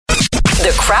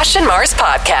The Crash and Mars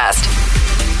Podcast.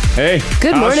 Hey.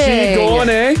 Good morning. How's she going,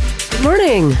 eh? Good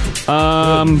morning.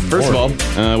 First of all,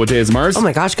 what day is Mars? Oh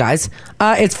my gosh, guys.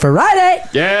 It's Friday.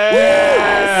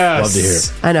 Yes. Love to hear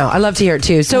it. I know. I love to hear it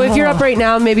too. So if you're up right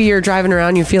now, maybe you're driving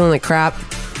around, you're feeling like crap.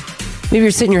 Maybe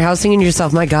you're sitting in your house thinking to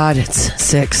yourself, my God, it's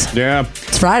 6. Yeah.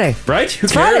 It's Friday. Right? Who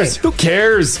It's cares? Friday. Who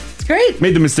cares? It's great.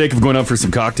 Made the mistake of going out for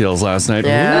some cocktails last night.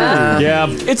 Yeah. Yeah.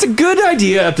 It's a good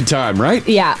idea at the time, right?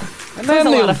 Yeah. And It was a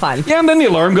the- lot of fun. Yeah, and then the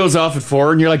alarm goes off at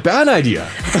 4 and you're like, bad idea.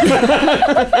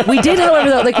 We did, however,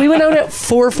 though, like we went out at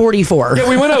 4:44. Yeah,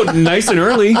 we went out nice and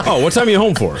early. Oh, what time are you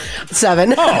home for?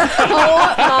 7. Oh my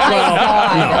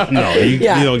God. No, you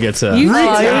Yeah. don't get to. You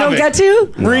Wreaked don't havoc. get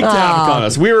to? Wreaked havoc on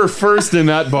us. We were first in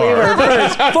that bar.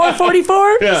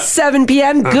 4:44, Yeah. 7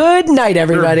 p.m. Good night,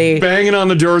 everybody. Banging on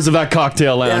the doors of that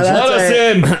cocktail lounge. Yeah, Let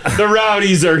that's us in. The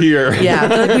rowdies are here. Yeah,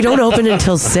 they're like, we don't open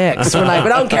until 6. We're like, we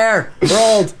don't care. We're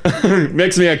old.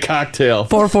 Mix me a cocktail.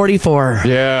 4:44.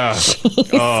 Yeah.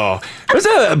 Oh, it was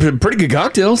a pretty good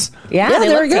cocktails. Yeah, Yeah, they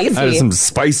they were look good. tasty. I had some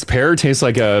spiced pear. Tastes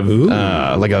like a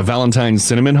Valentine's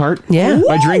cinnamon heart. Yeah.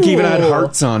 My drink even had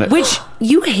hearts on it. Which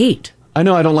you hate. I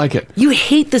know I don't like it. You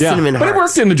hate the Yeah, cinnamon but hearts. it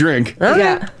worked in the drink.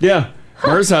 Yeah. Yeah.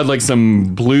 Mars had like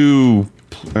some blue.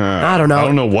 I don't know. I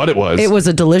don't know what it was. It was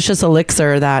a delicious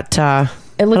elixir that.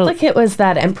 It looked like it was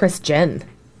that Empress gin.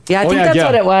 Yeah, I think yeah, that's yeah.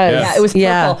 what it was. Yeah. Yeah, it was purple.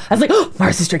 Yeah. I was like, oh,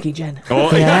 Mars is drinking gin. Oh,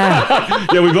 Yeah.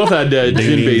 yeah, we both had Ding,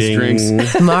 gin-based ding,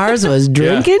 drinks. ding. Mars was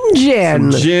drinking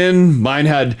gin. Gin. Mine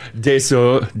had De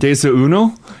Serono. De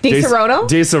Serono?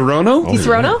 De Serono? Di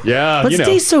Serono? Yeah. What's you know.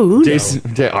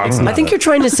 desayuno? I don't know. I think you're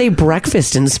trying to say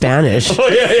breakfast in Spanish. Oh,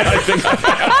 yeah, I think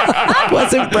It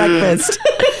wasn't breakfast.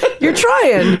 You're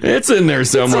trying. it's in there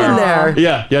somewhere. in there.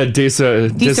 Yeah, Di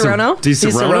Serono? Di Di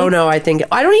Serono, I think.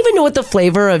 I don't even know what the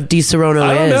flavor of Di Serono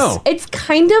I don't is. know. It's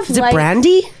kind of Is it like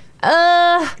brandy?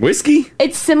 Whiskey?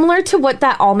 It's similar to what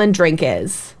that almond drink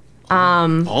is.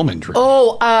 Almond drink.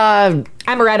 Oh,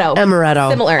 Amaretto. amaretto.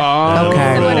 Similar.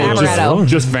 Okay. Similar to amaretto.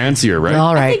 Just fancier, right?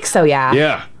 All I right. think so, yeah.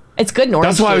 Yeah. It's good in orange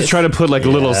That's why I was juice. trying to put like a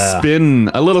little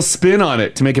spin on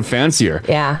it to make it fancier.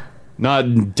 Yeah.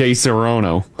 Not De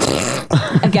Serono.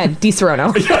 Again, Di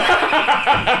Serono.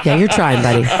 Yeah, you're trying,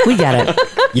 buddy. We get it.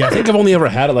 Yeah, I think I've only ever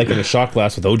had it like in a shot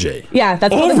glass with OJ. Yeah,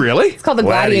 that's Oh, called the- really? It's called the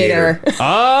Gladiator. Gladiator.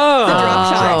 Oh.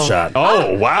 Drop shot. Shot.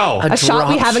 Oh, wow. A shot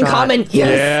we drop have in shot. common. Yes.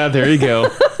 Yeah, there you go.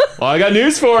 Well, I got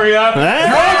news for you. Oh,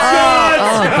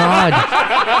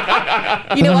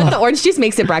 God. You know what? The orange juice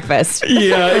makes it breakfast.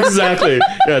 Yeah, exactly.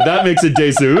 Yeah, that makes it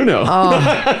Desauno.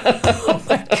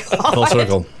 Full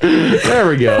circle. There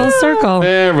we go. Full circle.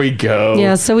 There we go.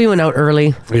 Yeah, so we went out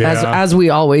early, Yeah. as we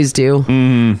always do.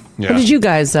 Yeah. What did you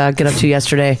guys get up to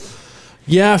yesterday?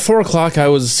 Yeah, 4 o'clock. I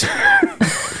was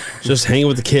just hanging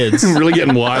with the kids. Really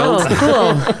getting wild?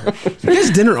 Cool. You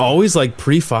guys dinner always like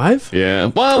pre-5? Yeah.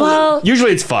 Well, Well,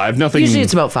 usually it's 5. Nothing. Usually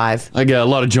it's about 5. Like a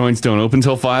lot of joints don't open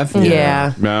till 5.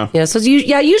 Yeah. Yeah. Yeah, so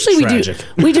usually Tragic.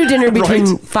 we do dinner between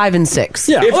Right. 5 and 6.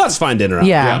 Yeah, well, that's fine dinner.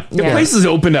 Yeah. If place is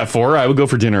opened at 4, I would go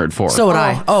for dinner at 4. So would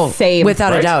I. Oh, same.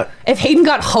 without a Right? doubt. If Hayden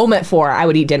got home at 4, I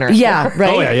would eat dinner. at Yeah, 4.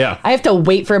 right. Oh, yeah. I have to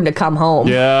wait for him to come home.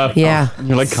 Yeah. Yeah. Oh,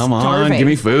 you're like, come on, Starving. give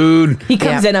me food. He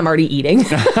comes Yeah. in, I'm already eating.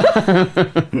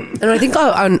 And I think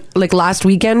on like last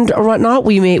weekend or whatnot,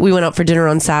 we went out for dinner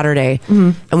on Saturday,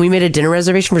 and we made a dinner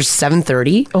reservation for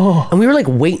 7:30. Oh, and we were like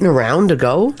waiting around to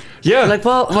go. Yeah. Like,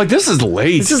 well, I'm like, this is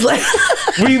late. this is like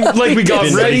we got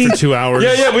Been ready ready for 2 hours.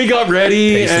 Yeah, we got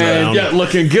ready Pacing and around. yeah,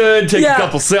 looking good. Take Yeah. a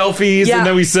couple selfies, Yeah. and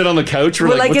then we sit on the couch. We're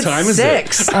like, what it's time is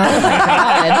 6. Oh my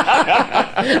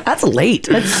God. That's late.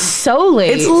 So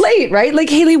late. It's late, right? Like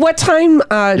Haley, what time did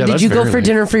that's you go very for late.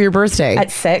 dinner for your birthday?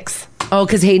 At 6. Oh,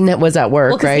 because Hayden was at work,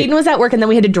 Well, because right? Hayden was at work and then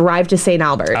we had to drive to St.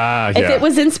 Albert. Ah, If yeah. it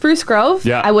was in Spruce Grove,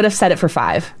 Yeah. I would have set it for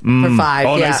 5. for 5.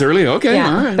 Oh, yeah. nice early. Okay. Yeah.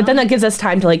 All right. But then that gives us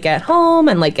time to like get home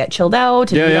and like get chilled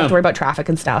out and Yeah, we don't yeah. have to worry about traffic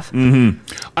and stuff.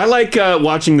 I like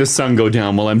watching the sun go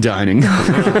down while I'm dining.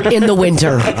 In the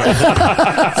winter.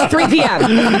 3 p.m.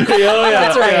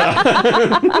 That's right.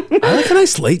 I like a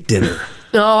nice late dinner.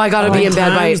 No, I got to be in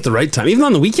bed by. Is the right time, even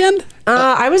on the weekend.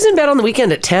 I was in bed on the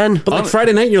weekend at 10. But like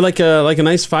Friday night, you're like a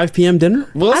nice 5 p.m. dinner.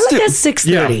 Well, I let's like do- at 6:30.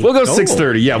 Yeah, we'll go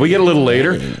 6:30. Yeah, we get a little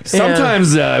later.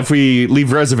 Sometimes if we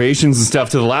leave reservations and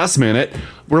stuff to the last minute,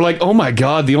 we're like, oh my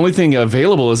God, the only thing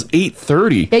available is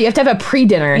 8:30. Yeah, you have to have a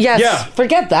pre-dinner. Yes, Yeah.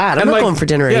 forget that. I'm And not like- going for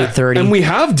dinner yeah, at 8:30. And we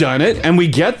have done it, and we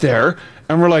get there,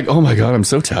 and we're like, oh my God, I'm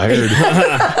so tired.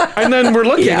 And then we're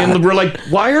looking, and we're like,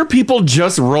 why are people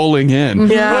just rolling in?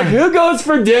 Yeah. We're like, who goes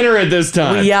for dinner at this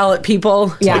time? We yell at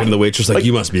people. Yeah. Looking at the waitress like,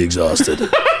 you must be exhausted.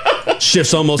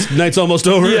 Night's almost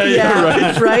over. Yeah, Yeah,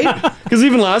 right. right? Because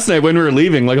even last night when we were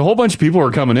leaving, like a whole bunch of people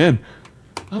were coming in.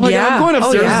 I'm like, Yeah. I'm going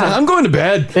upstairs. Oh, yeah. I'm going to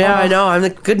bed. Yeah, I know. I'm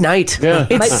like, good night. Yeah.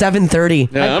 It's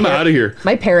 7:30. Yeah, I'm out of here.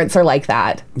 My parents are like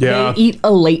that. Yeah. They eat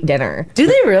a late dinner. Do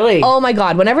they really? Oh my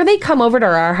God. Whenever they come over to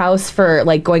our house for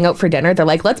like going out for dinner, they're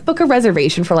like, let's book a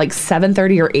reservation for like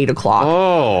 7:30 or 8 o'clock.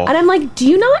 Oh. And I'm like, do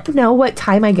you not know what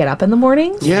time I get up in the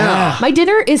morning? Yeah. My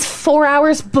dinner is 4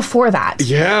 hours before that.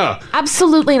 Yeah.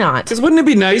 Absolutely not. Because wouldn't it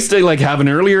be nice to like have an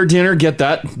earlier dinner, get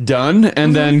that done,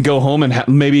 and then go home and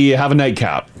maybe have a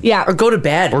nightcap? Yeah. Or go to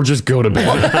bed. Or just go to bed.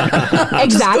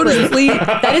 Exactly.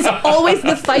 That is always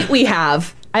the fight we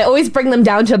have. I always bring them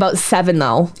down to about 7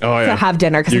 though. Oh, yeah. To have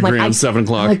dinner You I'm agree like, on 7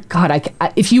 o'clock? Like God,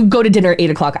 if you go to dinner at 8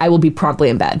 o'clock, I will be promptly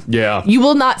in bed. Yeah. You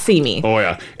will not see me. Oh,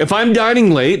 yeah. If I'm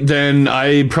dining late, then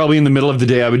I probably in the middle of the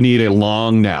day, I would need a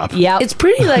long nap. Yeah. It's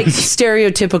pretty like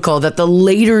stereotypical that the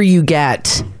later you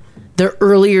get, the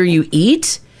earlier you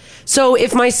eat. So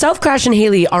if myself, Crash, and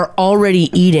Haley are already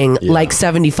eating like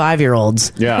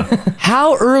 75-year-olds, Yeah.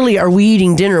 how early are we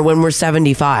eating dinner when we're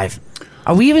 75?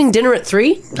 Are we eating dinner at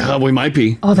 3? We might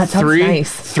be. Oh, that sounds 3,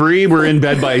 nice. 3, we're in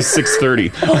bed by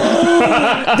 6:30.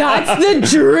 That's the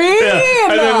dream.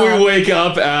 And then we wake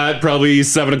up at probably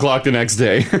 7 o'clock the next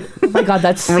day. Oh my God,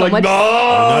 that's so We're like, much. no!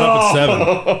 Not up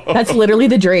at 7. That's literally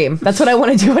the dream. That's what I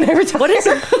want to do when I retire. What is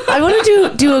it? I want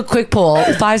to do a quick poll.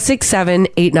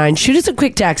 56789. Shoot us a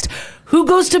quick text. Who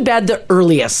goes to bed the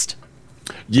earliest?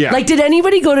 Yeah. Like, did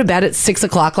anybody go to bed at 6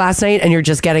 o'clock last night and you're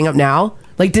just getting up now?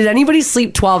 Like, did anybody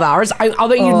sleep 12 hours? I'll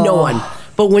bet you no one.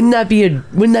 But wouldn't that be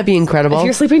incredible? If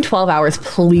you're sleeping 12 hours,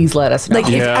 please let us know.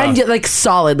 Like, and like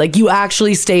solid, like you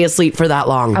actually stay asleep for that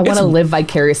long. I want to live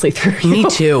vicariously through you. Me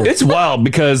too. It's wild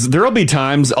because there'll be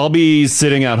times I'll be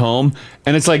sitting at home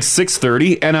and it's like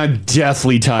 6:30 and I'm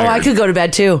deathly tired. Oh, I could go to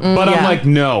bed too. But I'm like,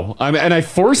 no. And I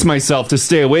force myself to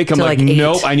stay awake. I'm Till like, like 8.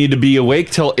 no, I need to be awake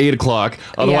till 8 o'clock.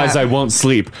 Otherwise, Yeah. I won't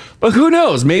sleep. But who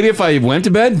knows? Maybe if I went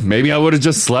to bed, maybe I would have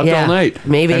just slept Yeah, all night.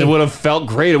 maybe. And it would have felt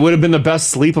great. It would have been the best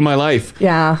sleep of my life.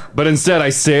 Yeah. But instead, I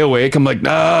stay awake. I'm like,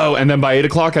 no. And then by 8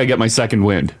 o'clock, I get my second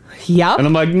wind. Yep. And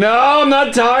I'm like, no, I'm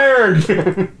not tired.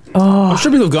 I'm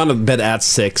sure people have gone to bed at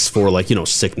 6 for like,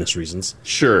 sickness reasons.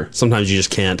 Sure. Sometimes you just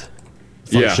can't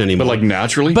function anymore. But like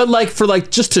naturally? But like for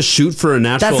like just to shoot for a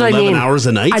natural That's what 11 I mean. hours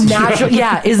a night. A natural,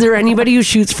 yeah. Is there anybody who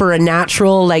shoots for a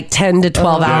natural like 10 to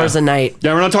 12 hours a night?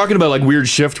 Yeah, we're not talking about like weird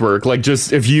shift work. Like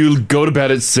just if you go to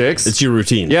bed at 6. It's your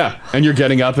routine. Yeah. And you're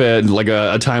getting up at like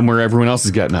a time where everyone else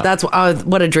is getting up. That's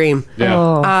what a dream.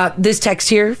 Yeah. This text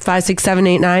here,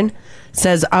 56789,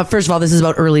 says, first of all, this is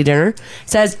about early dinner.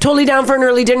 Says, totally down for an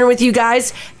early dinner with you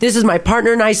guys. This is my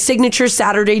partner and I's signature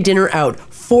Saturday dinner out.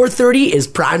 4:30 is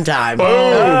prime time.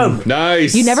 Boom.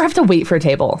 Nice. You never have to wait for a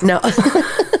table. No.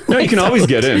 No, you can always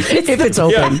get in. if it's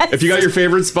open. Yeah, if you got your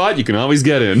favorite spot, you can always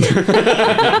get in.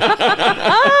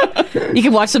 You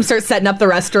can watch them start setting up the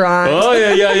restaurant. Oh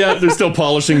yeah. They're still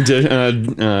polishing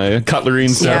cutlery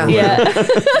and stuff.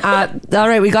 Yeah. All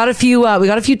right, we got a few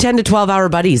 10 to 12 hour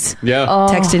buddies. Yeah.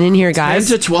 Texting in here, 10 guys.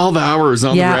 to 12 hours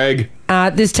on the reg.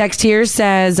 This text here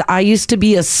says, I used to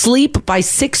be asleep by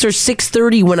 6 or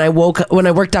 6:30 when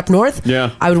I worked up north.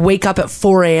 Yeah. I would wake up at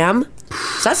 4 a.m.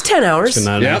 So that's 10 hours.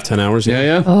 10 hours.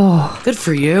 Yeah. Oh, good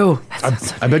for you.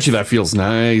 I bet you that feels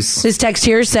nice. This text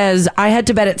here says, I head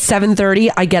to bed at 7:30.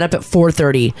 I get up at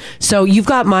 4:30. So you've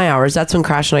got my hours. That's when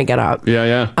Crash and I get up.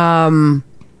 Yeah. I'm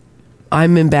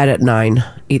in bed at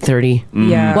 8:30.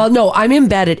 Yeah. Well, no, I'm in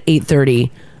bed at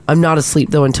 8:30. I'm not asleep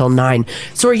though until 9.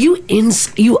 So are you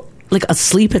like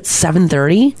asleep at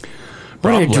 7:30? What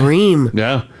a Probably. dream.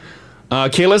 Yeah.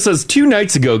 Kayla says 2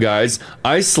 nights ago, guys,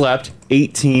 I slept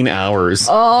 18 hours.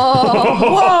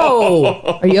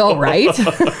 Whoa. Are you all right?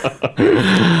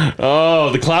 Oh,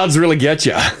 the clouds really get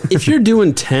you. If you're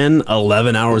doing 10,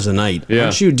 11 hours a night, Yeah.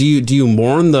 do you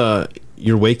mourn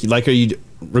your wake? Like, are you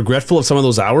regretful of some of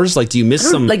those hours? Like, do you miss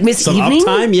some miss some evening?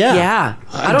 uptime? Yeah. Yeah.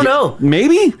 I don't know.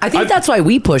 Maybe. I think that's why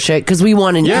we push it, because we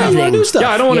want an evening. do stuff.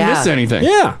 Yeah, I don't want to Yeah. miss anything.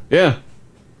 Yeah.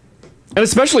 And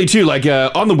especially too, like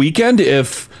on the weekend,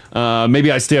 if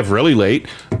maybe I stay up really late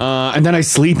and then I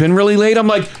sleep in really late, I'm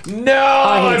like, no,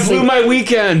 I blew sleep. my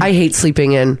weekend. I hate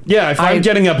sleeping in. Yeah, if I'm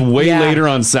getting up way later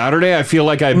on Saturday, I feel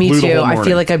like I Me blew the too. whole morning. I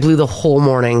feel like I blew the whole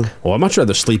morning. Well, I'd much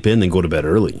rather sleep in than go to bed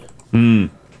early.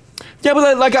 Yeah,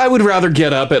 but like I would rather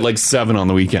get up at like 7 on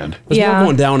the weekend. There's Yeah. more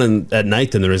going down at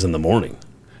night than there is in the morning.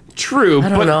 True, I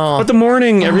don't know. but the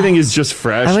morning everything is just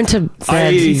fresh. I went to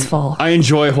bed peaceful. I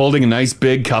enjoy holding a nice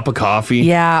big cup of coffee.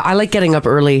 Yeah, I like getting up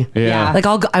early. Yeah. Like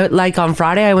on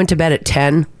Friday, I went to bed at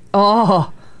 10.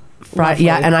 Oh. Friday,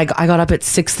 yeah, and I got up at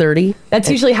 6:30. That's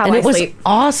usually how and I it was sleep.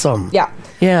 awesome. Yeah.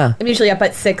 Yeah. I'm usually up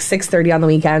at 6:30 on the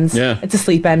weekends. Yeah. It's a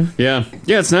sleep in. Yeah,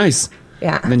 it's nice.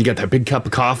 Yeah. And then you got that big cup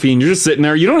of coffee and you're just sitting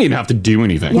there. You don't even have to do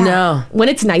anything. Yeah. No. When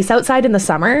it's nice outside in the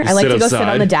summer, I like sit to go sit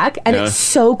outside. on the deck, and Yeah. it's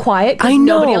so quiet I because know.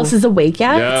 nobody else is awake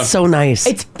yet. Yeah. So nice.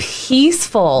 It's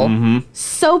peaceful.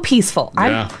 So peaceful.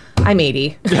 Yeah. I'm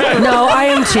 80. No, I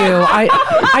am too.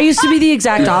 I used to be the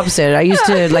exact opposite. I used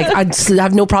to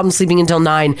have no problem sleeping until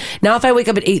 9. Now if I wake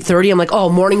up at 8:30, I'm like, oh,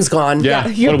 morning's gone. Yeah.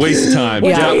 What a waste of time.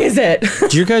 What day is it?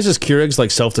 Do your guys' Keurigs like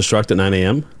self-destruct at 9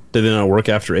 a.m.? Do they not work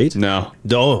after 8? No.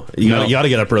 No. You gotta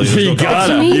get up early. There's You no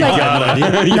gotta. To me, You like,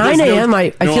 gotta. 9 a.m.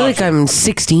 I no feel like option. I'm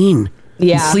 16.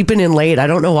 Yeah. Sleeping in late. I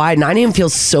don't know why. 9 a.m.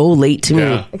 feels so late to me.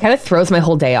 Yeah. It kind of throws my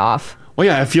whole day off. Well,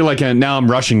 yeah, I feel like now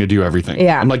I'm rushing to do everything.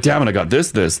 Yeah. I'm like, damn it, I got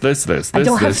this, I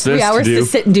don't have 3 hours to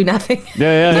sit and do nothing.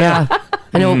 Yeah. Yeah.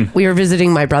 I know we were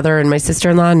visiting my brother and my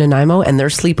sister-in-law in Nanaimo, and they're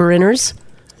sleeper inners.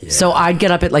 So I'd get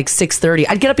up at like 6:30.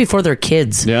 I'd get up before their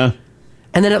kids. Yeah.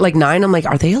 And then at like 9, I'm like,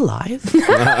 are they alive?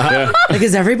 Yeah. Like,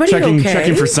 is everybody Checking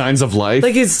okay? for signs of life.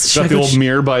 Like, is- got should I the go old ch-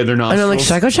 mirror by their nostrils. And I'm like,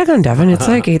 should I go check on Devin? It's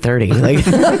like 8:30.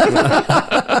 Like,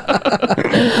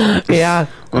 yeah.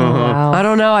 Wow. I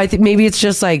don't know. I think maybe it's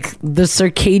just like the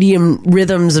circadian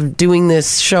rhythms of doing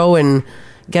this show and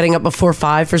getting up before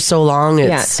 5 for so long.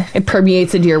 It's It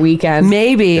permeates into your weekend.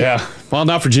 maybe. Yeah. Well,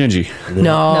 not for Gingy.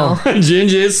 No.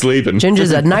 Gingy is sleeping.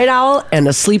 Ginger's a night owl and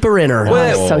a sleeper inner.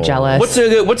 I'm so jealous.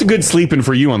 What's a good sleeping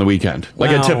for you on the weekend?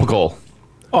 Like a Well- typical.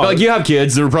 Like you have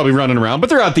kids, they're probably running around, but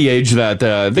they're at the age that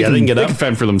they can get up.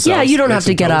 fend for themselves. Yeah, you don't Make have to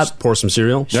some get toast, up. Pour some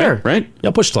cereal. Yeah, Sure. right?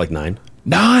 Yeah, push to like 9.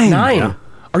 9. 9. Yeah.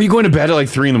 Are you going to bed at like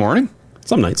 3 in the morning?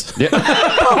 Some nights. What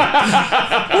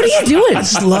are you doing?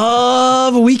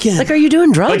 Love a weekend. Like, are you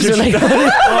doing drugs? Like or you're-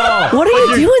 like, what are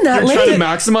you doing that You're trying to late?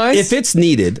 maximize? if it's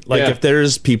needed, like Yeah. if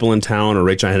there's people in town or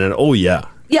Rachel and oh yeah.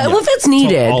 Yeah, well, if it's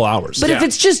needed. all hours. But if Yeah.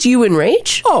 it's just you and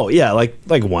Rach, Oh yeah, like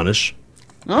 1ish.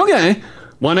 Okay.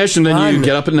 1ish and then you Fun.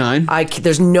 get up at 9.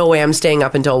 there's no way I'm staying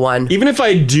up until 1. Even if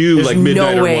I do There's like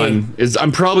midnight no or way. 1,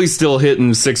 I'm probably still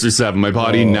hitting 6 or 7. My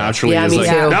body naturally Yeah, is me like,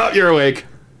 too. no, you're awake.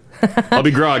 I'll be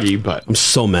groggy, but I'm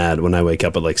so mad when I wake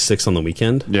up at like 6 on the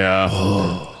weekend. yeah.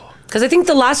 Because I think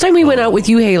the last time we went out with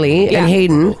you, Haley, Yeah. and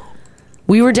Hayden,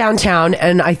 we were downtown,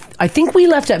 and I think we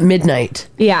left at midnight.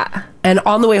 Yeah. And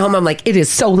on the way home, I'm like, it is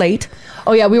so late.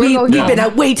 Oh, yeah. We were We've going been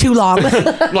out way too long.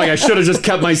 Like I should have just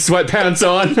kept my sweatpants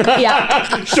on.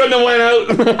 Yeah. Shouldn't have went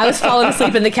out. I was falling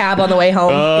asleep in the cab on the way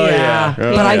home. Oh, Yeah. yeah.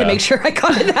 But I had yeah. to make sure I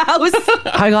got in the house.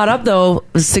 I got up, though,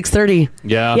 it was 6:30.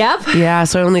 Yeah. Yep. Yeah,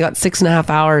 so I only got 6.5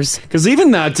 hours. Because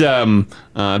even that,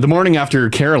 the morning after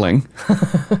caroling,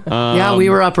 Yeah, we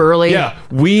were up early. yeah,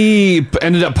 we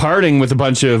ended up partying with a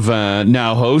bunch of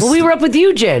now hosts. Well, we were up with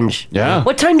you, Ginge. Yeah.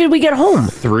 What time did we get home?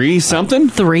 3 something?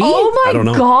 3? Oh, my I don't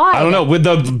know. God. I don't know. With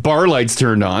the bar lights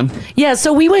turned on. Yeah,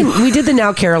 so we did the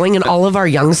now caroling, and all of our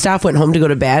young staff went home to go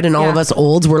to bed, and all of Yeah. us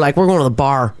olds were like, we're going to the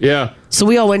bar. Yeah. So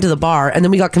we all went to the bar, and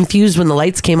then we got confused when the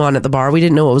lights came on at the bar. We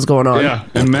didn't know what was going on. Yeah.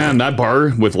 And man, that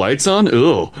bar with lights on,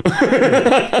 ew.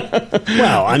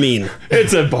 Well, I mean,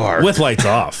 It's a bar. with lights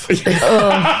off.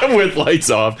 with lights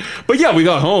off. But yeah, we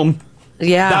got home.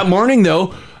 Yeah. That morning,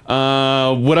 though,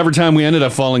 whatever time we ended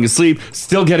up falling asleep,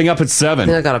 still getting up at 7.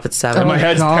 I got up at 7. And my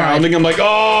head's God. pounding. I'm like,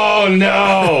 oh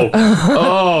no.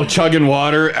 Oh, chugging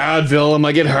water, Advil. I'm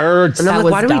like, it hurts. And I'm That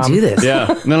like, why was do we dumb. do this?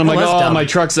 Yeah. And then I'm like, was oh, dumb. my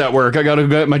truck's at work. I got to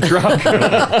get my truck.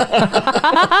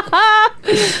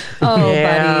 Oh,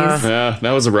 Yeah. buddies. Yeah,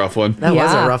 that was a rough one. That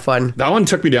was Yeah. a rough one. That one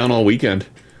took me down all weekend.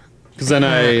 Because then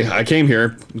I came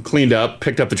here, cleaned up,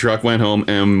 picked up the truck, went home,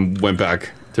 and went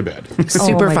back to bed.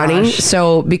 Super my funny. gosh.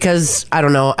 So, because, I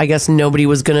don't know, I guess nobody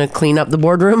was going to clean up the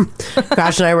boardroom.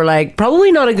 Crash and I were like,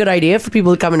 probably not a good idea for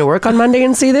people to come into work on Monday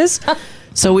and see this.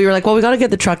 So we were like, well, we got to get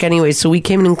the truck anyway. So we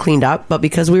came in and cleaned up. But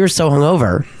because we were so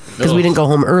hungover, because we didn't go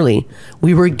home early,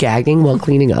 we were gagging while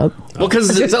cleaning up. Well,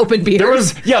 because There's open beer. there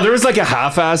was like a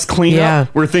half-ass cleanup Yeah.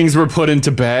 where things were put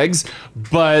into bags,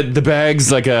 but the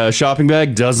bags, like a shopping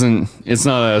bag, it's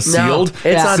not sealed.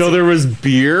 it's not so se- there was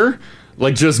beer,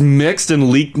 like just mixed and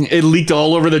leaked. It leaked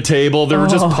all over the table. There were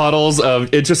just puddles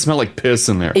of. It just smelled like piss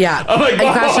in there. Yeah. I'm like,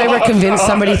 And Crash and I were convinced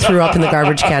somebody threw up in the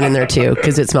garbage can in there too,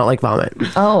 because it smelled like vomit.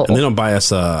 Oh. And they don't buy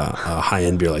us a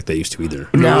high-end beer like they used to either.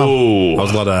 no. That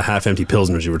was a lot of half-empty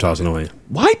Pilsners you were tossing away.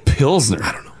 Why Pilsner?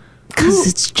 I don't know. Because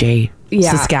it's Jay.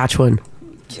 Yeah. Saskatchewan.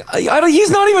 He's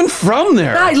not even from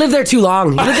there. I lived there too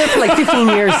long. He lived there for like 15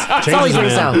 years. That's all he Changes,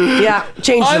 drinks now. man. Yeah,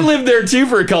 changed I him. lived there too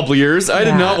for a couple years. I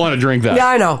did not want to drink that. Yeah,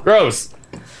 I know. Gross.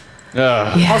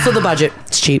 Also, the budget.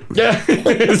 It's cheap. Yeah,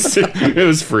 it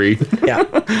was free. Yeah.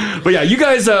 But yeah, you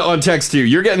guys on text too.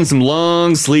 You're getting some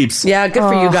long sleeps. Yeah, good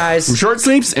for you Some guys. short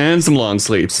sleeps and some long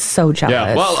sleeps. So jealous.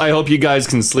 Yeah. Well, I hope you guys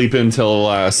can sleep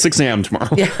until 6 a.m. tomorrow.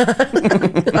 Yeah.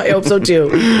 I hope so too.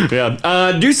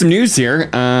 Yeah. Do some news here.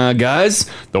 Guys,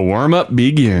 the warm-up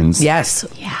begins. Yes.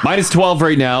 Minus 12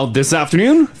 right now. This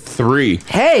afternoon, 3.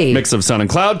 Hey. Mix of sun and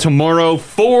cloud. Tomorrow,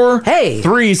 4. Hey.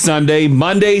 3 Sunday.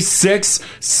 Monday, 6.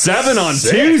 7 on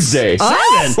 6. Tuesday. 7?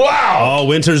 Wow. Oh,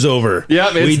 winter's over.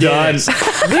 Yep, it's done.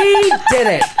 We did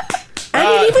it. And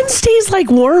it even stays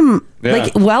like warm,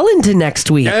 like well into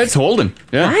next week. Yeah, it's holding.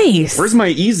 Yeah. Nice. Where's my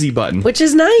easy button? Which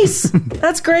is nice.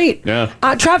 That's great. Yeah.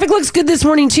 Traffic looks good this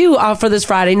morning, too, for this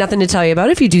Friday. Nothing to tell you about.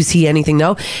 If you do see anything,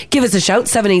 though, give us a shout,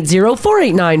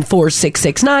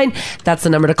 780-489-4669. That's the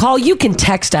number to call. You can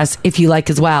text us if you like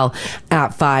as well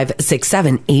at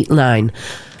 56789.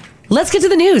 Let's get to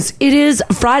the news. It is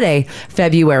Friday,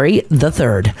 February the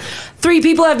 3rd. 3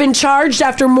 people have been charged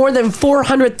after more than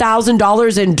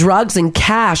 $400,000 in drugs and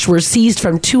cash were seized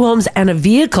from 2 homes and a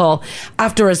vehicle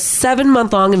after a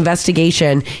 7-month-long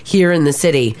investigation here in the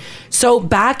city. So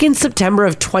back in September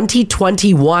of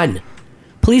 2021,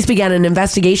 police began an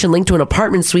investigation linked to an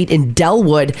apartment suite in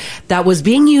Delwood that was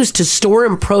being used to store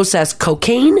and process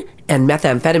cocaine and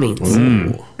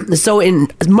methamphetamines. So in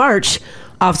March,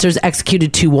 officers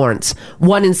executed 2 warrants,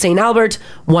 one in St. Albert,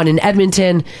 one in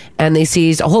Edmonton, and they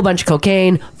seized a whole bunch of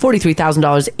cocaine,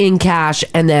 $43,000 in cash,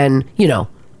 and then,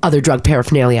 other drug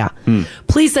paraphernalia.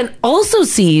 Police then also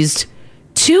seized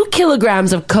 2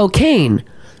 kilograms of cocaine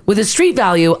with a street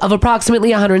value of approximately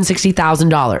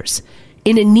 $160,000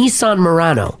 in a Nissan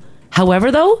Murano. However,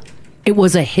 though, it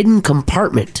was a hidden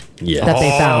compartment that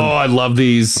they found. Oh, I love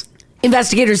these.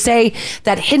 Investigators say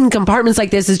that hidden compartments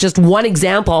like this is just one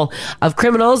example of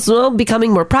criminals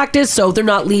becoming more practiced, so they're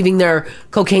not leaving their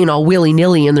cocaine all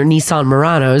willy-nilly in their Nissan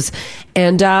Muranos.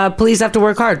 And police have to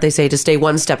work hard, they say, to stay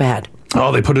one step ahead.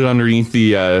 Oh, they put it underneath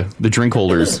the drink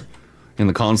holders in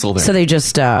the console there. So they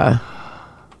just...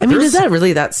 is that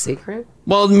really that secret?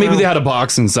 Well, maybe they had a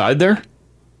box inside there.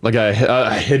 Like a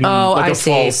hidden... I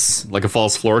see. Like a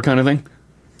false floor kind of thing.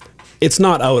 It's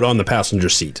not out on the passenger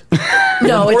seat.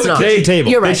 No, it's not.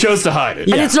 Table. You're right. They chose to hide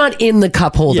it. And it's not in the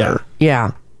cup holder.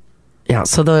 Yeah.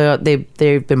 So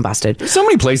they've been busted. There's so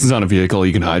many places on a vehicle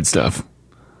you can hide stuff.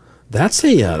 That's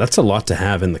a lot to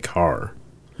have in the car.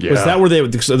 Yeah. Was that where they?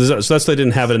 So that's they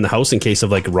didn't have it in the house in case of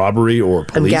like robbery or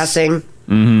police. I'm guessing.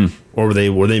 Or were they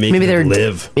making Maybe they were it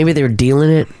live? Maybe they were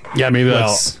dealing it. Yeah, maybe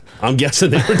that's... I'm guessing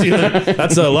they were dealing.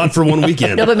 That's a lot for one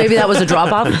weekend. No, but maybe that was a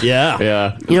drop off.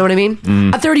 Yeah. You know what I mean?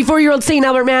 A 34-year-old St.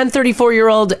 Albert man,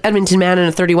 34-year-old Edmonton man,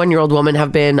 and a 31-year-old woman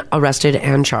have been arrested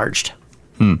and charged.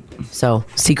 So,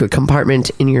 secret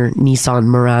compartment in your Nissan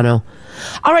Murano.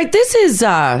 All right, this is...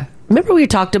 remember we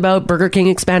talked about Burger King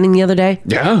expanding the other day?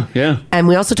 Yeah. And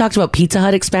we also talked about Pizza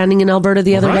Hut expanding in Alberta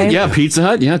the other day. Yeah, Pizza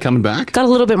Hut, coming back. Got a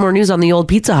little bit more news on the old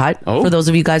Pizza Hut for those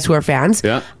of you guys who are fans.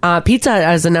 Yeah. Pizza Hut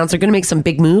has announced they're going to make some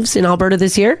big moves in Alberta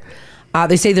this year.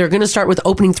 They say they're going to start with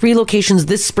opening 3 locations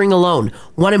this spring alone.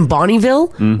 One in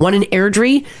Bonnyville, one in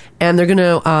Airdrie, and they're going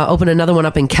to open another one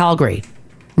up in Calgary.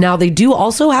 Now, they do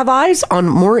also have eyes on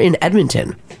more in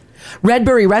Edmonton.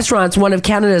 Redbury Restaurants, one of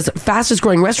Canada's fastest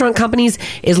growing restaurant companies,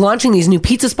 is launching these new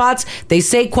pizza spots. They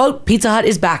say, quote, Pizza Hut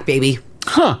is back, baby.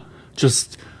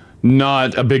 Just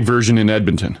not a big version in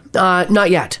Edmonton.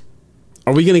 Not yet.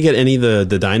 Are we going to get any of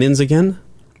the dine-ins again?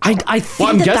 I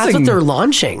think that's what they're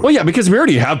launching. Well, yeah, because we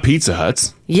already have Pizza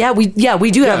Huts. Yeah, we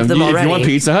do have them already. If you want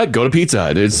Pizza Hut, go to Pizza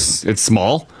Hut. It's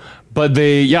small. But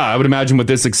I would imagine with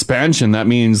this expansion, that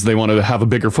means they want to have a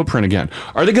bigger footprint again.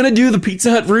 Are they going to do the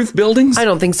Pizza Hut roof buildings? I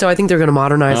don't think so. I think they're going to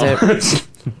modernize it.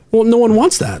 Well, no one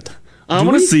wants that. I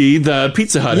want to see the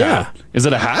Pizza Hut Yeah. hat. Is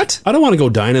it a hat? I don't want to go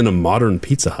dine in a modern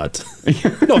Pizza Hut.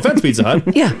 No offense, Pizza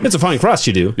Hut. Yeah. It's a fine crust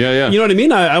you do. Yeah. You know what I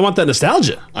mean? I want that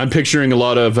nostalgia. I'm picturing a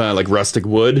lot of like rustic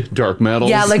wood, dark metals.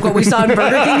 Yeah, like what we saw in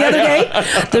Burger King the other day.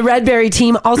 The Redbury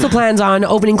team also plans on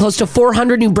opening close to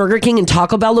 400 new Burger King and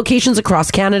Taco Bell locations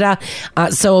across Canada.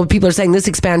 So people are saying this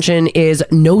expansion is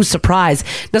no surprise.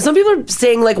 Now, some people are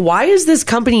saying, like, why is this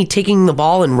company taking the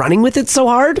ball and running with it so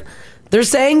hard? They're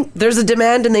saying there's a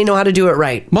demand and they know how to do it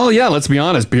right. Well, yeah, let's be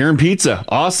honest. Beer and pizza.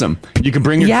 Awesome. You can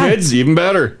bring your kids, even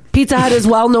better. Pizza Hut is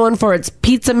well known for its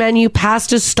pizza menu,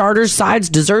 pastas, starters, sides,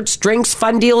 desserts, drinks,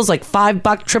 fun deals like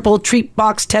 $5 triple treat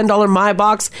box, $10 my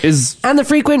box, and the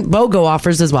frequent BOGO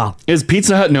offers as well. Is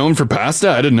Pizza Hut known for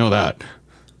pasta? I didn't know that.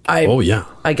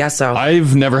 I guess so.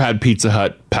 I've never had Pizza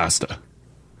Hut pasta.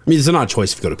 I mean, it's not a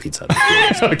choice if you go to Pizza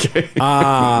Hut. Okay.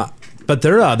 But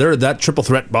they're that triple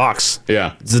threat box.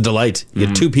 Yeah. It's a delight. You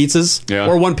get 2 pizzas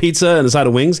or 1 pizza and a side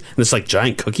of wings, and it's like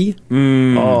giant cookie.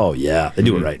 Oh, yeah. They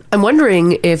do it right. I'm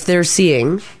wondering if they're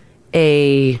seeing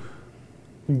a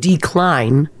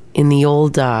decline in the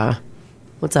old,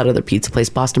 what's that other pizza place?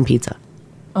 Boston Pizza.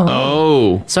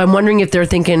 Oh. So I'm wondering if they're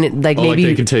thinking like maybe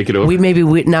they can take it over.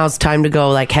 Now it's time to go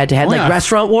like head to head, like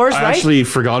restaurant wars, I right? actually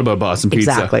forgot about Boston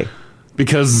Pizza. Exactly.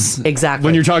 Because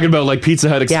when you're talking about like Pizza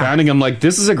Hut expanding, I'm like,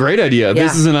 this is a great idea.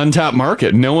 This is an untapped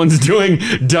market. No one's doing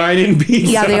dine-in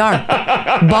pizza. Yeah, they are.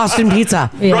 Boston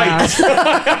Pizza. Yeah.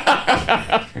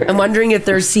 Right. I'm wondering if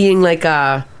they're seeing like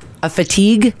a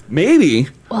fatigue. Maybe.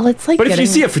 Well, it's like. But if you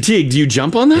see a fatigue, do you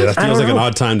jump on that? Yeah, that feels like an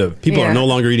odd time to. People are no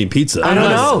longer eating pizza. I don't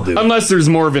know. Unless there's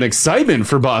more of an excitement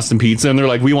for Boston Pizza, and they're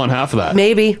like, we want half of that.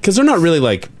 Maybe because they're not really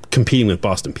like competing with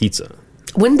Boston Pizza.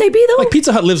 Wouldn't they be though? Like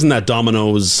Pizza Hut lives in that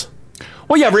Domino's.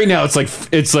 Well, yeah. Right now, it's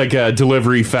like a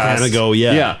delivery fast. Panago,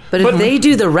 yeah. But if they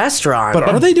do the restaurant, But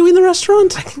are they doing the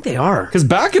restaurant? I think they are. Because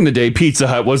back in the day, Pizza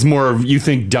Hut was more of you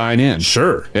think dine in.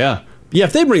 Sure. Yeah. Yeah.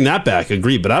 If they bring that back,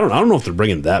 agree. But I don't know if they're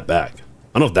bringing that back.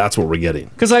 I don't know if that's what we're getting.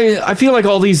 Because I feel like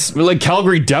all these, like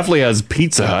Calgary definitely has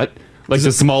Pizza Hut, like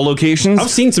the small locations. I've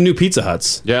seen some new Pizza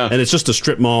Huts. Yeah. And it's just a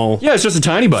strip mall. Yeah, it's just a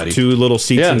tiny buddy. 2 little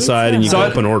seats inside, and you go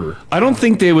up and order. I don't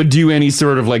think they would do any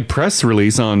sort of like press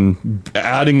release on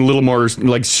adding a little more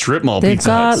like strip mall They've Pizza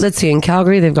got, Huts. let's see, in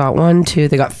Calgary, they've got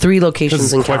 3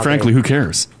 locations in Calgary. Quite frankly, who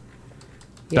cares?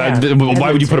 Yeah,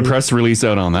 Why would you put a press release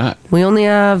out on that? We only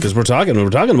have. Because we're talking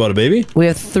about it, baby. We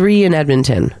have 3 in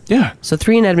Edmonton. Yeah. So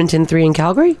 3 in Edmonton, 3 in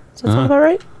Calgary. Does that sound about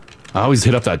right? I always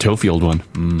hit up that Toefield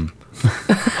one.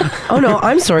 Oh no,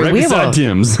 I'm sorry. Right we have beside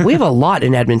Tim's. We have a lot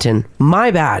in Edmonton.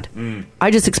 My bad.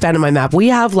 I just expanded my map. We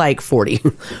have like 40.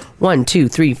 1, 2,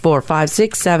 3, 4, 5,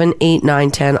 6, 7, 8,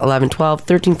 9, 10, 11, 12,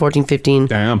 13, 14, 15,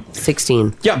 Damn.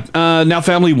 16. Yeah. Now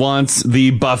family wants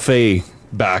the buffet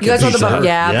back. You guys at want the Pizza buffet? Hut.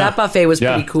 Yeah, that buffet was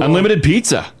pretty cool. Unlimited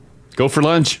pizza. Go for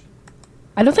lunch.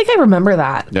 I don't think I remember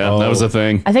that. Yeah, that was a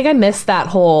thing. I think I missed that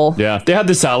whole. Yeah, they had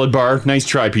the salad bar. Nice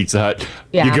try, Pizza Hut.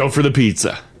 Yeah. You go for the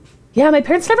pizza. Yeah, my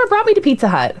parents never brought me to Pizza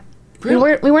Hut.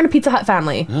 Really? We weren't a Pizza Hut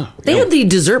family. They had the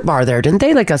dessert bar there, didn't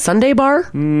they? Like a Sunday bar? I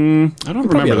don't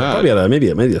remember that. Probably had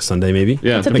maybe a Sunday, maybe.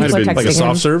 Yeah, That's what it might people have are been Like a texting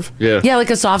soft him. serve. Yeah. Yeah, like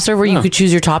a soft serve where you could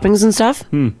choose your toppings and stuff.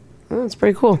 Oh, that's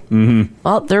pretty cool. Mm-hmm.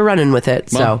 Well, they're running with it.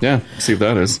 Well, So yeah, see if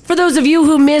that is. for those of you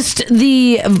who missed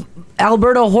the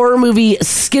Alberta horror movie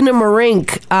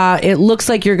Skinamarink, it looks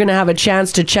like you're going to have a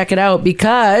chance to check it out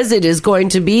because it is going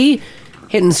to be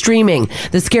hitting streaming.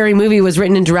 The scary movie was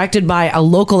written and directed by a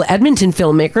local Edmonton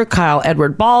filmmaker, Kyle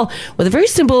Edward Ball, with a very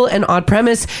simple and odd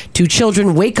premise. 2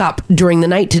 children wake up during the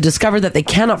night to discover that they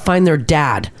cannot find their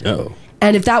dad. Oh.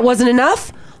 And if that wasn't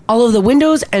enough, all of the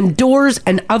windows and doors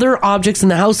and other objects in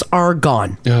the house are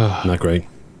gone. Not great.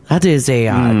 That is a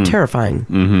terrifying.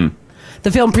 Mm-hmm. The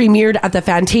film premiered at the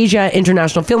Fantasia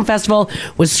International Film Festival,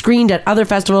 was screened at other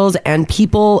festivals, and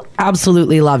people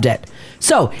absolutely loved it.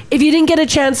 So, if you didn't get a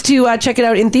chance to check it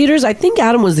out in theaters, I think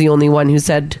Adam was the only one who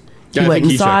said Yeah, I went think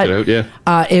and he saw checked it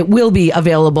out, it will be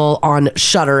available on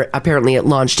Shudder. Apparently, it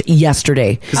launched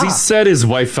yesterday. Because he said his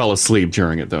wife fell asleep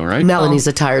during it, though, right? Melanie's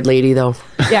a tired lady, though.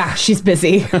 Yeah, she's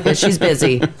busy. Yeah, she's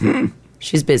busy.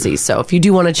 She's busy. So if you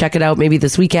do want to check it out, maybe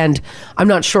this weekend. I'm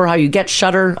not sure how you get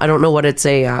Shudder. I don't know what it's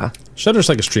a. Shudder's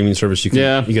like a streaming service you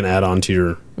can add on to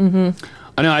your.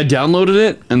 I know I downloaded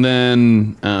it, and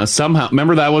then somehow,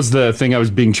 remember that was the thing I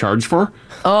was being charged for?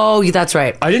 Oh, that's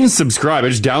right. I didn't subscribe. I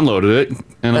just downloaded it, and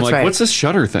I'm That's like, right. what's this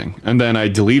Shudder thing? And then I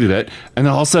deleted it, and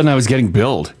then all of a sudden I was getting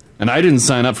billed, and I didn't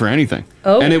sign up for anything.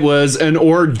 Oh. And it was an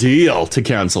ordeal to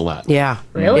cancel that. Yeah,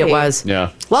 Really? it was.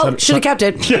 Yeah. Well, should have kept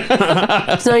it.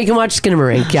 So now you can watch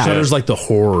Skinamarink. Yeah, Shudder's like the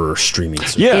horror streaming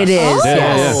service. Yeah. it is. Oh.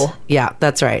 Yes. Yeah,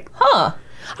 that's right. Huh.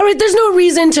 All right, there's no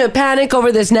reason to panic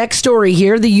over this next story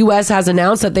here. The U.S. has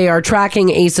announced that they are tracking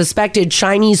a suspected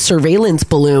Chinese surveillance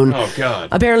balloon. Oh, God.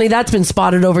 Apparently, that's been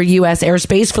spotted over U.S.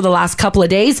 airspace for the last couple of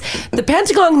days. The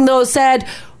Pentagon, though, said,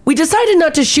 we decided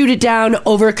not to shoot it down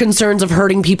over concerns of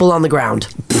hurting people on the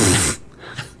ground.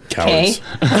 Cowards.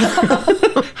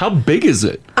 How big is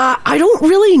it? I don't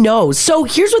really know. So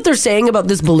here's what they're saying about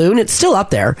this balloon. It's still up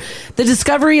there. The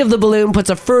discovery of the balloon puts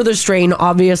a further strain,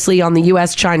 obviously, on the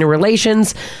U.S.-China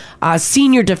relations. A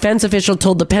senior defense official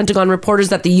told the Pentagon reporters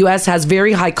that the U.S. has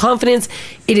very high confidence.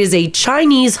 It is a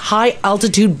Chinese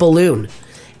high-altitude balloon,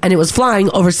 and it was flying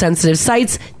over sensitive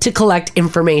sites to collect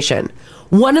information.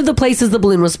 One of the places the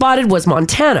balloon was spotted was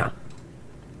Montana,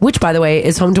 which, by the way,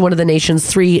 is home to one of the nation's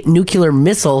 3 nuclear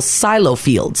missile silo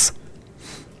fields.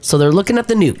 So they're looking at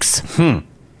the nukes.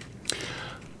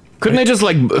 Couldn't they just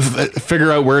like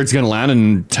figure out where it's going to land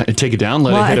and take it down,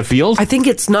 let it hit a field? I think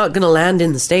it's not going to land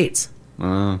in the States.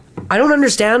 I don't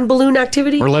understand balloon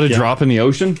activity. Or let it drop in the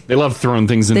ocean? They love throwing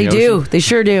things in They the do. ocean. They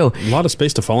sure do. A lot of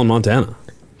space to fall in Montana.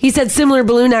 He said similar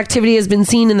balloon activity has been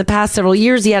seen in the past several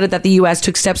years. He added that the U.S.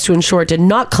 took steps to ensure it did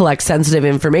not collect sensitive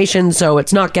information, so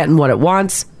it's not getting what it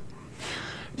wants.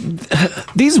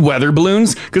 these weather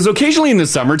balloons, because occasionally in the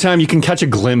summertime you can catch a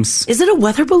glimpse. Is it a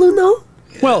weather balloon though?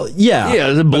 Well, yeah. Yeah,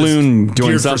 the balloon doing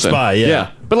geared for something. spy,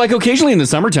 yeah. But like occasionally in the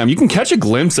summertime, you can catch a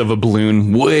glimpse of a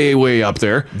balloon way, way up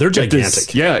there. They're If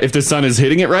gigantic. if the sun is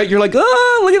hitting it right, you're like,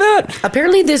 oh, look at that.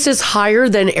 Apparently, this is higher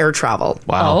than air travel.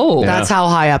 Wow. Oh. That's how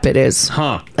high up it is.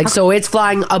 Huh. Like, so it's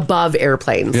flying above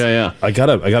airplanes. Yeah. I got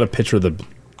a picture of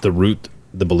the route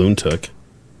the balloon took.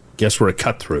 Guess where it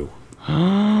cut through?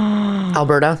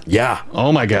 Alberta. Yeah.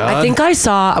 Oh my God. I think I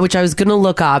saw, which I was going to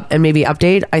look up and maybe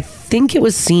update. I think it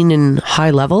was seen in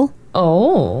high level,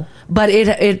 Oh. but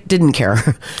it didn't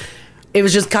care. It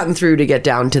was just cutting through to get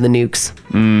down to the nukes.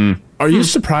 Are you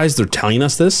surprised they're telling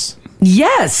us this?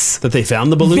 Yes. That they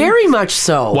found the balloon? Very much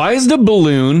so. Why is the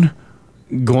balloon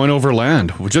going over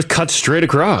land? We'll just cut straight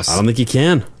across. I don't think you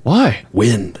can. Why?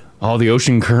 Wind. All the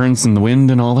ocean currents and the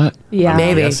wind and all that? Yeah.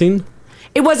 Maybe. Guessing?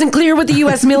 It wasn't clear what the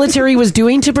U.S. military was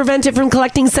doing to prevent it from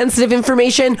collecting sensitive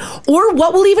information or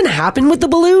what will even happen with the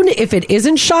balloon if it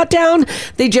isn't shot down.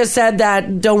 They just said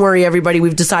that, don't worry, everybody,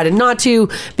 we've decided not to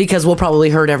because we'll probably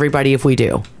hurt everybody if we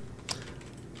do.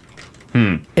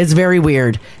 It's very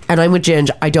weird. And I'm with Ginge.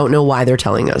 I don't know why they're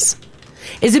telling us.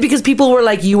 Is it because people were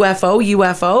like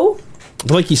UFO?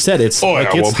 Like you said, it's Oh,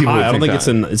 like yeah, it's well, people high. would I don't think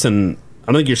think that. it's an I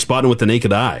don't think you're spotting with the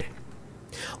naked eye.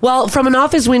 Well, from an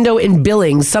office window in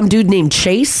Billings, some dude named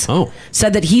Chase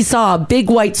said that he saw a big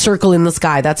white circle in the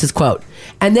sky. That's his quote.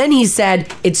 And then he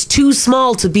said, it's too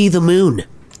small to be the moon.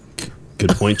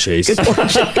 Good point, Chase.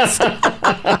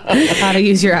 How to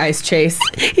use your eyes, Chase.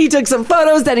 He took some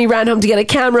photos, then he ran home to get a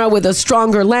camera with a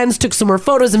stronger lens, took some more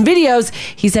photos and videos.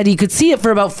 He said he could see it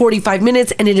for about 45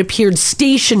 minutes and it appeared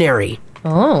stationary.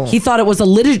 Oh. He thought it was a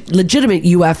legitimate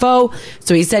UFO,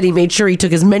 so he said he made sure he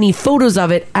took as many photos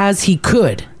of it as he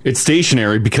could. It's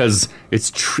stationary because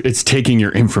it's taking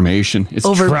your information. It's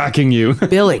Over tracking you.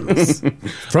 Billings.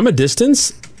 From a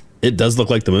distance, it does look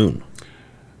like the moon.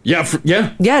 Yeah,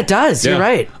 yeah. Yeah, it does. Yeah. You're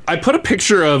right. I put a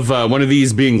picture of one of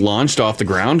these being launched off the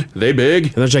ground. They big.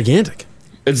 And they're gigantic.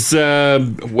 It's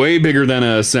way bigger than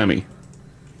a semi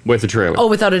with a trailer. Oh,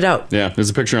 without a doubt. Yeah, there's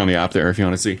a picture on the app there if you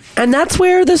want to see. And that's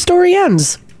where the story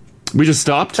ends. We just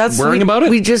stopped worrying about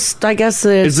it? We just, I guess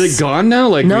it's... Is it gone now?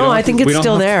 Like, No, I think it's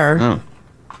still there. Oh.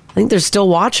 I think they're still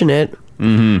watching it.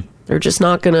 Mm-hmm. They're just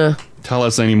not going to tell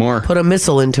us anymore. Put a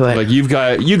missile into it. Like, you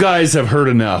guys have heard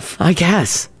enough. I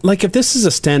guess. Like, if this is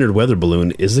a standard weather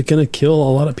balloon, is it going to kill a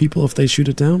lot of people if they shoot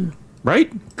it down?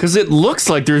 Right? Because it looks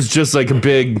like there's just like a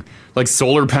big like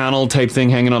solar panel type thing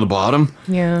hanging on the bottom.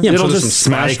 Yeah. Yeah, It'll so just there's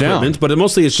some smash down. equipment, but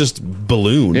mostly it's just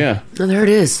balloon. Yeah. Oh, there it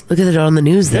is. Look at it on the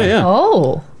news there. Yeah.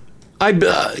 Oh.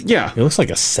 Yeah. It looks like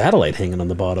a satellite hanging on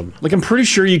the bottom. Like, I'm pretty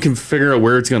sure you can figure out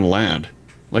where it's going to land.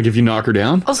 Like, if you knock her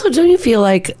down. Also, don't you feel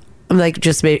like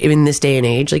just in this day and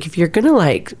age, like if you're gonna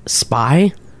like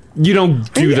spy, you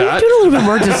don't do that. Do it a little bit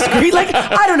more discreet. Like,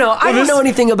 I don't know. I don't know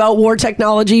anything about war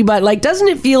technology, but like, doesn't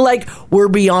it feel like we're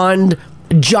beyond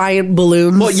giant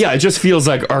balloons? Well, yeah, it just feels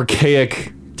like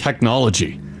archaic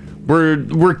technology.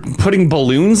 We're putting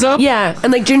balloons up. Yeah,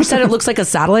 and like Ginge said, it looks like a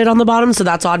satellite on the bottom, so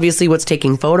that's obviously what's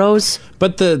taking photos.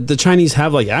 But the Chinese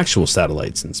have like actual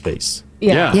satellites in space.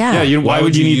 Yeah. Why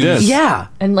would you need this? Yeah,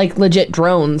 and like legit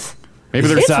drones. Maybe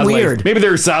their It's satellites. weird. Maybe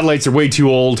their satellites are way too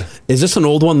old. Is this an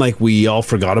old one like we all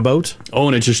forgot about? Oh,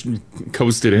 and it just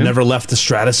coasted in. Never left the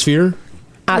stratosphere?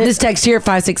 This text here,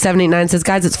 56789, says,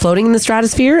 guys, it's floating in the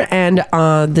stratosphere, and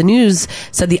the news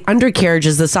said the undercarriage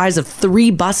is the size of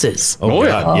 3 buses. Oh,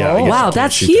 yeah. God. Yeah, I guess Wow, you can't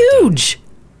that's shoot that down. huge.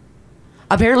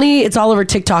 Apparently, it's all over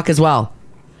TikTok as well.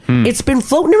 It's been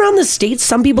floating around the States.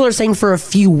 Some people are saying for a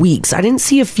few weeks. I didn't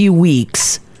see a few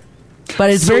weeks, but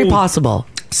it's very possible.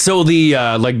 So the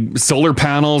like solar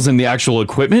panels and the actual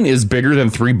equipment is bigger than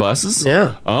 3 buses?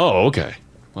 Yeah. Oh, okay.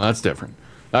 Well, that's different.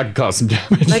 That could cause some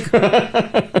damage. Like,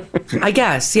 I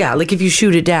guess, yeah. Like if you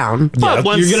shoot it down, Yeah,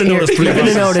 once you're going to notice 3 you're going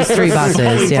to buses. notice 3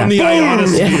 buses. Yeah. From the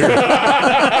ionosphere.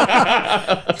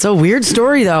 It's a weird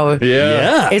story, though.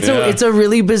 yeah. It's a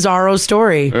really bizarro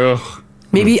story. Ugh.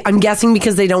 Maybe I'm guessing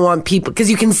because they don't want people because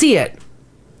you can see it.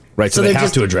 Right, so they they're have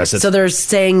just- to address it. So they're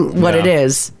saying what Yeah. it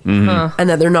is, and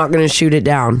that they're not going to shoot it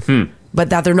down, but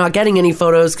that they're not getting any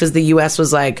photos because the U.S.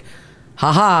 was like,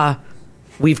 "Haha,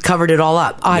 we've covered it all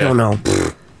up." I don't know.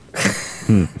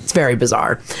 It's very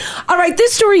bizarre. All right,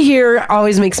 this story here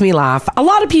always makes me laugh. A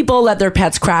lot of people let their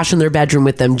pets crash in their bedroom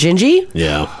with them. Gingy,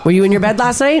 yeah. were you in your bed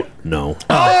last night? No.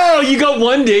 Oh, you got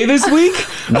one day this week?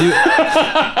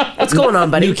 What's going on,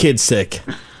 buddy? New kid's sick.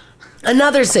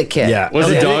 Another sick kid. Yeah. Was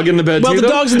the dog in the bed Well, too, the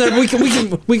though? dog's in there.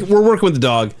 We're working with the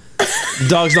dog. The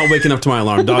dog's not waking up to my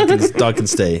alarm. Dog can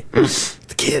stay.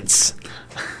 The kids.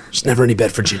 There's never any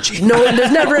bed for Gingy. No,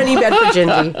 there's never any bed for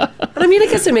Gingy. But I mean, I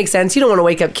guess it makes sense. You don't want to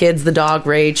wake up kids, the dog,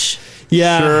 Rach.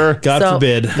 Yeah, sure. God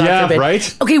forbid. God forbid.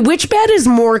 Right? Okay, which bed is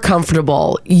more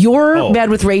comfortable? Your bed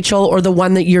with Rachel or the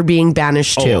one that you're being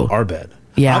banished to? Our bed.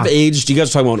 Yeah. I've aged. You guys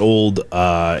are talking about old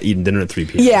eating dinner at 3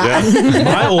 p.m. Yeah.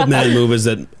 My old man move is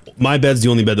that my bed's the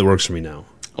only bed that works for me now.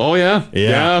 Oh, yeah.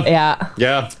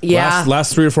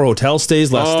 Last 3 or 4 hotel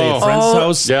stays, last stay at a friend's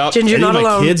house. Yeah. Ginger, Any not of my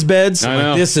alone. kids' beds. I know.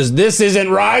 Like, this isn't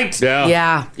right.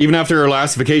 Yeah. Even after our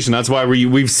last vacation, that's why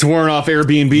we've sworn off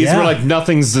Airbnbs. Yeah. We're like,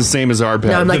 nothing's the same as our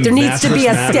bed. No, I'm like, there needs to be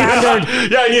a standard.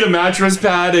 Yeah, I need a mattress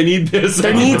pad. I need this.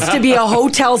 There needs to be a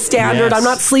hotel standard. Yes. I'm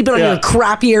not sleeping on your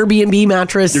crappy Airbnb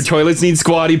mattress. Your toilets need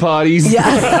squatty potties.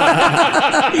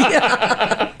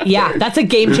 Yeah, that's a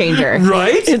game changer.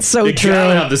 Right? It's so you true.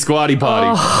 gotta have the squatty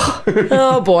potty.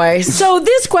 Oh boy. So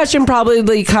this question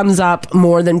probably comes up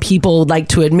more than people would like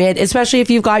to admit, especially if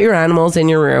you've got your animals in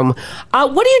your room.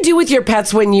 What do you do with your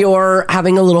pets when you're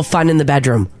having a little fun in the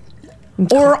bedroom?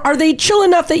 Or are they chill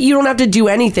enough that you don't have to do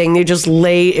anything? They just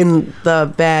lay in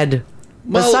the bed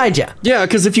beside you? Yeah,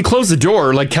 because if you close the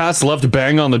door, like cats love to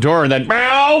bang on the door and then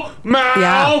meow,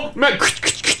 meow, meow.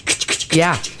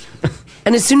 Yeah.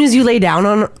 And as soon as you lay down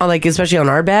on, like, especially on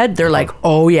our bed, they're like,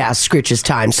 oh yeah, Scritch is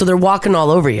time. So they're walking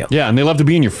all over you. Yeah, and they love to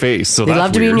be in your face. So They that's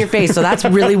love to be in weird. your face. So that's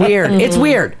really weird. It's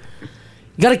weird. You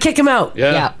got to kick them out.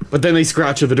 Yeah. But then they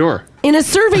scratch at the door. In a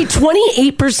survey,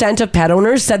 28% of pet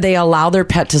owners said they allow their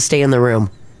pet to stay in the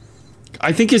room.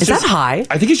 I think it's Is just that high?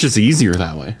 I think it's just easier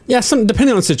that way. Yeah, depending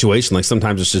on the situation, like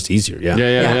sometimes it's just easier. Yeah.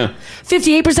 Yeah.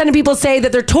 58% of people say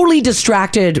that they're totally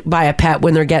distracted by a pet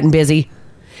when they're getting busy.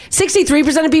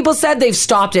 63% of people said they've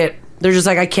stopped it. They're just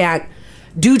like, I can't.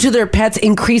 Due to their pet's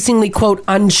increasingly, quote,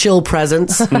 unchill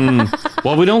presence.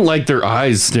 Well, we don't like their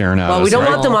eyes staring at us. Well, we don't right?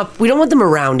 want them up. We don't want them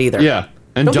around either. Yeah.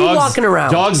 And Don't be dogs, walking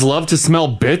around. Dogs love to smell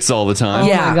bits all the time.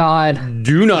 Yeah. Oh my God.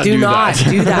 Do not do not that.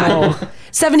 do that.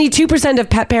 72% of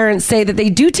pet parents say that they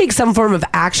do take some form of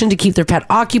action to keep their pet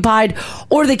occupied,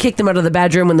 or they kick them out of the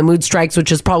bedroom when the mood strikes,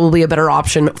 which is probably a better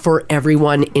option for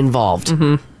everyone involved.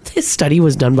 This study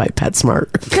was done by PetSmart.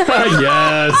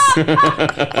 Yes.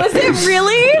 Was it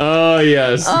really? Oh,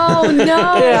 yes. Oh, no.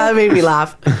 Yeah, that made me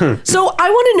laugh. So I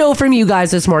want to know from you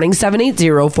guys this morning,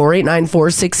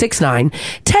 780-489-4669.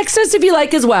 Text us if you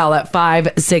like as well at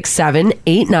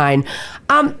 56789.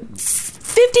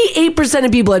 58%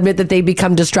 of people admit that they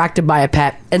become distracted by a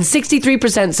pet, and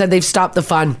 63% said they've stopped the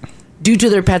fun due to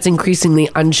their pet's increasingly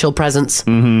unchill presence.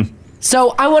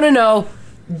 So I want to know,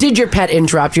 did your pet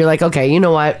interrupt? You're like, okay, you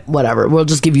know what? Whatever. We'll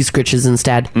just give you Scritches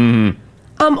instead.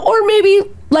 Or maybe,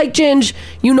 like Ginge,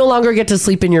 you no longer get to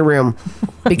sleep in your room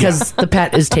because the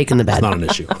pet is taking the bed. It's not an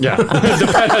issue. Yeah.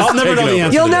 I'll never know the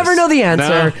answer. You'll to never this. know the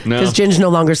answer No. because Ginge no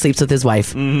longer sleeps with his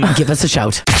wife. Give us a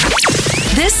shout.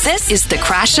 This is the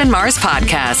Crash and Mars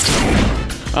podcast.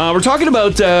 We're talking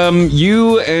about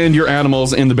you and your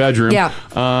animals in the bedroom. Yeah.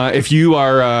 If you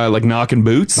are like knocking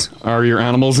boots, are your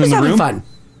animals in Just the having room? fun.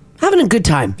 Having a good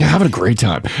time. Yeah, having a great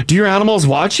time. Do your animals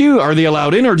watch you? Are they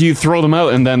allowed in, or do you throw them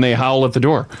out and then they howl at the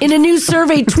door? In a new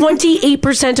survey,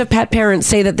 28% of pet parents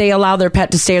say that they allow their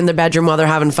pet to stay in the bedroom while they're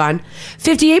having fun.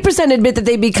 58% admit that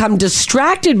they become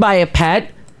distracted by a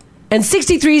pet. And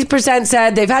 63%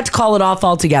 said they've had to call it off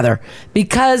altogether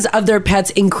because of their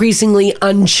pet's increasingly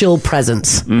unchill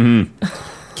presence.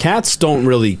 Cats don't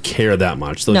really care that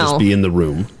much. They'll No. just be in the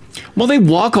room. Well, they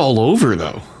walk all over,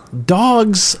 though.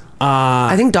 Dogs,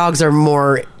 I think dogs are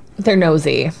more... They're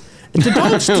nosy. do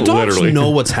dogs Literally. know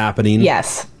what's happening?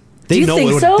 Yes. They Do you know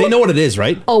think what, so? They know what it is,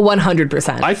 right? Oh,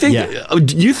 100%. I think. Yeah.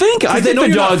 You think? I They think know the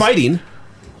you're dogs not fighting.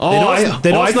 Oh, They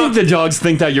know I it's think not- the dogs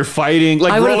think that you're fighting,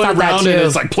 like I would've rolling thought that around, and too.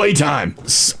 it's like playtime.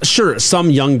 Sure, some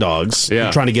young dogs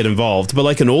Yeah. trying to get involved, but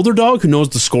like an older dog who knows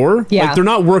the score, Yeah. like they're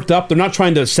not worked up. They're not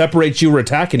trying to separate you or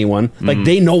attack anyone. Like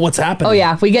they know what's happening. Oh,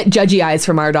 yeah. We get judgy eyes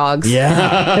from our dogs.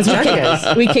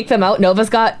 Yeah. We kick them out. Nova's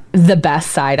got the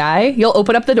best side eye. You'll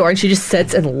open up the door and she just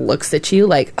sits and looks at you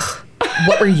like, "Ugh,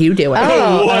 what were you doing? What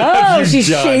have you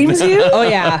she done? shames you? Oh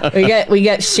yeah, we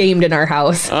get shamed in our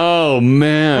house. Oh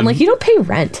man! I'm like, you don't pay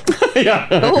rent. yeah.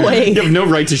 Go away. You have no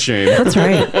right to shame. That's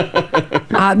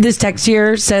right. This text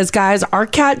here says, guys, our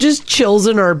cat just chills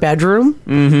in our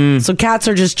bedroom. So cats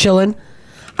are just chilling.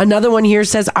 Another one here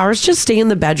says, ours just stay in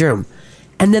the bedroom.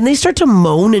 And then they start to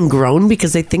moan and groan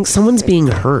because they think someone's being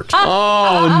hurt.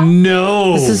 Oh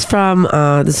no! This is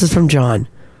from John.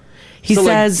 He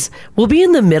says, we'll be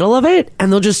in the middle of it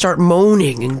and they'll just start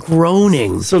moaning and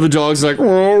groaning. So the dog's like,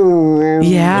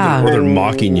 yeah. Or they're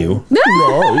mocking you. That's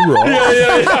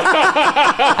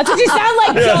what you sound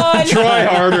like, John. Try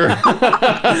harder.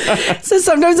 So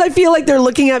sometimes I feel like they're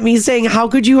looking at me saying, how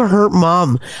could you hurt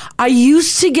mom? I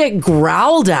used to get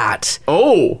growled at.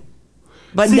 Oh.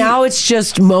 But now it's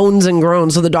just moans and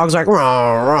groans. So the dog's like, rawr,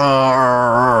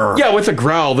 rawr. Yeah, with a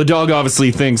growl, the dog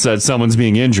obviously thinks that someone's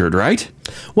being injured, right?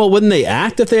 Well, wouldn't they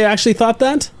act if they actually thought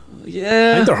that?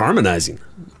 Yeah. I think they're harmonizing.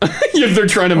 If they're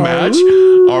trying to match.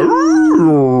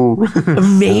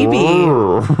 Maybe.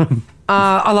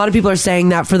 A lot of people are saying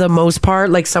that for the most part.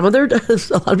 Like a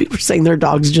lot of people are saying their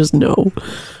dogs just know,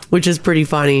 which is pretty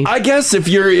funny. I guess if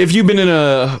you've been in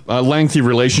a lengthy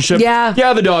relationship,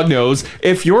 yeah, the dog knows.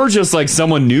 If you're just like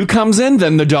someone new comes in,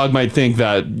 then the dog might think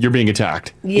that you're being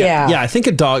attacked. Yeah. I think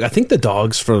the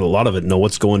dogs for a lot of it know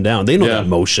what's going down. They know that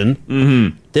motion.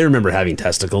 Mm-hmm. They remember having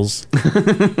testicles.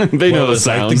 They know the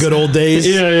sounds. Like the good old days.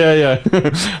 Yeah.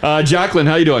 Jacqueline,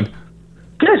 how you doing?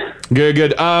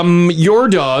 Good. Your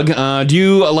dog, do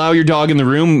you allow your dog in the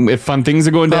room if fun things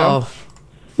are going down?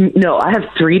 No, I have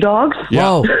 3 dogs.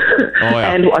 Yeah.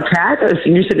 And a cat, a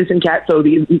senior citizen cat, so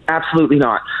absolutely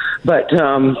not. But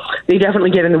they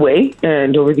definitely get in the way,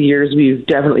 and over the years we've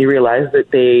definitely realized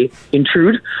that they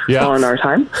intrude on our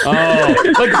time. Oh,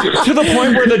 like to the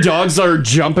point where the dogs are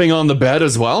jumping on the bed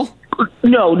as well?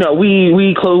 No,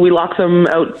 we lock them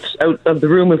out of the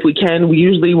room if we can. We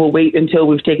usually will wait until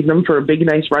we've taken them for a big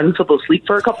nice run so they'll sleep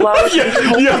for a couple hours. You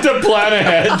have to plan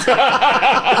ahead.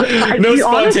 No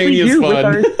spontaneous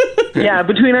fun.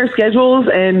 Between our schedules,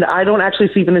 and I don't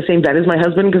actually sleep in the same bed as my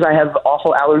husband because I have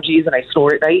awful allergies and I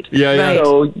snore at night. Yeah.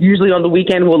 So usually on the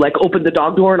weekend we'll open the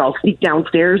dog door and I'll sneak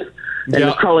downstairs and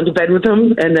just crawl into bed with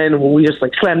him, and then we just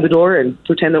slam the door and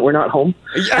pretend that we're not home.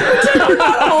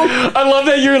 I love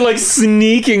that you're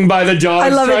sneaking by the dogs, I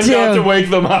love it trying not too. to wake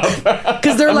them up.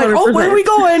 Because they're like, oh, where are we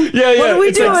going? Yeah. What are we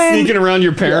it's doing? like sneaking around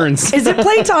your parents. Is it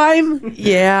playtime?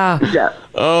 Yeah.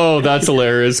 Oh, that's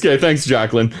hilarious. Okay, thanks,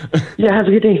 Jacqueline. Yeah, have a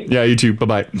good day. Yeah, you too.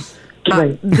 Bye-bye.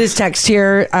 This text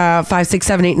here,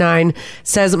 56789,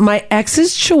 says, my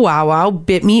ex's chihuahua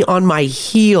bit me on my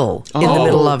heel in the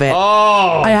middle of it.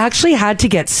 I actually had to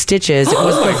get stitches. It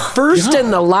was the first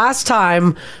and the last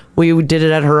time we did it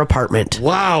at her apartment.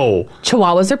 Wow.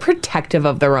 Chihuahuas are protective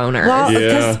of their owner. Well,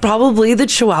 because probably the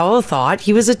chihuahua thought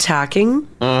he was attacking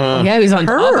Yeah, he was on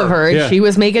top of her and Yeah. she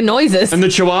was making noises. And the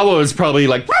chihuahua is probably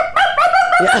like...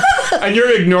 And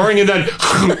you're ignoring it then...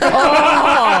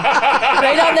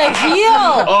 Right on the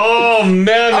heel. Oh,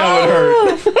 man, that would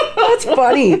hurt. That's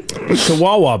funny.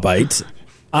 Chihuahua bite.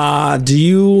 Do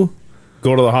you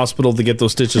go to the hospital to get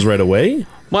those stitches right away?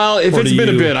 Well, if it's been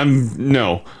a bit, I'm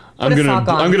a sock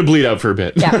on. gonna bleed out for a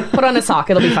bit. Yeah, put on a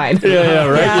sock. It'll be fine. Yeah,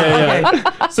 right?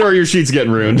 Yeah. Sorry, your sheet's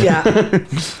getting ruined. Yeah.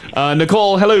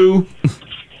 Nicole, hello. Good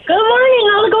morning.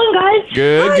 How's it going, guys?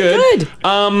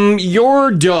 Good.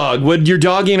 Your dog, would your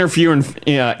dog interfere in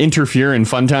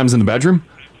fun times in the bedroom?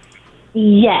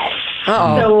 Yes.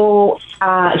 So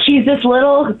she's this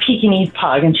little Pekingese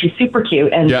pug, and she's super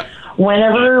cute. And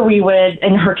whenever we would,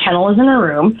 and her kennel is in her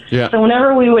room. Yeah. So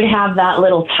whenever we would have that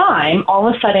little time, all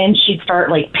of a sudden she'd start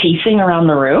pacing around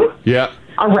the room. Yeah.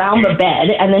 Around the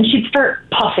bed, and then she'd start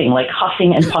puffing,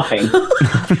 huffing and puffing.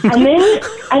 and then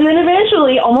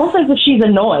eventually, almost as if she's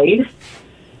annoyed,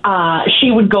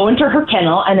 she would go into her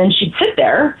kennel, and then she'd sit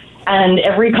there, and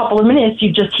every couple of minutes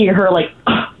you'd just hear her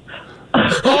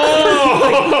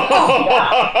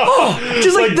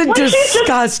just the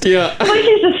disgust.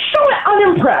 She's just so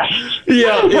unimpressed.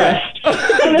 Unimpressed.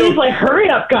 And then he's hurry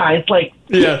up, guys.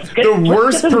 The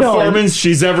worst performance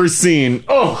she's ever seen.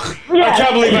 I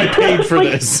can't believe I paid for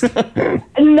this.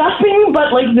 Nothing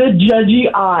but the judgy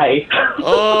eye.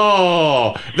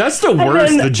 That's the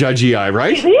worst, the judgy eye,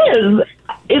 right?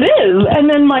 It is. And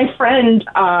then my friend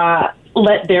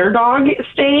let their dog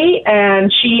stay, and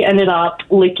she ended up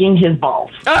licking his balls.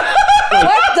 What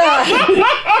the?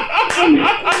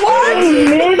 What?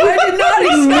 I did not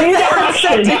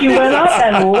expect that. She went up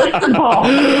and licked the balls.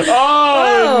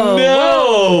 Oh,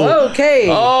 no. Whoa, okay.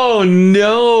 Oh,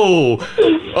 no.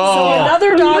 So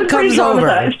another dog comes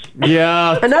over.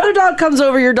 Yeah. Another dog comes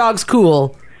over, your dog's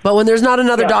cool. But when there's not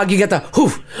another dog, you get the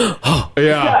hoof.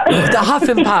 The huff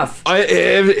and puff.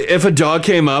 If a dog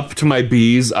came up to my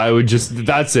bees, I would just,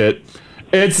 that's it.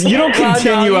 You don't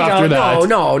continue after that.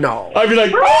 No. I'd be like,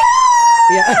 no.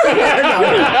 You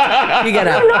get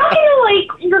up.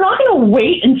 You're not gonna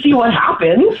wait and see what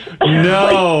happens.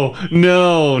 No.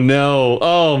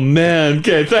 Oh man.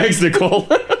 Okay, thanks, Nicole.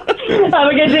 Have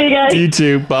a good day, guys. You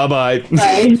too. Bye-bye.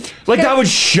 Bye. Like, that would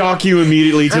shock you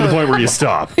immediately to the point where you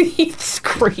stop. He'd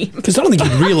scream. Because I don't think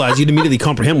you'd realize you'd immediately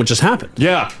comprehend what just happened.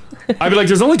 Yeah. I'd be like,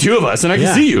 there's only two of us, and I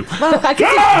can see you. Well, I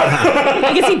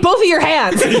can see both of your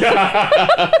hands.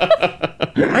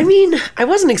 I mean, I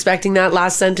wasn't expecting that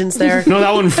last sentence there. No,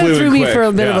 that one flew That threw in me quick. for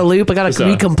a bit of a loop. I got to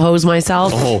recompose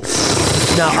myself. Oh.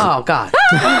 No, oh, God.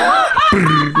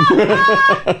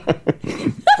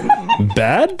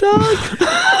 Bad dog?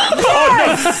 Oh,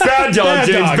 no. Bad dog,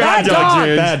 James. Bad dog,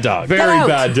 James. Bad dog. Very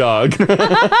bad dog.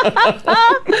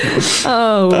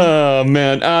 Oh,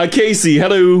 man. Casey,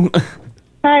 hello.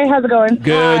 Hi, how's it going?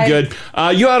 Good, Hi. good.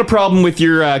 You had a problem with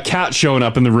your cat showing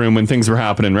up in the room when things were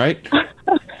happening, right?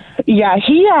 Yeah,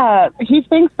 he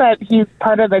thinks that he's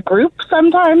part of the group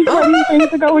sometimes when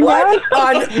things are going down.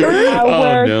 On earth?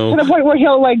 Where, no. To the point where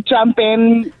he'll like jump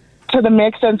in to the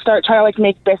mix and start trying to like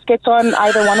make biscuits on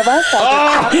either one of us.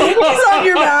 He's on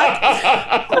your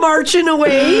back, marching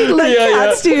away like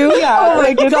cats do. Yeah, Oh my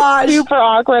like, it's gosh. super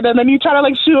awkward. And then you try to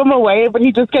like shoo him away, but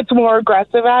he just gets more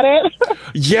aggressive at it.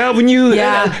 Yeah, when you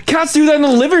cats do that in the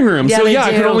living room. Yeah, So they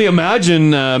I do. can only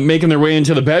imagine making their way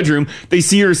into the bedroom. They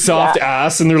see your soft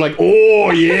ass and they're like,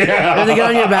 "Oh yeah!" And they get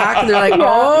on your back and they're like,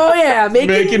 "Oh yeah,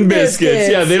 making biscuits."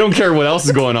 Yeah, they don't care what else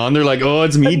is going on. They're like, "Oh,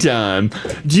 it's me time."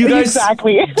 Do you guys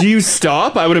Do you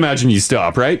stop? I would imagine you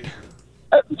stop, right?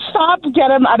 Stop,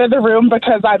 get him out of the room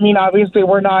because I mean, obviously,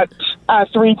 we're not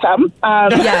threesome.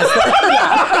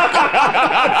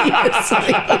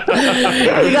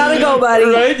 You gotta go, buddy.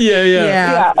 Right?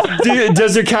 Yeah.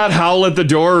 Does your cat howl at the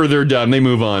door, or they're done? They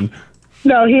move on.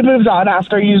 No, he moves on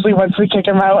after. Usually, once we kick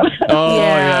him out. Oh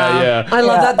yeah. I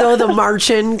love that though. The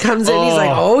marching comes in. He's like,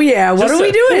 "Oh yeah, what Just are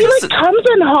we doing?" He like comes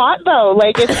in hot though.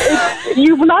 Like it's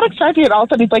you're not expecting it. All of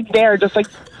a sudden he's like there, just like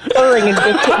stirring and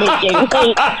biscuit making.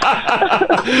 Like,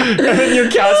 And then your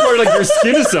cat's more like your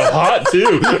skin is so hot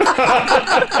too.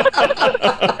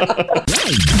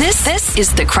 This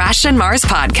is the Crash and Mars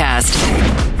podcast.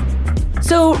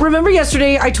 So remember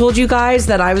yesterday I told you guys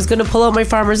that I was going to pull out my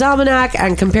Farmer's Almanac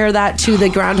and compare that to the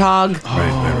Groundhog,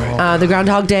 the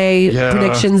Groundhog Day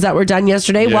predictions that were done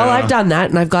yesterday. Yeah. Well, I've done that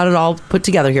and I've got it all put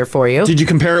together here for you. Did you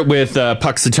compare it with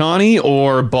Puxatawny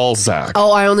or Balzac?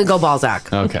 Oh, I only go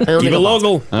Balzac. Okay. I only Keep go it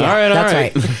local. Balzac. All right, all that's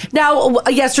right. Now,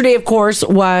 yesterday, of course,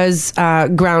 was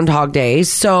Groundhog Day.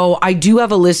 So I do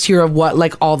have a list here of what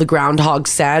like all the groundhogs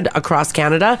said across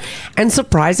Canada. And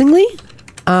surprisingly,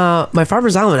 my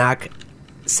Farmer's Almanac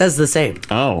says the same.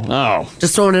 Oh.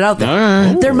 Just throwing it out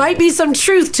there. There might be some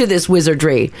truth to this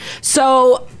wizardry.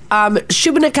 So,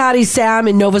 Shubenacadie Sam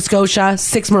in Nova Scotia,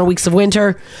 6 more weeks of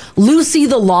winter. Lucy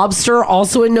the Lobster,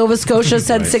 also in Nova Scotia,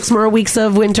 said 6 more weeks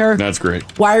of winter. That's great.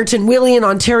 Wyerton Willie in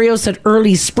Ontario said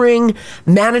early spring.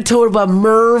 Manitoba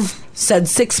Merv said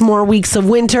 6 more weeks of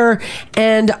winter.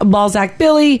 And Balzac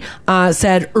Billy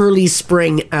said early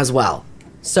spring as well.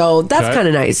 So that's Okay. kind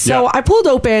of nice. So Yeah. I pulled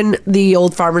open the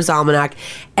old Farmer's Almanac,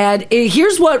 and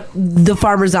here's what the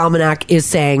Farmer's Almanac is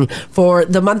saying for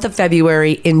the month of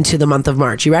February into the month of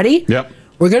March. You ready? Yep.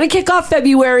 We're going to kick off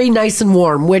February nice and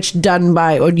warm, which done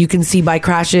by, you can see by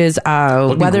Crash's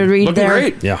weather read looking there.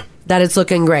 great. Yeah. That it's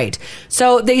looking great.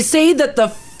 So they say that the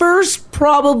first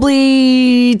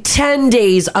probably 10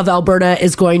 days of Alberta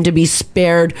is going to be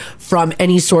spared from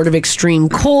any sort of extreme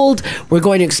cold. We're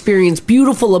going to experience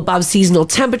beautiful above seasonal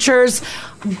temperatures.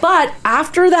 But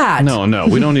after that... No,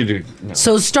 we don't need to... no.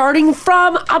 So starting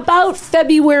from about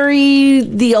February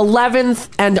the 11th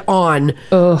and on,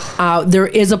 there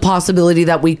is a possibility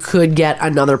that we could get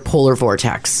another polar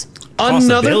vortex.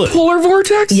 Another polar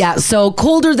vortex? Yeah, so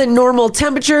colder than normal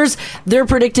temperatures, they're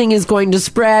predicting is going to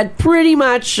spread pretty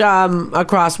much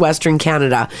across Western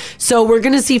Canada. So we're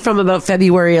going to see from about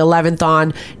February 11th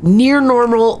on near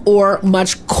normal or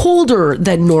much colder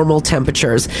than normal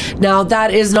temperatures. Now,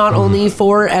 that is not only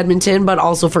for Edmonton, but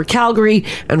also for Calgary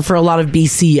and for a lot of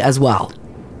BC as well.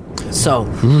 So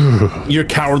you're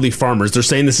cowardly farmers. They're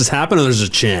saying this is happening. Or there's a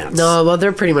chance. no, well,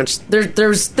 they're pretty much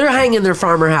they're hanging their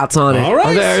farmer hats on it. All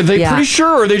right. Are they Yeah. pretty sure,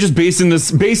 or are they just basing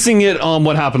it on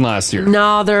what happened last year?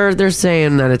 No, they're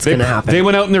saying that it's going to happen. They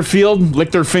went out in their field,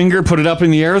 licked their finger, put it up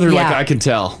in the air. They're like, Yeah. I can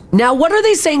tell. Now, what are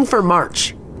they saying for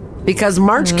March? Because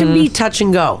March can be touch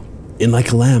and go. In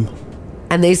like a lamb.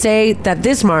 And they say that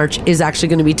this March is actually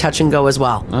going to be touch and go as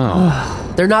well.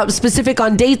 Oh. They're not specific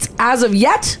on dates as of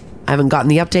yet. I haven't gotten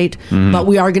the update, Mhm. but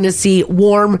we are going to see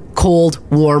warm, cold,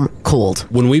 warm, cold.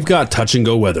 When we've got touch and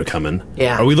go weather coming,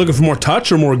 Yeah. are we looking for more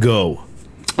touch or more go?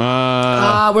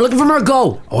 We're looking for more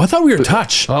go. Oh, I thought we were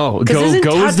touch. Oh, Because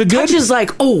touch is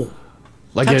like,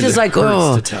 touch is like,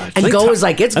 oh. And go is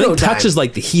like, it's I go think time. touch is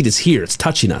like the heat is here. It's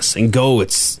touching us. And go,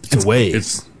 it's away.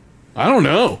 I don't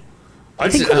know. I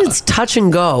think that it's touch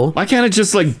and go. Why can't it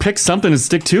just like pick something and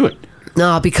stick to it?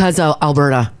 No, because of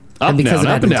Alberta. Up and because down,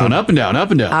 of up and Edmonton. down, up and down,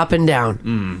 up and down. Up and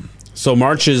down. So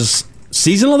March is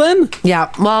seasonal then?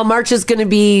 Yeah. Well, March is going to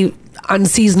be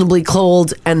unseasonably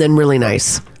cold and then really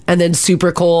nice. And then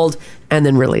super cold and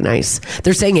then really nice.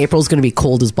 They're saying April's going to be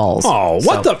cold as balls. Oh,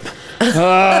 what the?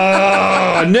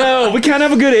 No, we can't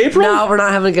have a good April? No, we're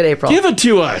not having a good April. Give it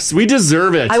to us. We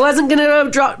deserve it. I wasn't going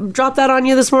to drop that on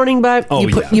you this morning, but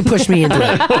you pushed me into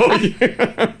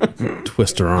it.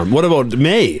 Twist her arm. What about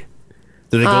May?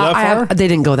 Did they go that far? They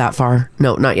didn't go that far.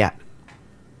 No, not yet.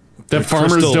 The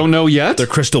farmers don't know yet? Their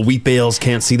crystal wheat bales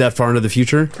can't see that far into the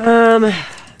future?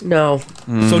 No.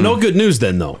 So no good news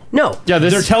then, though. No. Yeah,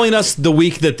 they're telling us the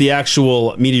week that the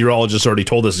actual meteorologist already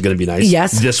told us is going to be nice.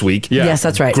 Yes. This week. Yeah. Yes,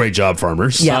 that's right. Great job,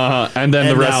 farmers. Yeah. And then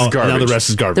the rest is garbage. Now the rest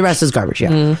is garbage. The rest is garbage,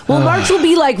 yeah. Well, March will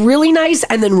be like really nice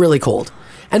and then really cold.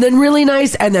 And then really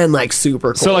nice and then like super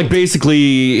cold. So like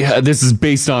basically this is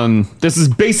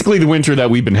basically the winter that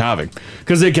we've been having,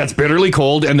 because it gets bitterly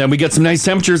cold and then we get some nice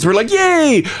temperatures. We're like,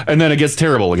 yay, and then it gets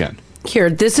terrible again. Here,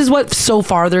 this is what so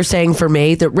far they're saying for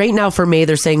May. That right now for May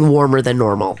they're saying warmer than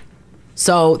normal.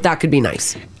 So that could be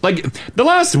nice. Like the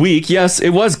last week, yes,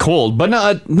 it was cold, but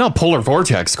not polar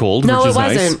vortex cold. No, which it is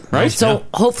wasn't. nice, right? So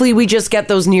hopefully we just get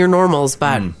those near normals,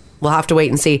 but we'll have to wait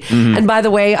and see. And by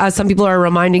the way, some people are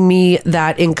reminding me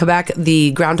that in Quebec, the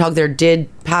groundhog there did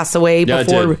pass away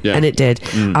before, and it did.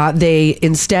 They,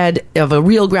 instead of a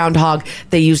real groundhog,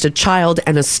 they used a child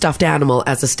and a stuffed animal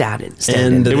as a stand-in.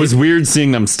 And it was weird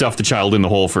seeing them stuff the child in the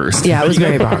hole first. Yeah, it was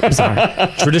very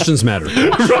bizarre. Traditions matter.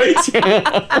 Right?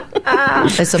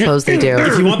 I suppose they do.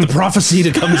 If you want the prophecy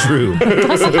to come true.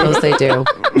 I suppose they do.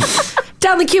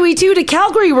 Down the QE2 to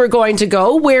Calgary we're going to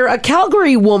go, where a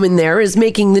Calgary woman there is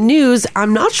making the news.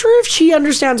 I'm not sure if she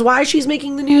understands why she's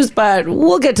making the news, but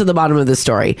we'll get to the bottom of this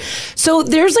story. So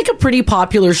there's like a pretty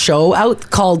popular show out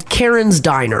called Karen's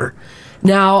Diner.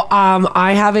 Now,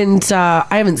 I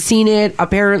haven't seen it.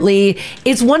 Apparently,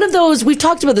 it's one of those, we've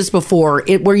talked about this before,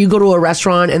 where you go to a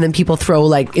restaurant and then people throw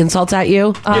like insults at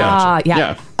you.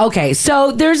 Yeah. Okay,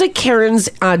 so there's a Karen's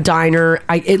Diner.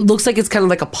 It looks like it's kind of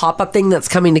like a pop-up thing that's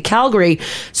coming to Calgary.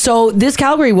 So this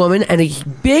Calgary woman, and a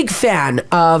big fan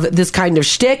of this kind of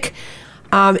shtick,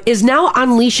 is now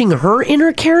unleashing her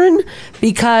inner Karen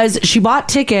because she bought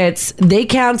tickets, they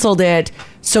canceled it,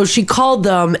 so she called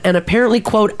them and apparently,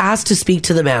 quote, asked to speak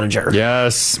to the manager.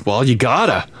 Yes. Well, you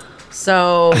gotta.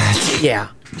 So, yeah.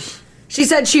 She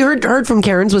said she heard from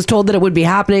Karen's, was told that it would be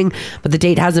happening, but the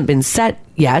date hasn't been set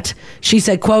yet. She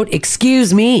said, quote,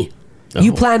 excuse me,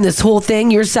 you planned this whole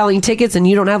thing, you're selling tickets and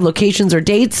you don't have locations or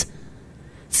dates?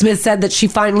 Smith said that she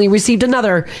finally received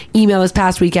another email this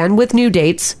past weekend with new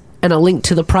dates and a link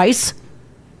to the price.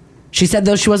 She said,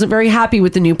 though, she wasn't very happy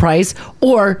with the new price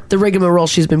or the rigmarole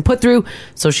she's been put through.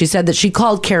 So she said that she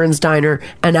called Karen's Diner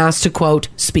and asked to, quote,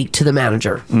 speak to the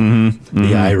manager.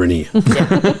 The irony.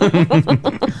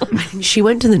 She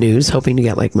went to the news hoping to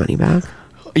get, like, money back.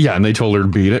 Yeah, and they told her to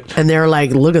beat it. And they're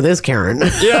like, look at this, Karen.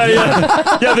 Yeah,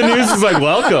 the news is like,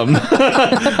 welcome.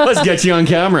 Let's get you on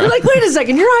camera. We're like, wait a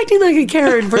second, you're acting like a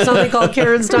Karen for something called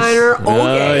Karen's Diner?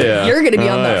 Okay. Yeah. You're going to be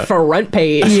on the front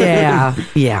page.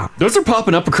 Yeah. Those are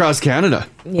popping up across Canada.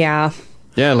 Yeah.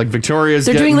 Yeah, like Victoria's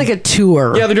They're doing like a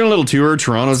tour. Yeah, they're doing a little tour.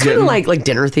 Toronto's Kind getting... of like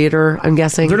dinner theater, I'm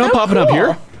guessing. They're not popping up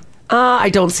here? I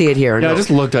don't see it here. Yeah, no. I just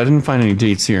looked. I didn't find any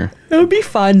dates here. It would be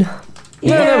fun.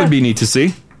 Yeah, that would be neat to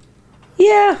see.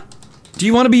 Yeah. Do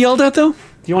you want to be yelled at, though? Do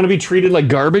you want to be treated like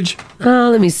garbage?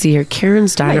 Let me see here.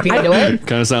 Karen's Diner. Might be into it.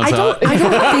 Kind of sounds I hot. don't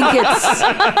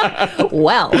think it's...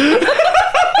 Well.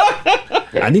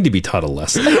 I need to be taught a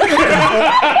lesson.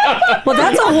 Well,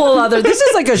 that's a whole other... This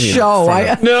is like a show.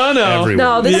 No.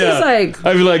 No, this is like...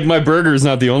 I feel like my burger's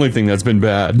not the only thing that's been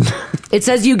bad. It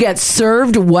says you get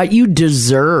served what you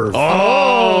deserve.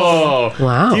 Oh.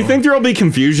 Wow. Do you think there will be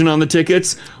confusion on the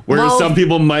tickets? Where some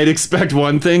people might expect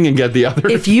one thing and get the other?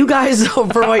 If you guys know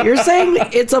for what you're saying,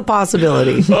 it's a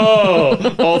possibility.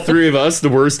 Oh, all three of us, the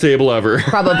worst table ever.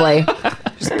 Probably.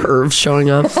 Just pervs showing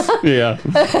up. Yeah.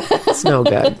 It's no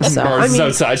good. So, Mars is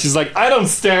outside. She's like, I don't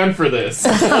stand for this.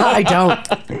 I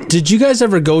don't. Did you guys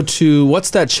ever go to,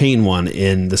 what's that chain one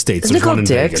in the States? Isn't it There's one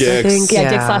called in Dick's? Vegas. I think. Yeah,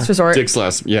 Dick's Last Resort. Dick's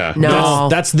Last, yeah. No.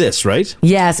 That's this, right?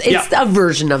 Yes, it's a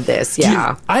version of this.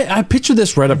 Yeah. I picture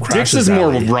this right up Crash's Dick's is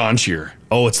more alley. raunchier.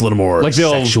 Oh, it's a little more like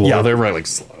they'll sexual. yeah, they're right like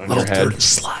slut on your head.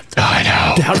 Slut. Oh, I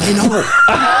know. How do you know?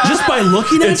 Just by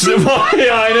looking at you?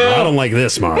 Yeah, I know. I don't like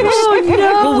this, Mars. Oh,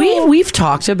 no. Well, we've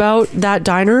talked about that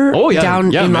diner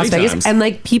down in Las Vegas, times. and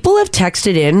like people have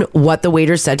texted in what the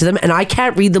waiter said to them, and I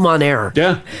can't read them on air.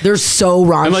 Yeah. They're so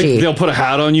raunchy. And like they'll put a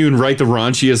hat on you and write the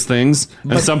raunchiest things,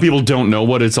 and some people don't know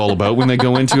what it's all about when they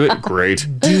go into it. Great.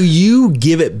 Do you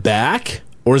give it back?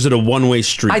 Or is it a one-way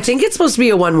street? I think it's supposed to be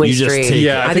a one-way street. Just take it.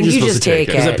 I think you just take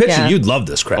it. Because I picture you'd love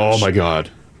this crash. Oh my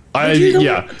god. Would you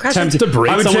though, Crash? To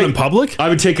break someone in public? I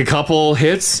would take a couple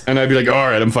hits and I'd be like, all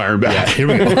right, I'm firing back. Yeah, here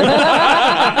we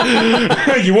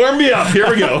go. You warmed me up. Here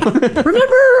we go.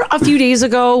 Remember a few days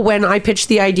ago when I pitched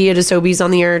the idea to Sobeys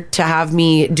on the air to have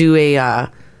me do a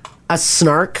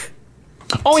snark?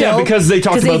 Oh yeah, because they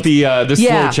talked about the slow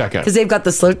checkout. Because they've got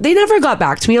the slow. They never got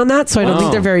back to me on that, so I don't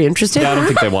think they're very interested. Yeah, I don't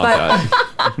think they want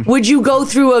that. Would you go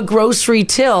through a grocery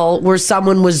till where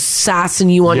someone was sassing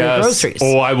you on your groceries?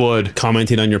 Oh, I would.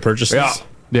 Commenting on your purchases? Yeah.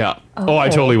 Yeah. Oh, I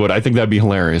totally would. I think that'd be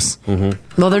hilarious.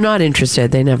 Well, they're not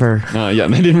interested. They never. Yeah,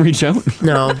 they didn't reach out.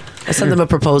 No, I sent them a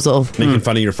proposal. Making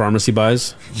fun of your pharmacy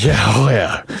buys? Yeah. Oh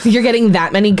yeah. You're getting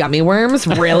that many gummy worms,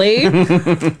 really?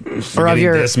 Or of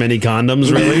your this many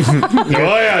condoms, really?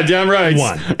 Oh yeah, damn right.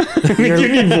 One. You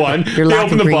need one. They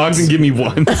open the box and give me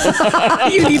one.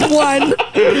 You need one.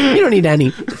 You don't need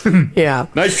any. Yeah.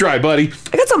 Nice try, buddy.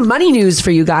 I got some money news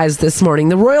for you guys this morning.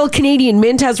 The Royal Canadian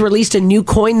Mint has released a new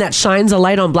coin that shines a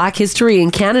light on Black history in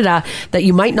Canada that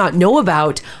you might not know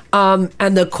about.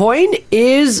 And the coin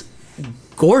is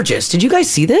gorgeous. Did you guys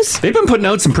see this? They've been putting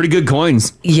out some pretty good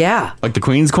coins. Yeah. Like the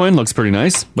Queen's coin looks pretty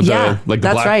nice. With Yeah, the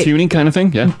that's black right. tuning kind of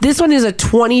thing. Yeah. This one is a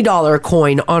 $20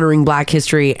 coin honoring Black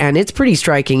history, and it's pretty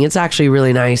striking. It's actually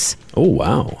really nice. Oh,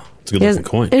 wow. It's a good looking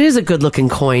coin. It is a good looking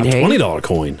coin, hey? $20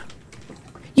 coin.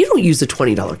 You don't use a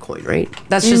 $20 coin, right?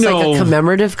 That's just like a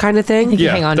commemorative kind of thing?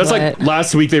 Yeah. That's like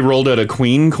last week they rolled out a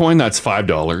Queen coin. That's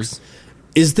 $5.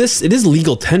 It is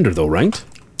legal tender though, right?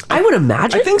 I would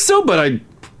imagine. I think so, but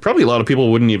probably a lot of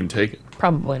people wouldn't even take it.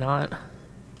 Probably not.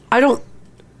 I don't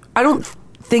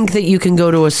think that you can go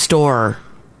to a store.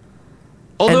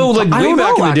 Although, and- like I way don't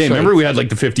back know, in the day, actually. remember we had like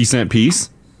the 50-cent piece?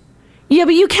 Yeah,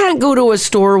 but you can't go to a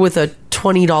store with a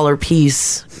 $20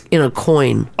 piece in a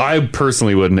coin. I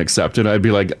personally wouldn't accept it. I'd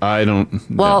be like, I don't.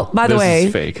 Well, no, by the this way,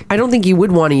 is fake. I don't think you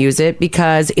would want to use it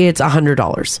because it's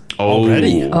 $100.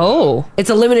 Already? Oh. It's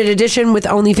a limited edition with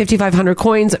only 5,500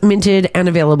 coins, minted and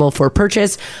available for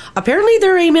purchase. Apparently,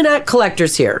 they're aiming at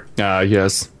collectors here.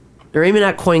 Yes. They're aiming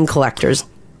at coin collectors.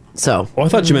 So. Oh, I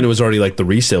thought you meant it was already like the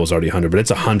resale was already 100, but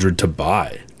it's 100 to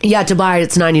buy. Yeah, to buy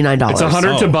it's $99. It's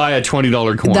 100 to buy a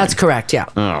 $20 coin. That's correct, yeah.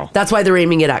 Oh. That's why they're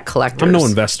aiming it at collectors. I'm no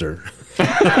investor. Do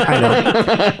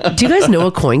you guys know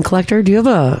a coin collector? Do you have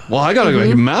a... Well, I got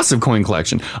a massive coin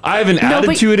collection. I haven't added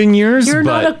but to it in years. You're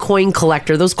but not a coin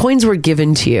collector. Those coins were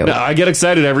given to you. I get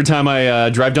excited every time I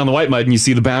drive down the White Mud and you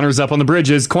see the banners up on the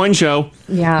bridges. Coin show.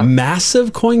 Yeah.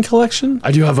 Massive coin collection?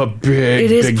 I do have a big,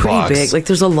 It is big pretty box. big. Like,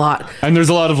 there's a lot. And there's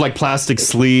a lot of like plastic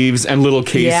sleeves and little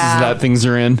cases Yeah. that things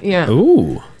are in. Yeah.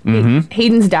 Ooh.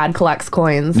 Hayden's dad collects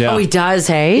coins. Yeah. Oh, he does,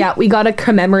 hey? Yeah, we got a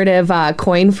commemorative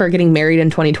coin for getting married in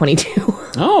 2022.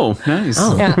 Oh, nice.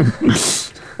 Yeah.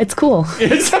 It's cool.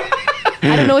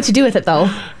 I don't know what to do with it though.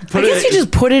 I guess you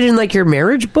just put it in like your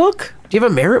marriage book. Do you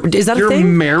have a marriage? Is that Your a thing? I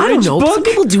marriage don't know. Some book?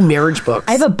 people do marriage books.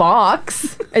 I have a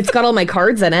box. It's got all my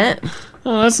cards in it.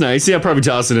 Oh, that's nice. Yeah, probably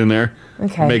toss it in there.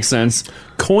 Okay. Makes sense.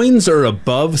 Coins are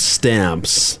above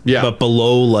stamps, but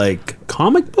below like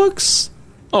comic books?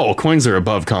 Oh, coins are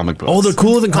above comic books. Oh, they're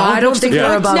cooler than comic I don't books? think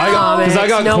they're above comics. Because I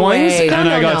got No coins way. and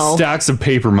I got No. stacks of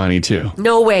paper money too.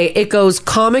 No way. It goes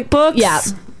comic books. Yeah.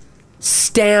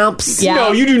 Stamps. Yeah.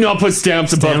 No, you do not put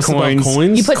stamps above coins.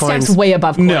 You put stamps way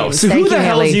above coins. No. So Thank who the you,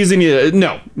 hell Haley. is using it?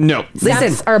 No. Listen,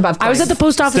 Stamps are above I was at the coins.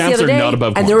 post office Stamps the other are day, not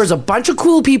above and there coins. was a bunch of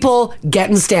cool people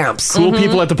getting stamps. Cool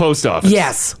people at the post office.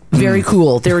 Yes, very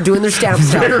cool. They were doing their stamp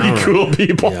stuff. Very cool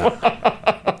people.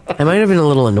 I might have been a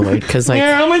little annoyed because, like,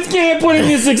 Yeah, how much can I put in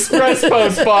this express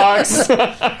post box? no,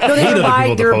 they Hate were other people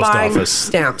buying, at they the were post buying office.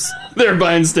 stamps, They're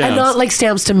buying stamps. and not like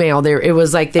stamps to mail. It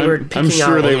was like they were picking I'm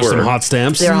sure out. they There's were. some hot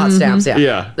stamps. They're hot stamps. Yeah,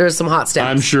 Yeah. There's some hot stamps.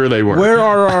 I'm sure they were. Where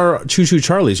are our Choo Choo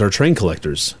Charlies, our train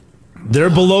collectors?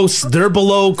 They're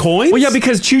below coins? Well, yeah,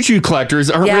 because choo-choo collectors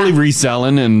aren't Yeah. really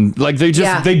reselling, and like they just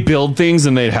Yeah. they build things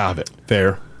and they'd have it.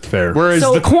 Fair. Whereas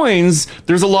So- the coins,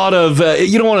 there's a lot of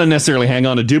you don't want to necessarily hang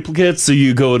on to duplicates, so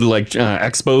you go to like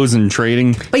expos and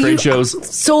trade shows.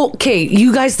 So, okay,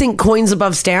 you guys think coins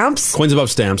above stamps? Coins above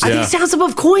stamps. I think stamps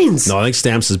above coins. No, I think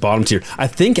stamps is bottom tier. I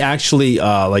think actually,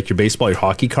 like your baseball, your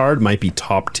hockey card might be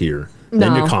top tier.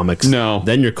 Then No. your comics. No.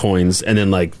 Then your coins, and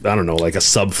then like I don't know, like a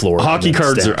subfloor. Hockey and then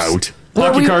cards stamps. are out.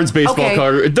 Hockey cards, baseball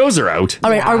cards, those are out. All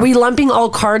right, are we lumping all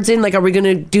cards in? Like, are we going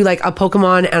to do like a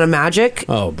Pokemon and a Magic?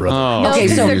 Oh, brother. Oh, okay,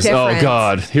 so oh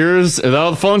God,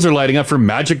 the phones are lighting up for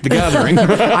Magic the Gathering.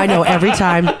 I know every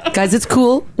time, guys. It's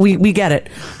cool. We get it.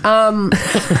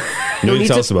 You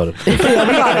tell us about it.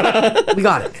 Yeah, we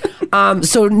got it.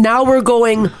 So now we're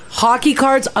going hockey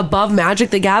cards above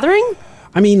Magic the Gathering.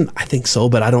 I mean, I think so,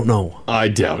 but I don't know. I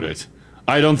doubt it.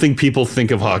 I don't think people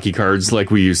think of hockey cards like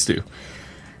we used to.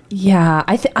 Yeah,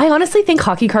 I honestly think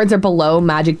hockey cards are below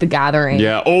Magic the Gathering.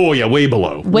 Yeah. Oh, yeah. Way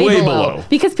below. Way below.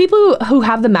 Because people who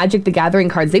have the Magic the Gathering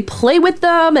cards, they play with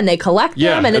them and they collect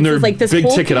them, and it's they're just like this big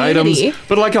whole ticket community. items.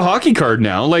 But like a hockey card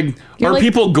now, are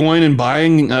people going and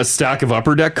buying a stack of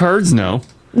Upper Deck cards? No.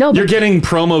 No, you're getting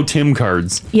promo Tim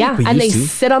cards. Yeah, and they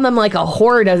sit on them like a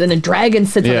horde, as in a dragon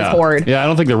sits on his horde. Yeah, I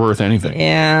don't think they're worth anything.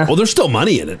 Yeah. Well, there's still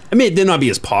money in it. I mean, it did not be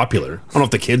as popular. I don't know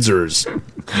if the kids are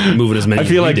moving as many I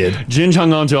feel as like we did. Ginge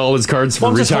hung on to all his cards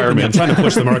for retirement. I'm trying to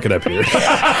push the market up here.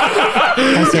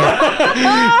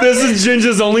 This is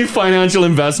Ginge's only financial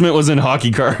investment was in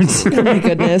hockey cards. Oh my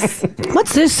goodness.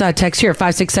 What's this text here?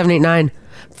 56789.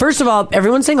 First of all,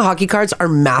 everyone's saying hockey cards are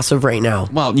massive right now.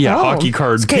 Well, yeah, hockey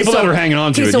cards. People that are hanging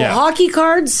on to it, so hockey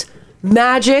cards,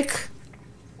 Magic,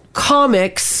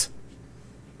 comics,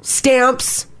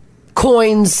 stamps,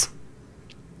 coins,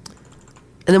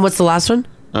 and then what's the last one?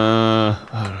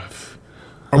 Are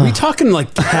we talking like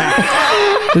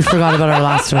we forgot about our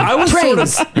last one. I was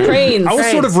Cranes.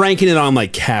 sort of ranking it on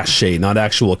like cachet, not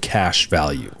actual cash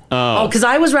value. Oh, because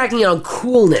I was ranking it on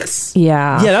coolness.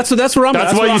 Yeah. Yeah, that's where I'm.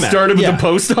 That's why you started with Yeah. the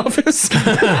post office.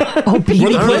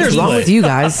 What's wrong with you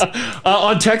guys?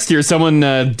 On text here, someone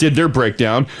did their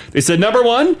breakdown. They said number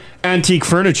 1, antique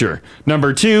furniture.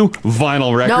 Number 2,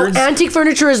 vinyl records. No, antique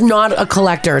furniture is not a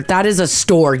collector. That is a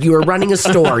store. You are running a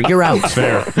store. You're out.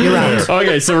 Fair. You're out.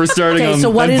 Okay, so we're starting on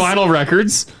vinyl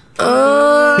records.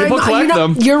 People collect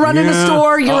them. You're running a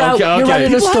store. You're out. You're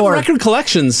running a People have store. record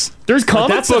collections. There's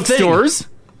comic that's the book thing. stores,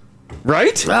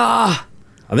 right? I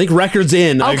think records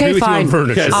in. I agree with fine. you on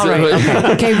furniture. All right.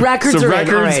 Okay, records So are records,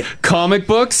 in. All right. comic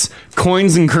books,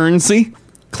 coins and currency,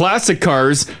 classic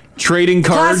cars, trading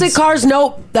cards. Classic cars,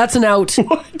 nope. That's an out.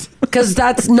 What? Because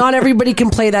that's not everybody can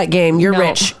play that game. You're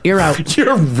rich. You're out.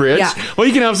 You're rich? Yeah. Well,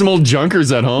 you can have some old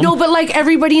junkers at home. No, but like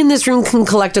everybody in this room can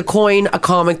collect a coin, a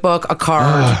comic book, a card,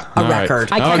 a all right.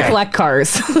 record. I can't collect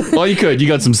cars. Well, you could. You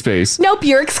got some space. Nope,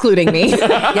 you're excluding me.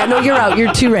 Yeah, no, you're out.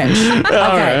 You're too rich. Okay.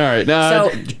 All right.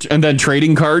 And then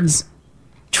trading cards.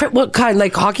 What kind?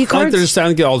 Like hockey I think cards? they're just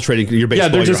trying to get all the trading. Your baseball,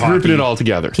 Yeah, they're just your grouping hockey. it all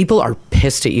together. People are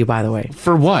pissed at you, by the way,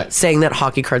 For what? saying that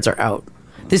hockey cards are out.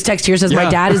 This text here says, Yeah. my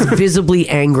dad is visibly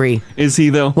angry Is he,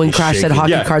 though? when Crash said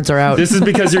hockey cards are out. This is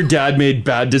because your dad made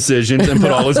bad decisions and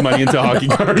put all his money into hockey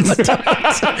cards.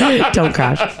 Don't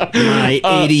Crash. My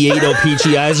 88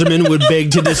 Peachy Eiserman would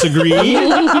beg to disagree.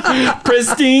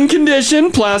 Pristine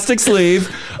condition, plastic sleeve.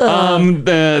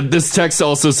 This text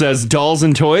also says dolls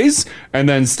and toys, and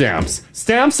then stamps.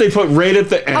 Stamps they put right at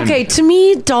the end. Okay, to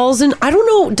me, dolls and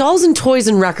dolls and toys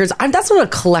and records. That's not a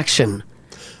collection.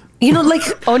 You know, like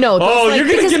oh no. You're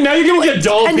gonna get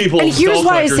doll people. And here's doll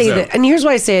why I say collectors that. And here's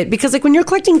why I say it because like when you're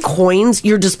collecting coins,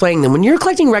 you're displaying them. When you're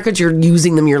collecting records, you're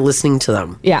using them. You're listening to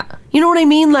them. Yeah. You know what I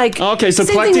mean? Like Okay, so same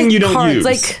thing collecting with you don't cards. use.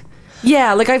 Like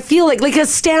yeah, like I feel like a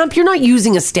stamp. You're not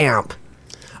using a stamp.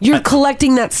 You're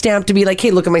collecting that stamp to be like, hey,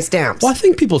 look at my stamps. Well, I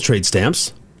think people trade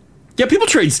stamps. Yeah, people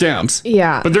trade stamps.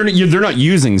 Yeah. But they're not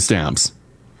using stamps.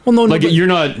 Well, no, Like but, you're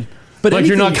not. But Like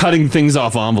you're not anything- cutting things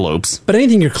off envelopes. but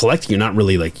anything you're collecting, you're not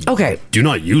really like. Okay. Do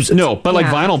not use it. No, but like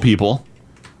Yeah. vinyl people.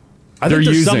 I they're think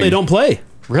there's some using- they don't play.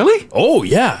 Really? Oh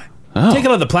yeah. Take it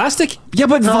out of the plastic. Yeah,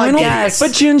 but vinyl. guess.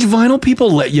 But Ginge, vinyl people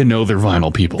let you know they're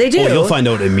vinyl people. They do. Oh, you'll find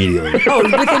out immediately. Oh,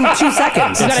 within 2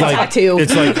 seconds. got a tattoo.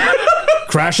 It's like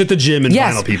Crash at the gym and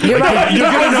Yes, vinyl people. you're Like, right. You're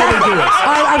gonna know what to do.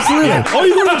 Absolutely. Oh,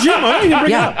 you go to the gym? I didn't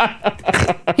bring it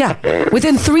up. Yeah.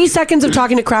 Within 3 seconds of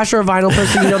talking to Crash or a vinyl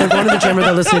person, you know they're going to the gym or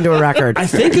they're listening to a record. I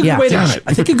think a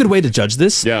good way to judge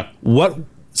this. Yeah. What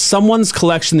someone's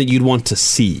collection that you'd want to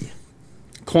see.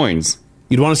 Coins.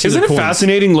 You'd want to see. Isn't the it coins.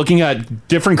 fascinating looking at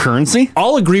different currency?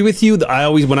 I'll agree with you that I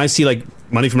always, when I see like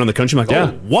money from around the country, I'm like,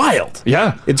 Yeah. oh, wild.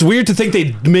 Yeah. It's weird to think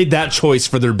they made that choice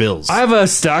for their bills. I have a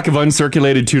stack of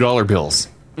uncirculated $2 bills.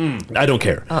 I don't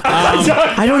care.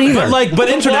 I don't either. But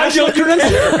international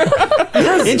currency.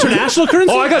 International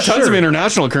currency. Oh, I got tons Sure. of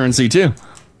international currency too.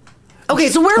 Okay,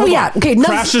 so where are we at? Okay,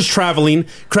 Crash is traveling,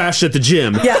 Crash at the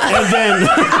gym. Yeah. And then I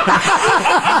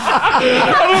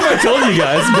don't know if I told you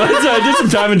guys, but I did some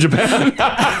time in Japan.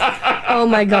 Oh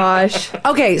my gosh.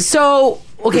 Okay, so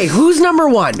who's number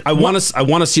one? I want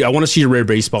to see your rare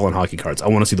baseball and hockey cards. I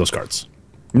want to see those cards.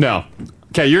 No.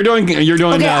 Okay, you're doing I'm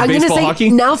baseball, gonna say hockey.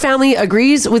 Now Family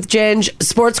agrees with Ginge.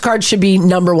 Sports cards should be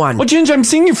number one. Well, Ginge, I'm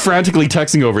seeing you frantically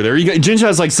texting over there. Ginge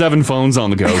has like 7 phones on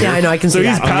the go. Yeah, I know. I can see so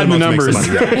he's that. padding the numbers.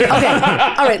 Okay,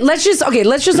 all right. Let's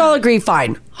just all agree.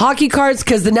 Fine, hockey cards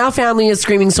because the Now Family is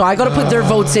screaming. So I got to put their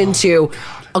votes into.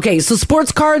 Okay, so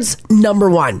sports cards number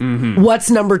one. Mm-hmm. What's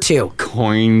number 2?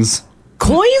 Coins.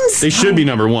 Coins? They should be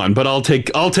number 1, but I'll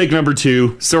take number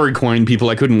 2. Sorry, coin people,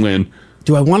 I couldn't win.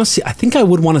 Do I want to see? I think I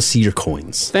would want to see your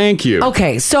coins. Thank you.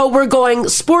 Okay, so we're going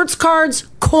sports cards,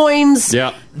 coins,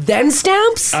 Yeah. then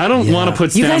stamps. I don't want to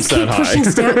put You guys stamps keep that pushing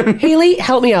high. stamps. Haley,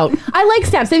 help me out. I like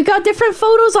stamps. They've got different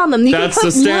photos on them. You That's can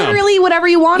the put stamp. literally whatever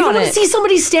you want You on want it. to see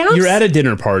somebody's stamps? You're at a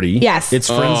dinner party. Yes. It's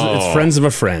friends. It's friends of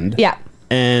a friend. Yeah.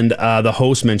 And the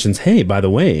host mentions, "Hey, by the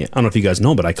way, I don't know if you guys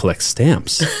know, but I collect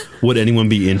stamps. Would anyone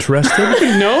be interested?"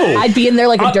 No. I'd be in there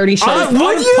like a dirty shirt.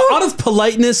 Out of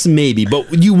politeness, maybe,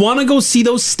 but you want to go see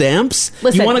those stamps?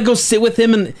 Listen. You want to go sit with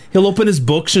him and he'll open his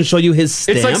books and show you his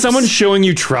stamps? It's like someone showing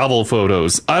you travel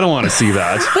photos. I don't want to see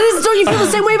that. But don't you feel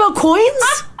the same way about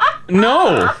coins?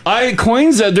 No.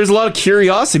 Coins, there's a lot of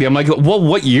curiosity. I'm like, well,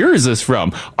 what year is this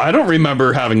from? I don't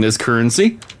remember having this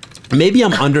currency. Maybe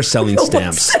I'm underselling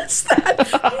stamps. No one says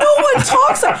that. No one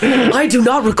talks. I do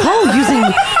not recall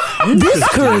using this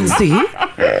currency.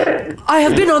 I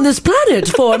have been on this planet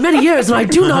for many years, and I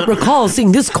do not recall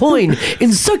seeing this coin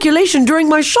in circulation during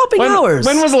my shopping hours.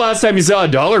 When was the last time you saw a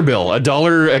dollar bill? A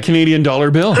Canadian dollar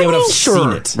bill? I would have sure.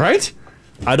 seen it. Right?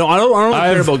 I don't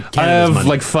care about Canada's I have money.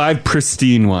 like 5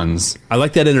 pristine ones. I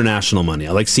like that international money.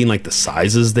 I like seeing like the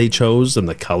sizes they chose and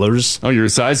the colors. Oh, you're a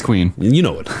size queen. You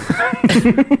know it.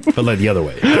 But like the other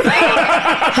way.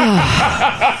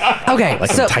 Okay,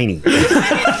 Like so I'm tiny.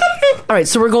 all right,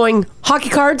 so we're going hockey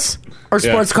cards or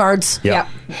sports cards. Yeah.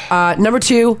 Number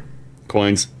 2,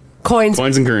 Coins. coins.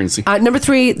 Coins and currency. Number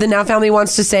 3, the Now Family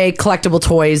wants to say collectible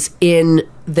toys in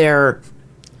their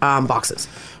boxes.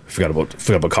 Forgot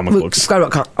about comic books.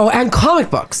 And comic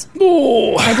books.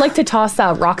 Oh, I'd like to toss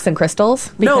rocks and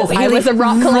crystals No, because I Haley, was a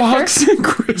rock collector. Rocks and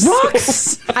crystals.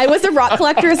 Rocks. I was a rock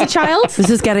collector as a child. This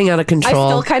is getting out of I control.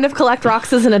 still kind of collect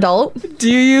rocks as an adult.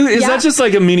 Do you? Is Yeah. that just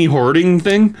like a mini hoarding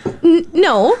thing?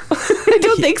 No, I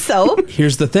don't think so.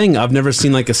 here's the thing. I've never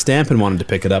seen like a stamp and wanted to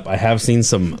pick it up. I have seen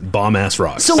some bomb ass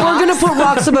rocks. So we're gonna put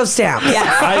rocks above stamps.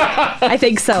 Yeah, I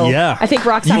think so. Yeah. I think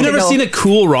rocks You've have never to go. seen a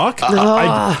cool rock?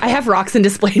 I have rocks in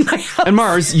display in my house. And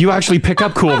Mars, you actually pick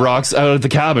up cool rocks out of the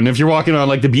cabin. If you're walking on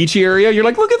like the beachy area, you're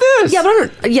like, look at this. Yeah,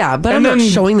 but I'm not then-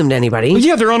 showing them to anybody.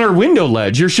 Yeah, they're on our window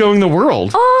ledge. You're showing the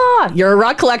world. Ah, you're a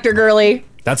rock collector, girly.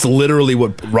 That's literally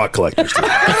what rock collectors do.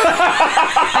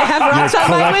 I have rocks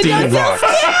on my collecting window. rocks.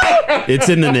 It's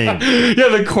in the name. Yeah,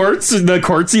 the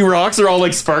quartzy rocks are all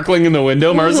like sparkling in the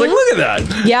window. Mars like, look at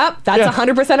that. Yep, that's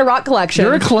 100% a rock collection.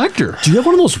 You're a collector. Do you have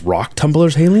one of those rock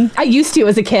tumblers, Haley? I used to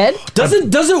as a kid. Does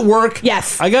it work?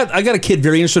 Yes. I got a kid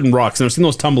very interested in rocks, and I've seen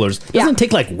those tumblers. Yeah. Doesn't it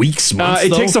take like weeks, months. It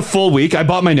though? takes a full week. I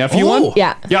bought my nephew Oh. one.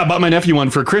 Yeah. I bought my nephew one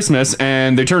for Christmas,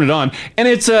 and they turn it on, and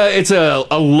it's a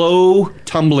low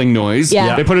tumbling noise.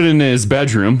 Yeah. They put it in his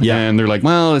bedroom, Yeah. and they're like,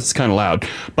 well, it's kind of loud,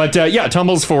 but it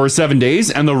tumbles for 7 days,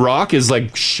 and the rock is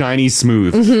like shiny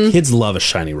smooth. Mm-hmm. Kids love a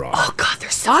shiny rock. Oh God, they're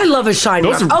so. I love a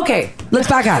shiny Those rock. are- Okay, let's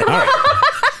back at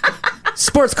it.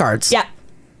 Sports cards. Yeah.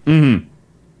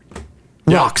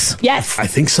 Rocks. Yes. I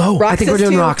think so. Rocks I think we're is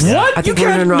doing too. rocks. What? I think You we're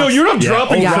can't- doing rocks. No, you're not Yeah.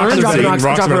 dropping Oh, Yeah, rocks. I'm rocks dropping are rocks.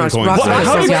 rocks Dropping are rocks. coins. Rocks. Wow.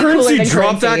 How did Yeah. currency Cooler than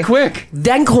drop that currency. quick?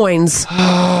 Then coins.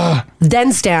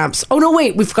 Then stamps. Oh no,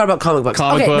 wait, we forgot about comic books.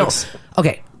 Comic okay, books. No.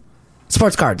 Okay.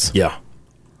 Sports cards. Yeah.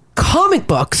 Comic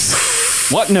books.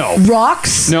 What? No.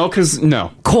 Rocks. No, because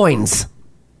no. Coins.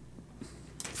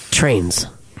 Trains.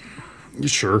 You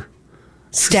sure?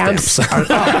 Stamps.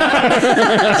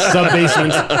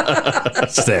 Sub-basement.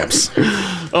 Stamps.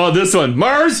 Oh, this one.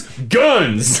 Mars,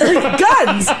 guns.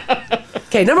 Guns.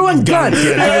 Okay, number 1, guns.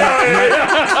 I'm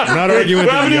not arguing with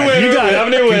We have a you. new winner. You got We it. have a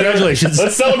new winner. Congratulations.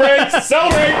 Let's celebrate.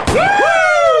 Celebrate.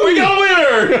 Woo! We got a winner.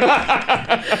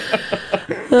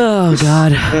 Oh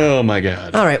God. Oh my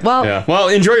God. All right. Well. Yeah. Well,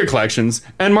 enjoy your collections.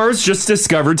 And Mars just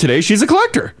discovered today she's a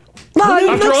collector. Well,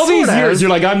 After all these sort of. years, you're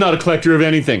like, I'm not a collector of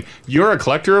anything. You're a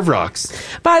collector of rocks.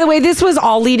 By the way, this was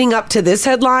all leading up to this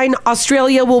headline.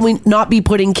 Australia will not be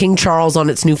putting King Charles on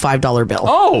its new $5 bill.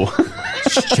 Oh.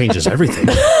 Changes everything.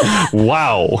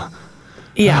 Wow.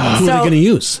 Yeah. Who are they going to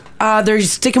use? They're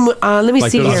sticking with. Let me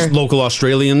Like see the here. local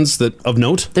Australians that of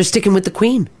note? They're sticking with the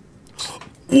Queen.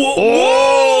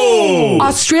 Whoa!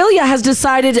 Australia has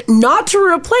decided not to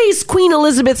replace Queen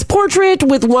Elizabeth's portrait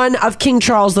with one of King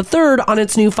Charles III on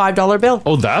its new $5 bill.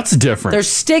 Oh, that's different. They're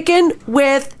sticking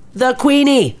with the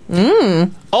Queenie.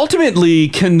 Ultimately,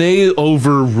 can they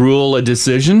overrule a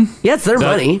decision? Yeah, it's their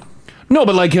money. No,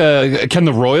 but like, can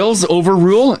the royals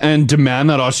overrule and demand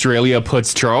that Australia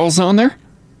puts Charles on there?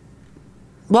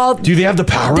 Well, do they have the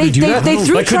power to do that? They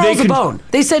threw Charles a bone.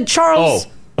 They said, Charles,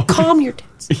 calm your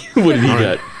tits. What did he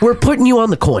get? We're putting you on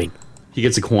the coin. He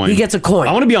gets a coin. He gets a coin.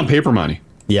 I want to be on paper money.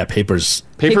 Yeah, paper's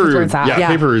where it's at. Yeah,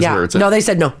 paper is where it's at. No, they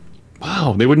said no.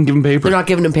 Wow, they wouldn't give him paper. They're not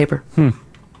giving him paper.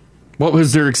 What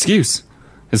was their excuse?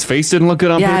 His face didn't look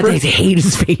good on paper? Yeah, they hate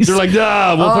his face. They're like,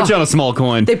 we'll put you on a small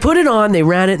coin. They put it on, they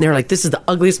ran it, and they're like, this is the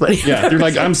ugliest money. Yeah, they're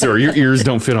like, I'm sorry, your ears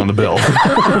don't fit on the bill.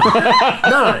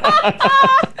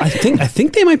 I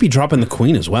think they might be dropping the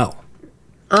queen as well.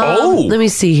 Let me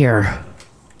see here.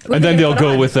 And then they'll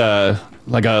go with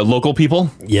like local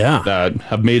people. Yeah, that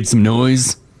have made some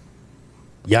noise.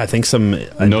 Yeah, I think some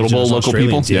notable local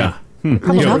people. Australians, yeah.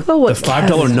 Talk about what The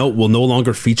 $5 note will no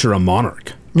longer feature a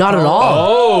monarch. Not at all.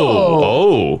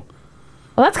 Oh.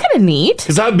 Well, that's kind of neat.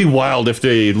 Because that would be wild if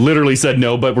they literally said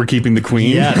no, but we're keeping the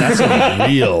queen. Yeah, that's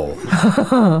real.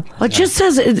 It just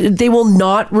says they will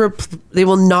not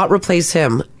replace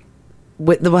him.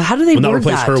 With how do they Will not word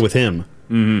replace that? her with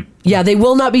him. Yeah, they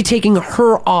will not be taking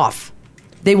her off.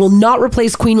 They will not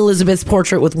replace Queen Elizabeth's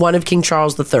portrait with one of King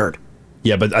Charles III.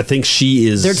 Yeah, but I think she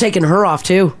is. They're taking her off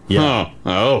too. Yeah.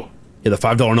 Oh. Yeah, the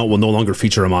 $5 note will no longer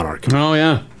feature a monarch. Oh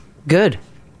yeah. Good.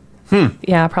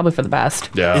 Yeah, probably for the best.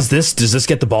 Yeah. Does this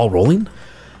get the ball rolling?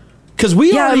 Because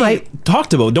we already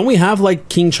talked about. Don't we have like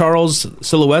King Charles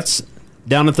silhouettes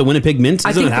down at the Winnipeg Mint?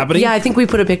 Isn't it happening? Yeah, I think we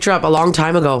put a picture up a long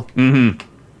time ago.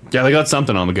 Yeah, they got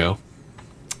something on the go.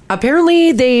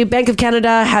 Apparently, the Bank of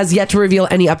Canada has yet to reveal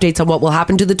any updates on what will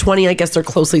happen to the 20. I guess they're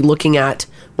closely looking at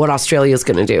what Australia is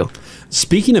going to do.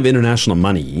 Speaking of international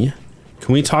money,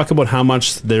 can we talk about how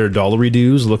much their dollary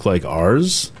dues look like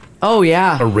ours? Oh,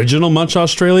 yeah. Original Much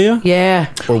Australia?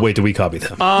 Yeah. Or wait, do we copy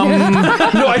them?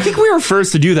 No, I think we were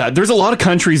first to do that. There's a lot of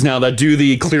countries now that do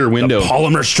the clear window. The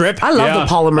polymer strip? I love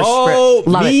the polymer strip.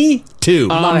 Love me too.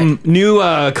 New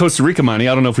Costa Rica money.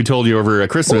 I don't know if we told you over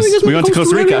Christmas. We went to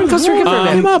Costa Rica. Costa Rica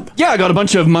for a bit. Yeah, I got a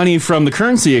bunch of money from the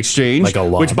currency exchange. Like a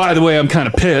lot. Which, by the way, I'm kind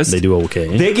of pissed. They do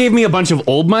okay. They gave me a bunch of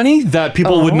old money that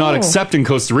people would not accept in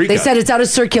Costa Rica. They said it's out of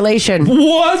circulation.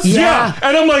 What? Yeah.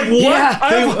 And I'm like, what? Yeah.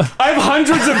 I have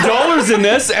hundreds of dollars in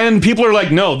this, and people are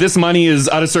like, no, this money is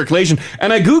out of circulation.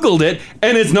 And I Googled it,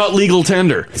 and it's not legal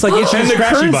tender. It's like and the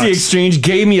currency exchange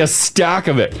gave me a stack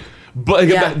of it.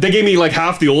 But they gave me like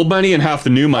half the old money and half the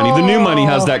new money. The new money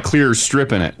has that clear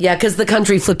strip in it. Yeah, because the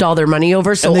country flipped all their money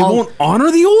over. So and they won't honor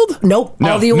the old? Nope.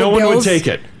 No, all the old no one bills would take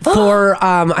it. For,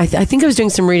 I think I was doing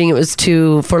some reading. It was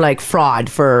for like fraud.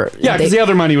 Yeah, because the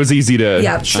other money was easy to.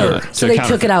 Yeah, sure. So they took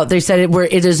counterfeit. it out. They said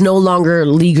it is no longer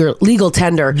legal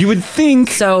tender. You would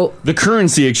think so. The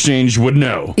currency exchange would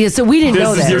know. Yeah, so we didn't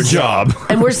know this. This is your job.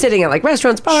 And we're sitting at like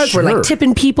restaurants, bars. We're like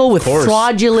tipping people with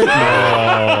fraudulent.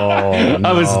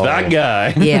 I was that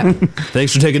guy. Yeah.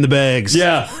 Thanks for taking the bags.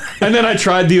 Yeah. And then I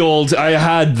tried the old. I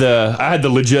had the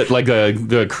legit like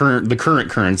the current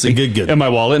currency in my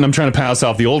wallet, and I'm trying to pass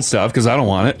off the old stuff because I don't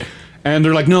want it. And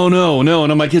they're like, no,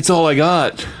 and I'm like, it's all I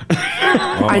got.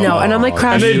 I know, and I'm like,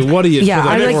 Crash. What are you? Yeah,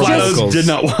 I'm like, did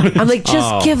not want it. I'm like,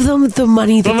 just give them the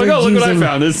money that I'm like, they're look using. what I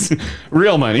found. It's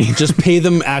real money. Just pay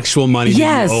them actual money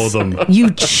that you owe them.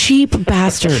 You cheap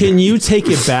bastard. Can you take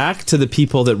it back to the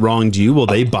people that wronged you? Will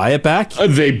they buy it back?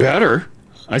 They better.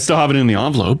 I still have it in the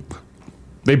envelope.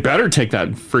 They better take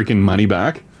that freaking money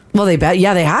back. Well, they bet.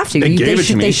 Yeah, they have to. They gave it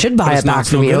to me. They should buy it back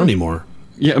from you anymore.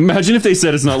 Yeah, imagine if they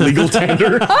said it's not legal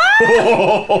tender.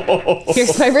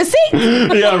 Here's my receipt.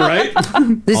 Yeah, right?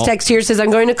 This text here says, I'm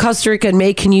going to Costa Rica in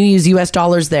May. Can you use US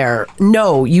dollars there?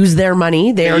 No, use their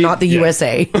money. They are not the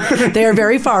USA. They are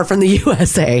very far from the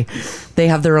USA. They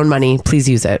have their own money. Please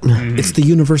use it. It's the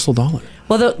universal dollar.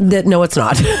 Well, no, it's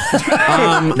not.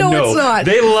 No, it's not.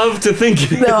 They love to think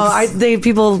it is.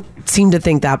 People seem to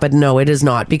think that, but no, it is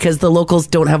not, because the locals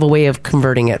don't have a way of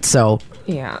converting it. So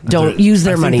yeah, don't use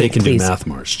their money. They can please. do math,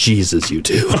 Mars. Jesus, you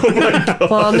do.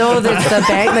 Well, no, that's the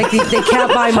bank. Like they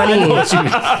can't buy money.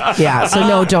 Yeah, so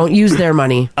no, don't use their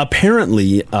money.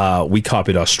 Apparently, we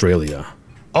copied Australia.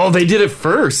 Oh, they did it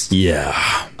first. Yeah.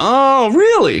 Oh,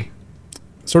 really?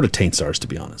 Sort of taints ours, to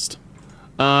be honest.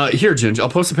 Here, Ginge, I'll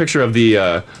post a picture of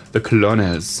the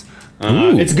colones.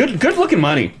 It's good looking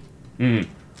money.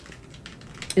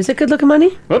 Is it good looking money?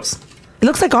 Whoops. It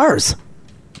looks like ours.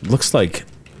 Looks like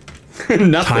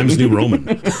nothing. Times New Roman.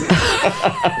 Oh,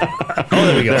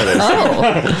 there we go.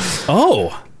 There it is.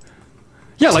 Oh.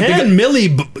 Yeah, like 10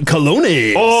 milli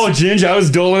Oh, Ginge, I was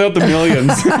doling out the millions.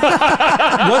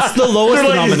 What's the lowest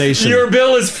denomination? Your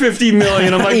bill is 50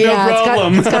 million. I'm like, no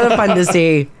problem. It's kind of fun to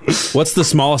see. What's the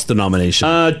smallest denomination?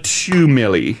 2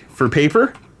 milli for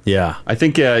paper. Yeah. I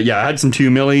think, I had some 2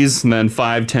 millis and then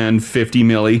 5, 10, 50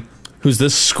 milli. Who's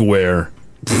this square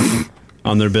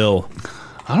on their bill?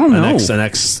 I don't know. An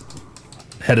ex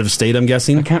head of state, I'm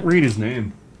guessing. I can't read his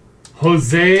name.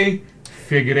 Jose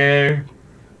Figueroa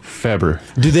Feber.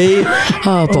 Do they?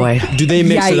 Oh boy. Do they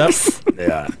mix it up?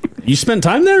 Yeah. You spent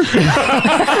time there? do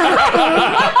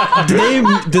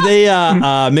they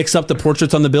mix up the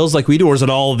portraits on the bills like we do, or is it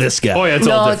all this guy? Oh yeah, it's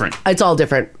all different. It's all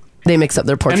different. They mix up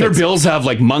their portraits. And their bills have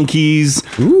like monkeys.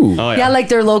 Ooh. Oh, yeah, like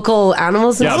their local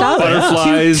animals and stuff.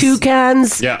 Butterflies.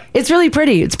 Toucans. Yeah. It's really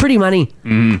pretty. It's pretty money.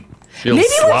 Mm. Maybe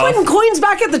we're putting coins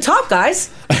back at the top,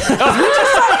 guys. we just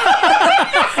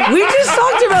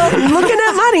talked about looking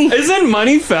at money. Isn't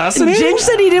money fascinating? Ginge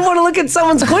said he didn't want to look at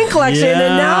someone's coin collection,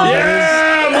 and now...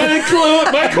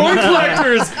 my coin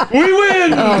collectors! We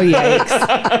win! Oh,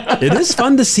 yikes. It is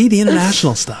fun to see the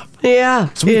international stuff. Yeah,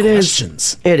 it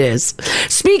is. It is.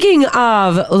 Speaking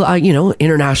of,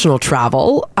 international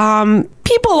travel,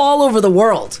 people all over the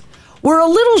world were a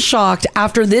little shocked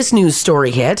after this news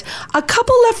story hit. A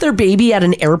couple left their baby at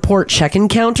an airport check-in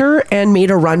counter and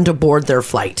made a run to board their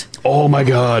flight. Oh my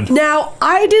God. Now,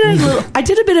 I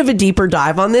did a bit of a deeper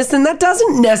dive on this, and that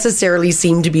doesn't necessarily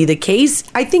seem to be the case.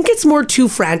 I think it's more two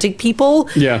frantic people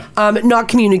not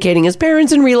communicating as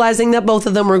parents and realizing that both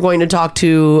of them were going to talk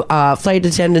to flight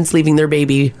attendants leaving their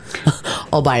baby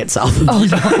all by itself.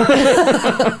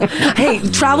 Oh, no. Hey,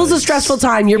 travel's a stressful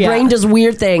time. Your brain does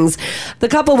weird things. The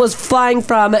couple was flying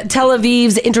from Tel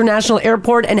Aviv's international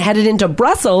airport and headed into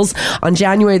Brussels on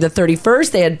January the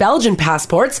 31st. They had Belgian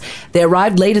passports. They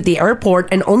arrived late at the airport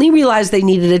and only realized they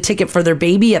needed a ticket for their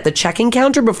baby at the check-in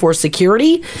counter before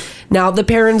security. Now, the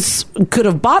parents could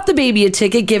have bought the baby a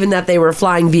ticket given that they were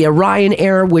flying via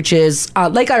Ryanair, which is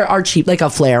like our cheap, like a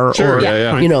Flair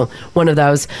or one of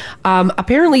those.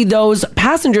 Apparently, those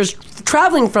passengers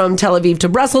traveling from Tel Aviv to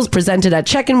Brussels presented at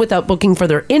check-in without booking for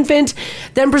their infant,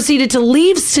 then proceeded to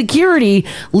leave security,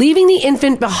 leaving the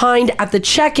infant behind at the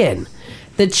check-in.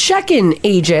 The check-in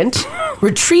agent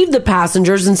retrieved the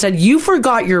passengers and said, "You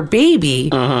forgot your baby."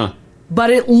 But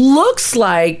it looks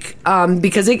like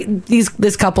because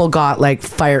this couple got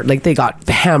fired, they got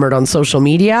hammered on social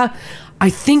media. I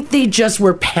think they just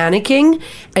were panicking,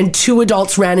 and two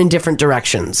adults ran in different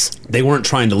directions. They weren't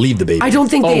trying to leave the baby. I don't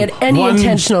think they had any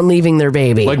intention on leaving their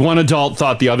baby. Like one adult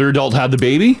thought the other adult had the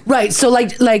baby? Right. So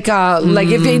like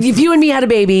if you and me had a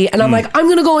baby, and I'm like, I'm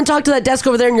going to go and talk to that desk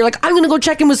over there, and you're like, I'm going to go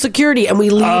check in with security, and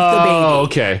we leave the baby. Oh,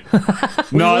 okay.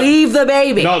 Leave the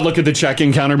baby. Not look at the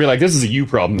check-in counter and be like, this is a you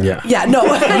problem. Yeah, no.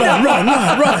 Run,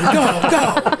 go.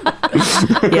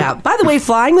 Yeah. By the way,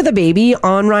 flying with a baby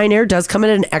on Ryanair does come at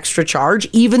an extra charge,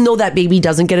 even though that baby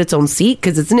doesn't get its own seat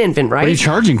because it's an infant, right? What are you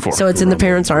charging for? So it's in the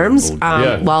parent's arms.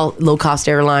 Well, low-cost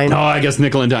airline. Oh, I guess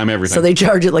nickel and dime everything. So they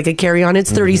charge it like a carry-on.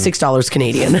 It's $36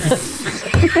 Canadian.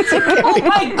 Oh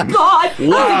my God.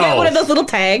 Wow. I could get one of those little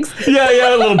tags.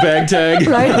 Yeah, a little bag tag.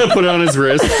 Right? Put it on his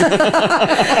wrist.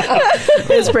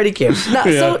 It's pretty cute.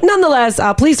 So nonetheless,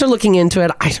 police are looking into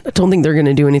it. I don't think they're going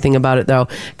to do anything about it, though,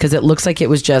 because it looks like it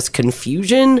was just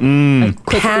confusion,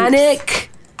 panic,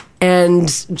 and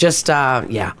just,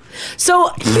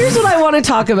 So here's what I want to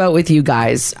talk about with you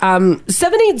guys.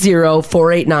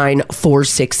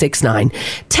 780-489-4669.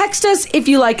 Text us if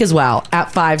you like as well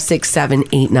at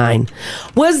 56789.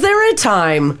 Was there a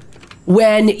time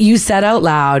when you said out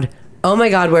loud, "Oh my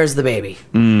God, where's the baby?"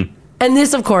 And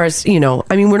this, of course, we're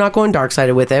not going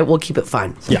dark-sided with it. We'll keep it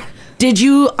fun. Yeah. Did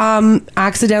you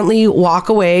accidentally walk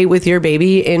away with your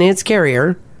baby in its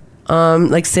carrier,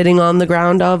 sitting on the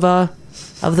ground of the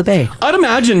bay? I'd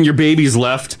imagine your baby's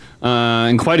left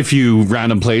in quite a few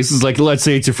random places. Like, let's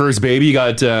say it's your first baby. You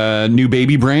got new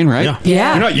baby brain, right?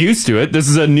 Yeah. You're not used to it. This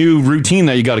is a new routine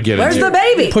that you got to get Where's into. the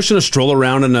baby? Pushing a stroller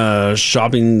around in a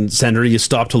shopping center, you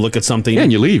stop to look at something. Yeah,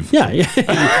 and you leave. Yeah.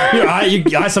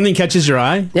 Something catches your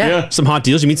eye. Yeah. Some hot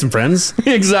deals. You meet some friends.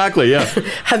 Exactly, yeah.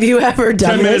 Have you ever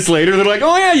done 10 minutes later, they're like,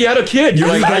 "Oh, yeah, you had a kid." You're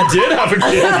like, "I did have a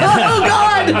kid." Oh,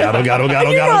 God.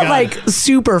 You're not like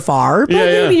super far, but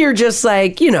maybe you're just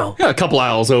like, Yeah, a couple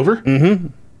aisles over. Mm-hmm.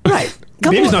 Right.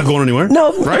 Baby's not going anywhere.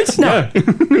 No. Right? No. Yeah.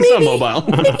 It's not mobile.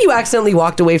 Maybe you accidentally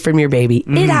walked away from your baby.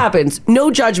 It happens.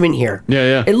 No judgment here.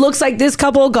 Yeah. It looks like this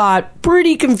couple got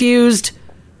pretty confused,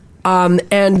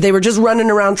 and they were just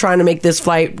running around trying to make this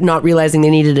flight, not realizing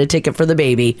they needed a ticket for the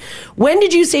baby. When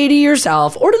did you say to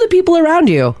yourself or to the people around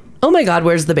you, "Oh my God,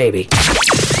 where's the baby?"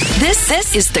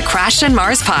 This is the Crash and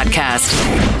Mars podcast.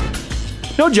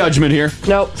 No judgment here.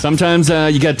 Nope. Sometimes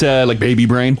you get baby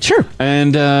brain. Sure.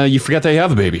 And you forget that you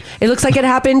have a baby. It looks like it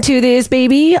happened to this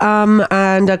baby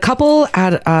and a couple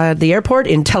at the airport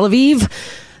in Tel Aviv.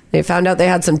 They found out they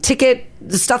had some ticket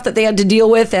the stuff that they had to deal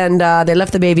with, and they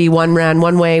left the baby. One ran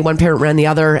one way, one parent ran the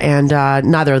other, and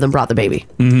neither of them brought the baby.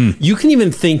 Mm-hmm. You can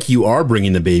even think you are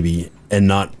bringing the baby and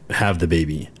not have the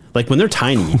baby. Like when they're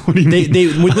tiny, when they're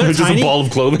Just tiny, a ball of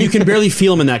clothing? you can barely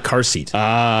feel them in that car seat.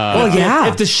 Well, yeah.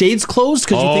 If the shade's closed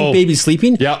because you Oh. think baby's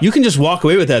sleeping, Yeah. you can just walk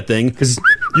away with that thing because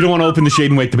You don't want to open the shade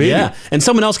and wake the baby. yeah, and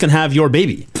someone else can have your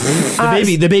baby.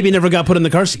 The baby never got put in the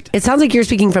car seat. It sounds like you're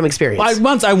speaking from experience.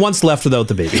 I once left without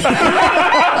the baby.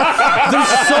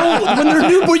 When they're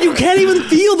newborn, you can't even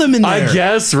feel them in there. I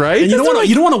guess, right? And you don't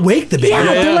want to wake the baby. yeah,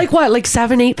 Yeah. they're like what, like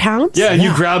 7-8 pounds? Yeah, and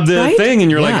you grab the Right? thing and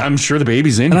you're like, Yeah. I'm sure the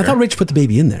baby's in And here. I thought Rach put the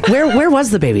baby in there. Where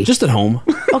was the baby? Just at home.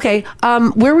 Okay.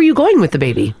 Where were you going with the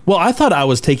baby? Well, I thought I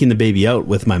was taking the baby out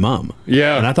with my mom.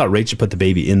 Yeah. And I thought Rachel put the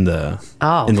baby in the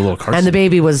little car And the seat.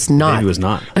 baby was not. The baby was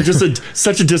not. Just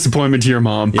such a disappointment to your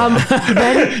mom. When,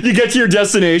 You get to your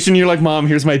destination, you're like, Mom,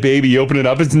 here's my baby. You open it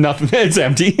up, it's nothing. It's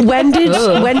empty. when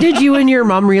did you and your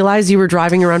mom realize you were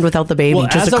driving around without the baby?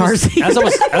 Just a car seat. as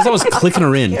I was clicking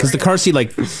her in, because the car seat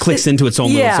like clicks into its own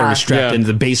little Yeah. sort of strapped Yeah. into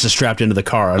the base is strapped into the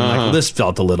car. I'm like, well, this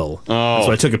felt a little. Oh.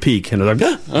 So I took a peek and I was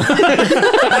like,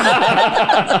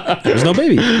 there's no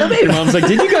baby. Your mom's like,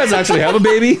 did you guys actually have a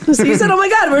baby? So you said, "Oh my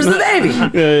God, where's the baby?"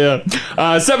 Yeah.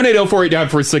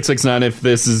 780-489-4669 if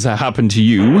this has happened to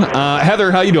you.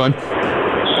 Heather, how you doing?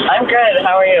 I'm good.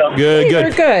 How are you? Good, Hey, good.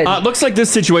 we're good. Looks like this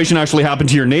situation actually happened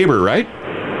to your neighbor, right?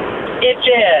 It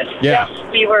did. Yeah.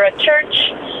 Yes, we were at church.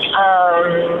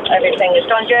 Everything is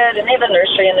going good. And they have a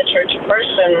nursery in the church, of course,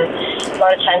 and a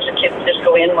lot of times the kids just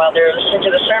go in while they're listening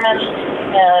to the sermons.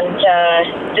 And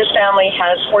this family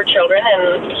has 4 children,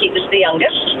 and he was the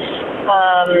youngest.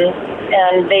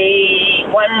 And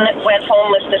one went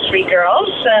home with the 3 girls,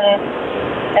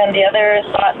 and the other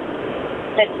thought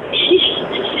that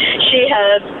she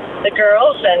had the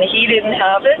girls, and he didn't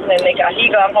have it. And then he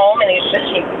got home, and he said,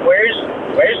 "Where's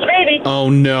the baby?" Oh,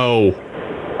 no.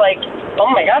 Like, oh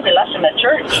my God, they left him at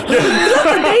church. Left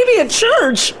the baby at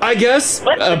church. I guess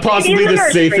What's the possibly baby in the the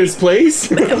nursery? safest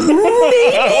place.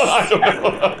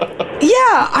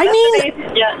 Yeah, I mean,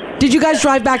 Yeah. did you guys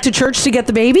drive back to church to get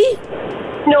the baby?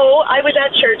 No, I was at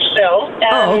church still,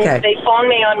 and okay. they phoned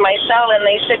me on my cell, and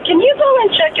they said, "Can you go and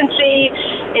check and see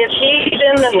if he's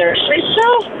in the nursery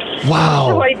cell?" Wow.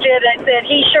 So I did. I said,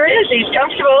 "He sure is. He's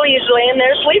comfortable. He's laying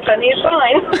there sleeping. He's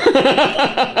fine."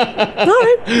 All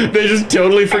right. They just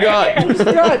totally forgot.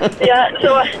 Yeah,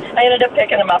 so I ended up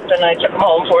picking him up, and I took him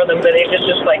home for them, but it was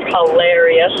just like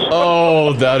hilarious.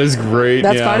 Oh, that is great.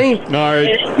 That's yeah. funny. All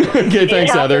right. Okay,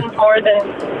 thanks, Heather.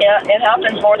 It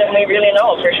happens more than we really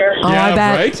know, for sure. Oh, Yeah, I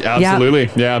bet. right? Absolutely.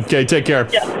 Yeah. Okay, take care.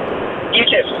 Yeah. You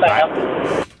too.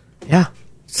 Bye. Yeah,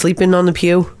 sleeping on the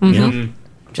pew,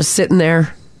 just sitting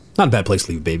there. Not a bad place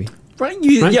to leave a baby. Right?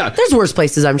 Right? Yeah. There's worse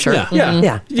places, I'm sure. Yeah.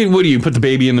 Yeah. Yeah. What do you put the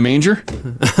baby in the manger?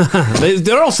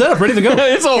 They're all set up, ready to go.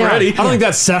 It's all ready. I don't think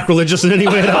that's sacrilegious in any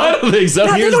way at all. I don't think so.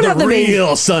 No, they Here's don't the have the manger.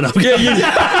 real son of Yeah,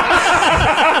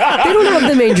 They don't have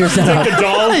the manger set up. the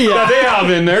doll that they have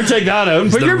in there. Take that out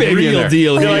and put the your baby in real there.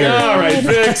 deal You're here. like, all right,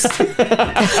 fixed.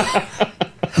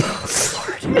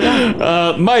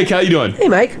 Mike, how you doing? Hey,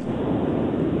 Mike.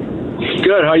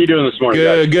 Good. How you doing this morning,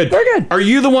 guys? Good, good. We're good. Are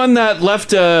you the one that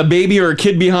left a baby or a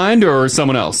kid behind, or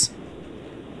someone else?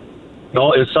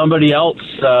 No, it's somebody else.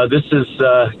 This is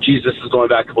going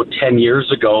back about 10 years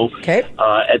ago. Okay.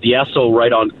 At the Esso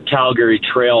right on Calgary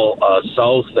Trail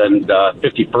South and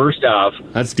 51st Ave.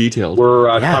 That's detailed.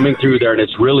 We're coming through there, and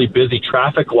it's really busy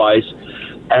traffic-wise.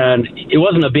 And it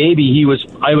wasn't a baby.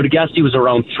 I would have guessed he was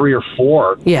around 3 or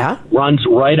 4. Yeah. Runs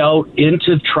right out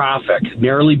into traffic,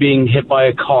 nearly being hit by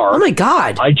a car. Oh my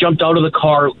God. I jumped out of the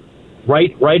car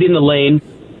right in the lane,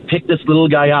 picked this little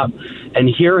guy up, and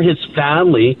here his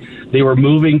family, they were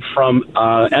moving from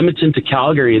Edmonton to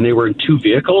Calgary, and they were in 2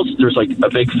 vehicles. There's like a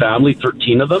big family,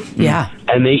 13 of them. Yeah.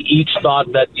 And they each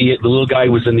thought that the little guy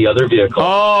was in the other vehicle.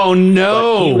 Oh, But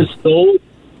no. he was so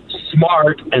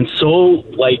smart and so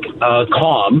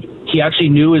calm. He actually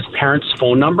knew his parents'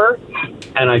 phone number,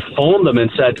 and I phoned them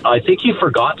and said, "I think you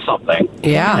forgot something."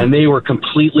 Yeah. And they were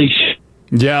completely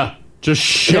Yeah. Just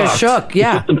They're shocked. shook.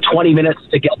 Yeah. took them 20 minutes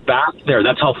to get back there.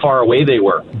 That's how far away they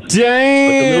were.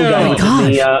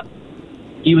 Damn.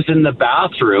 He was in the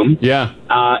bathroom. Yeah.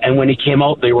 And when he came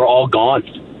out, they were all gone.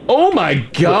 Oh my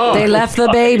God. They left the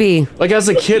baby. Like as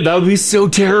a kid, that would be so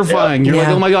terrifying. You're like,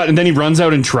 Yeah. oh my God. And then he runs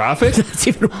out in traffic. It's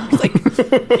even like,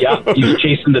 Yeah, he was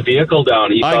chasing the vehicle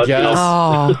down. He I thought, guess.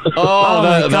 oh. Oh,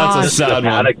 my that's gosh. a sad one.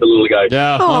 panic, the little guy.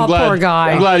 Yeah. Oh, I'm glad, poor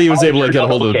guy. I'm glad he was able to get a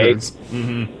hold of Okay. things.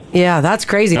 Yeah, that's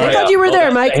crazy. Thank right. God you were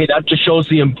there, Mike. Hey, that just shows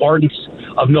the importance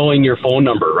of knowing your phone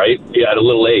number, right? Yeah, at a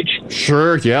little age.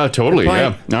 Sure. Yeah, totally. Good Yeah.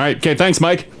 point. All right. Okay. Thanks,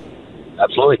 Mike.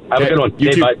 Absolutely. Have a good one. You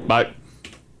Okay, too. bye. Bye.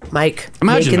 Mike,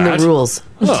 Imagine making that. the rules.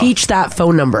 Oh. Teach that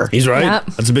phone number. He's right. Yep.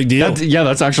 That's a big deal.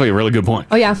 That's actually a really good point.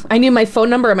 Oh yeah, I knew my phone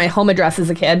number and my home address as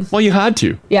a kid. Well, you had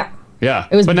to. Yeah. Yeah.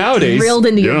 It was but nowadays, drilled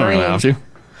into you your don't really brain. have to.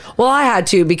 Well, I had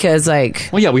to because like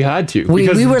Well, yeah, we had to. we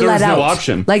because were there let was out. no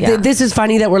option. Like this is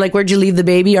funny that we're like, where'd you leave the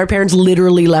baby? Our parents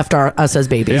literally left us as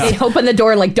babies. Yeah. They open the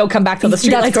door and like, don't come back till the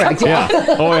street That's lights correct, come Yeah.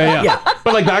 on. Oh, yeah.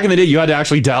 But like back in the day, you had to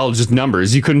actually dial just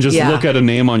numbers. You couldn't just Yeah. look at a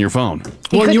name on your phone.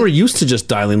 Well, and you were used to just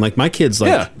dialing. Like my kids, like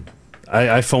Yeah.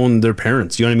 I phone their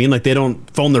parents. You know what I mean? Like they don't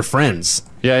phone their friends.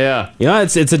 Yeah. Yeah,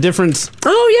 it's a difference.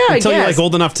 Oh yeah, Until I you're guess. like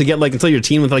old enough to get like until you're a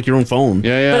teen with like your own phone.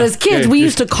 Yeah. But as kids, we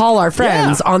used to call our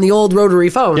friends on the old rotary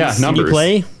phones. Yeah, numbers. Can you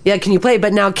play? Yeah, can you play?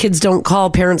 But now kids don't call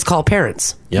parents. Call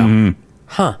parents. Yeah. Mm-hmm.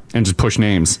 Huh. And just push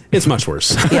names. It's much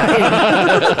worse.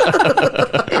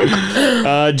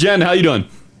 Jen, how you doing?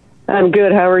 I'm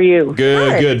good. How are you?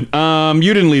 Good.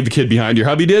 You didn't leave the kid behind. Your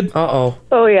hubby did? Uh-oh.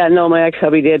 Oh yeah, no, my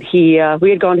ex-hubby did. We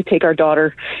had gone to take our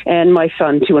daughter and my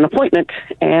son to an appointment,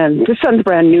 and the son's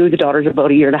brand new. The daughter's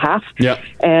about a year and a half. Yeah.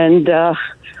 And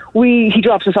he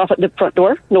drops us off at the front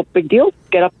door. No big deal.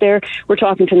 Get up there. We're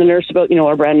talking to the nurse about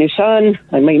our brand new son,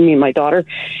 me and my daughter,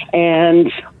 and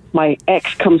my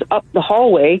ex comes up the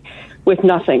hallway with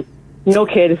nothing. No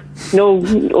kid, no,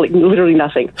 like literally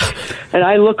nothing. And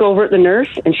I look over at the nurse,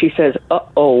 and she says,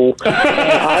 "Uh-oh."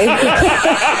 I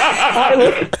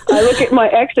look at my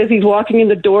ex as he's walking in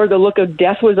the door. The look of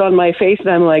death was on my face,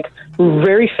 and I'm like,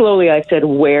 very slowly, I said,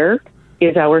 "Where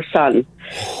is our son?"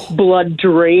 Blood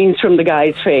drains from the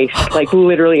guy's face, like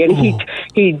literally. And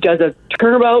he does a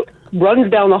turnabout,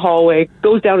 runs down the hallway,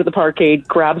 goes down to the parkade,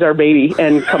 grabs our baby,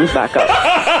 and comes back up.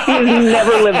 He has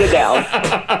never lived it down.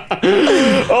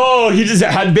 Oh, he just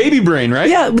had baby brain, right?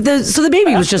 Yeah, so the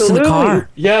baby was just in the car.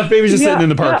 Yeah, baby's just sitting in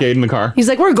the parkade in the car. He's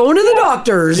like, we're going to the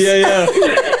doctor's. Yeah.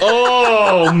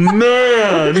 Oh,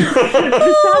 man.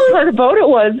 The sad part about it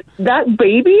was that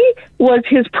baby was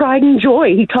his pride and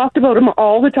joy. He talked about him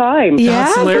all the time. Yeah,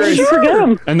 That's hilarious. You forget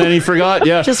him. And then he forgot,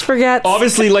 yeah. Just forget.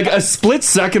 Obviously, like a split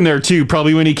second there, too,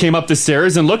 probably when he came up the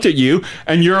stairs and looked at you,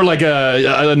 and you're like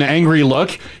an angry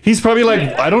look. He's probably like,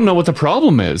 I don't know what the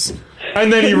problem is.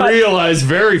 And then he realized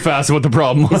very fast what the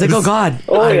problem was. He's like, oh, God.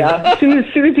 Oh, yeah. As soon as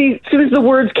the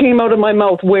words came out of my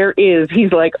mouth, "Where is?"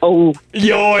 He's like, "Oh."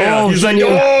 Yeah. He's like,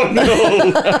 oh,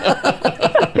 no.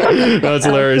 That's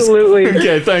hilarious. Absolutely.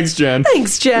 Okay, thanks, Jen.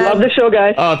 Thanks, Jen. Love the show,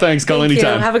 guys. Oh, thanks. Call Thank you.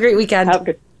 anytime. Have a great weekend. Have a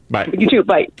good. Bye. You too.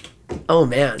 Bye. Oh,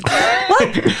 man.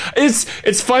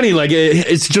 It's funny, like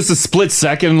it's just a split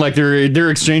second. Like their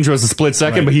exchange was a split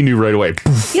second, but he knew right away.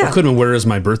 Yeah. I couldn't. Where is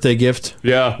my birthday gift?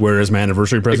 Yeah. Where is my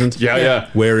anniversary present? Yeah.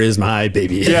 Where is my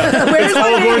baby? Yeah. Where's my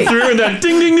all going baby? through, and then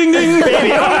ding, ding, ding, ding,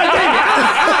 baby. Oh, my baby.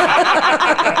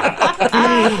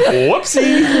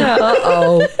 Whoopsie.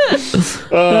 Uh-oh.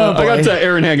 I got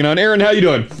Aaron hanging on. Aaron, how you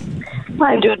doing?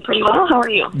 I'm doing pretty well. How are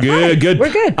you? Good.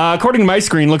 We're good. According to my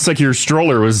screen, looks like your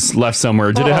stroller was left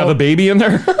somewhere. Did it have a baby in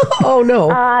there? Oh, no.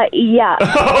 Yeah.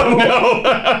 Oh,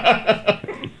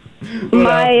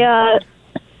 no.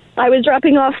 I was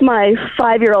dropping off my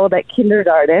 5-year-old at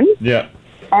kindergarten, Yeah.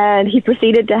 and he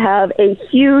proceeded to have a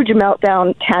huge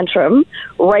meltdown tantrum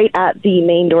right at the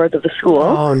main doors of the school.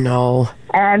 Oh, no.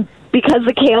 And because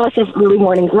the chaos of early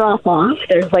morning drop-off,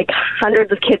 there's like hundreds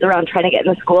of kids around trying to get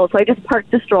in the school, so I just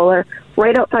parked the stroller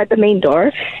right outside the main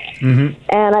door,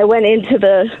 and I went into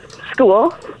the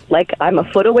school, like I'm a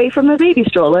foot away from the baby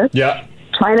stroller, Yeah.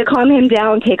 trying to calm him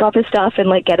down, take off his stuff, and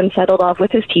like get him settled off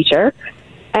with his teacher.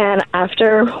 And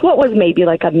after what was maybe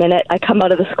like a minute, I come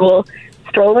out of the school,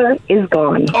 stroller is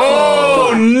gone.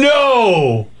 Oh,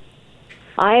 no.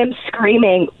 I am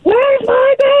screaming, "Where's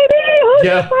my baby? Where's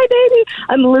Yeah. my baby?"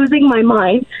 I'm losing my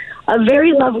mind. A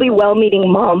very lovely, well-meaning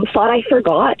mom thought I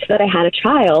forgot that I had a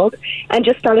child and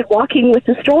just started walking with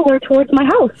the stroller towards my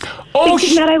house,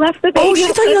 thinking that I left the baby. Oh, she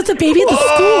thought you left the baby at the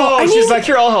school. I she's mean, like,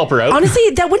 here, I'll help her out.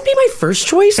 honestly, that wouldn't be my first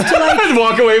choice to like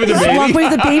Walk away with the baby. walk away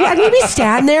with the baby. I'd maybe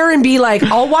stand there and be like,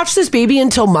 I'll watch this baby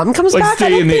until mom comes Like, back. stay I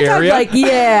don't in the think area? I'd like,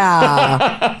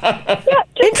 yeah.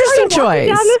 Interesting Started walking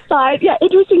choice. down the side. Yeah,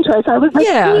 interesting choice. I was like,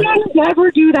 Yeah. please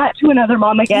never do that to another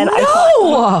mom again. I thought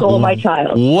someone stole my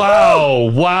child.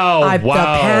 Wow. The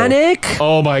panic.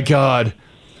 Oh, my God.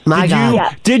 My God.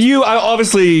 Yeah. Did you,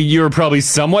 obviously, you were probably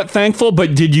somewhat thankful,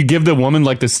 but did you give the woman,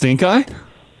 like, the stink eye?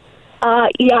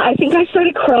 Yeah, I think I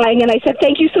started crying, and I said,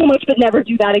 "Thank you so much, but never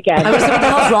do that again." I was like, what the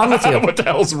hell's wrong with you? What the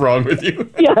hell's wrong with you?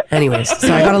 Yeah. Anyways,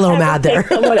 so I got a little mad there.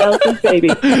 Someone else's baby.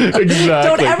 Exactly.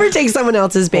 Don't ever take someone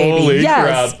else's baby. Holy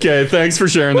yes. crap. Okay, thanks for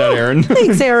sharing that, Aaron.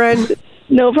 Thanks, Aaron.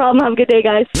 No problem. Have a good day,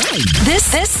 guys.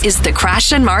 This is the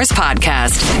Crash and Mars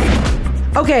podcast.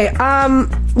 Okay,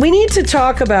 we need to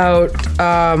talk about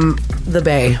the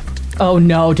Bay. Oh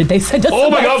no, did they send us Oh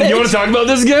a my God, message? you want to talk about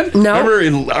this again? No.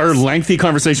 Remember our lengthy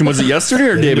conversation, was it yesterday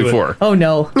or day before? Oh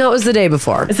no. No, it was the day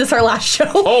before. Is this our last show?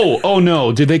 Oh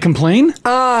no. Did they complain?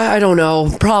 I don't know.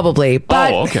 Probably.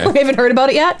 But okay. We haven't heard about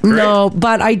it yet? No,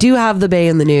 but I do have the Bay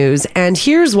in the news. And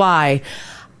here's why.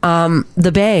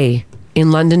 The Bay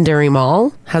in Londonderry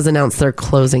Mall has announced they're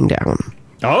closing down.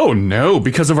 Oh no,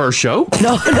 because of our show?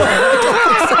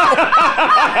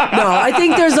 No, I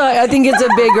think it's a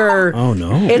bigger. Oh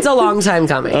no, it's a long time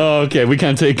coming. Oh, okay. We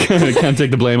can't take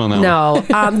the blame on that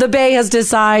one. No, the Bay has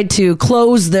decided to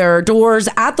close their doors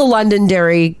at the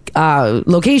Londonderry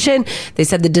location. They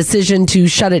said the decision to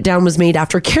shut it down was made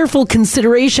after careful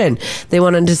consideration. They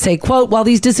went on to say, quote, while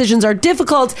these decisions are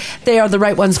difficult, they are the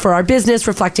right ones for our business,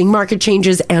 reflecting market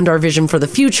changes and our vision for the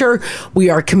future. We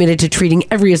are committed to treating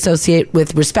every associate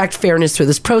with respect, fairness through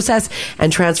this process,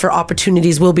 and transfer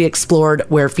opportunities will be explored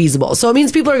where feasible. So it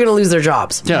means people are going to lose their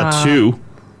jobs. Yeah, two.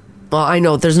 Well, I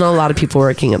know there's not a lot of people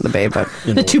working at the Bay, but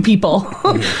the two people,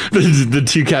 the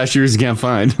two cashiers you can't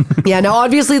find. Yeah, now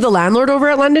obviously the landlord over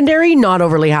at Londonderry not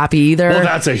overly happy either. Well,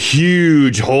 that's a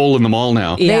huge hole in the mall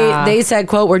now. They said,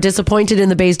 quote, we're disappointed in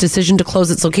the Bay's decision to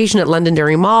close its location at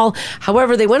Londonderry Mall.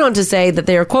 However, they went on to say that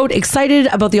they are, quote, excited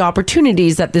about the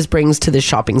opportunities that this brings to this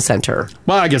shopping center.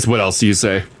 Well, I guess what else do you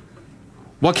say?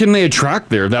 What can they attract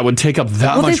there that would take up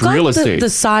that much real estate? The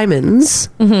Simons.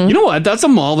 Mm-hmm. You know what? That's a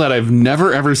mall that I've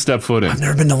never ever stepped foot in. I've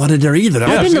never been to Londonderry either.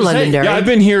 I've been to Londonderry. Yeah, I've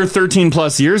been here 13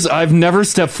 plus years. I've never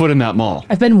stepped foot in that mall.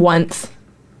 I've been once.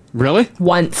 Really?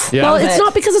 Once. Yeah. Well, it's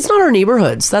not because it's not our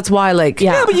neighborhoods. That's why, like...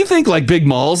 Yeah, but you think like big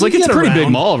malls, like You it's a get pretty big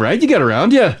around. mall, right? You get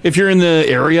around, yeah. If you're in the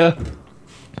area,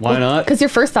 why not? Because your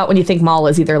first thought when you think mall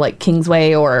is either like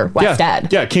Kingsway or West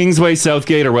Ed. Yeah, Kingsway,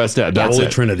 Southgate, or West Ed. That's Holy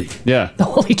it. Trinity. Yeah. The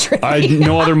Holy Trinity.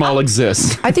 No other mall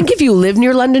exists. I think if you live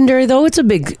near Londonderry, though, it's a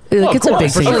big... Like, it's a big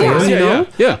thing for you, you know?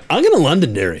 Yeah. I'm going to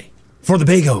Londonderry for the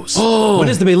Bay goes. Oh. When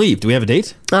does the Bay leave? Do we have a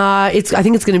date? I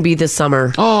think it's going to be this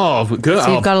summer. Oh, good.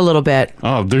 So you've got a little bit.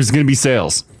 Oh, there's going to be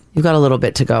sales. You've got a little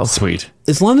bit to go. Sweet.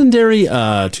 Is Londonderry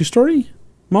a two-story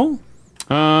mall?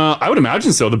 I would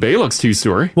imagine so. The Bay looks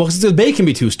two-story. Well, 'cause the Bay can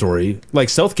be two-story, like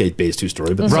Southgate Bay is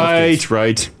two-story, but Right.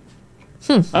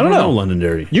 I don't know.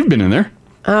 Londonderry. You've been in there.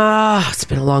 It's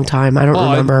been a long time. I don't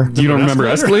remember. You don't remember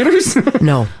escalators?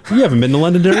 No. You haven't been to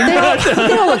Londonderry? They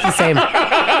all look the same.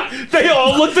 They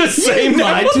all look the same.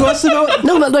 Lied to us about?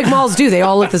 No, but like malls do. They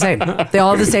all look the same. They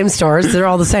all have the same stores. They're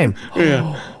all the same.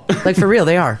 Yeah. Like for real,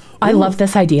 they are. I love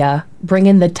this idea. Bring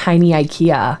in the tiny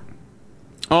IKEA.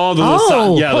 Oh, the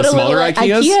Put a smaller little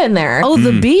IKEAs? IKEA in there. Oh,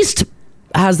 the Beast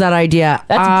has that idea.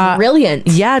 That's brilliant.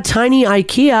 Yeah, tiny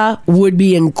IKEA would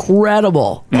be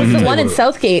incredible. The one in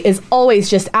Southgate is always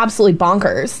just absolutely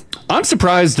bonkers. I'm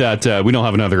surprised that we don't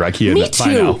have another IKEA Me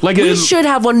by now. too. We should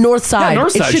have one north side.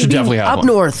 north side it should should be definitely have up one.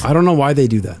 north. I don't know why they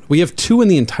do that. We have two in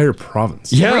the entire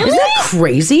province. Yeah. Isn't that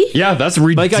crazy? Yeah, that's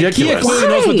Like ridiculous. IKEA clearly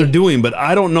knows what they're doing, but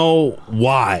I don't know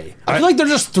why. I feel like they're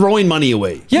just throwing money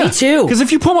away. Yeah, Me too. Because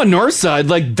if you put one north side,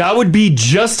 like that would be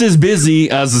just as busy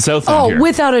as the south end Oh, here.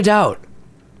 without a doubt.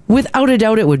 Without a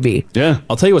doubt, it would be. Yeah.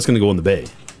 I'll tell you what's going to go in the Bay.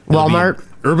 It'll be Walmart.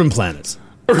 Urban Planets.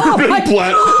 Urban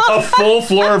Planet, a full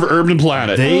floor of Urban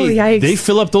Planet. They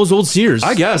fill up those old Sears.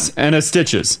 I guess, and a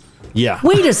Stitches. Yeah.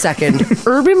 Wait a second.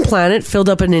 Urban Planet filled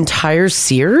up an entire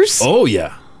Sears? Oh,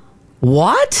 yeah.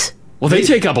 What? Well, they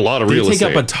take up a lot of real They estate.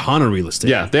 take up a ton of real estate.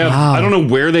 Yeah, they have. Wow. I don't know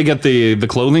where they get the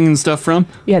clothing and stuff from.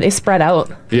 Yeah, they spread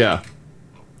out. Yeah.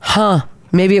 Huh.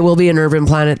 Maybe it will be an Urban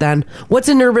Planet then. What's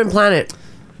an Urban Planet?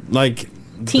 Like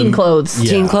Teen clothes. Yeah.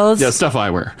 Teen clothes? Yeah, stuff I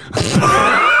wear.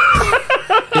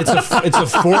 It's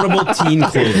affordable teen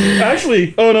clothing.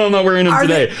 Actually, oh no, I'm not wearing them Are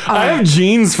today. they- I have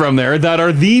jeans from there that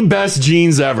are the best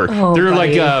jeans ever. Oh, they're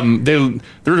buddy. like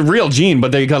they're a real jean,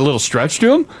 but they got a little stretch to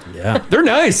them. Yeah. They're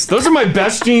nice. Those are my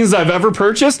best jeans I've ever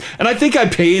purchased, and I think I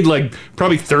paid like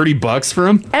probably $30 for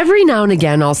them. Every now and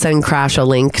again, I'll send Crash a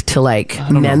link to like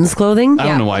men's clothing. I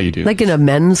don't know why you do. Like in a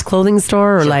men's clothing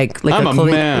store or like I'm a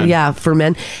clothing, man. yeah, for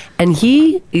men. And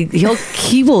he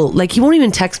will like, he won't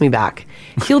even text me back.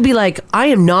 He'll be like, I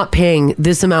am not paying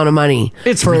this amount of money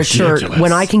for a shirt ridiculous.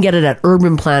 when I can get it at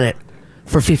Urban Planet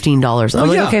for $15. I'm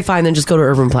like, yeah. okay, fine, then just go to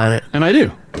Urban Planet. And I do.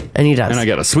 And he does. And I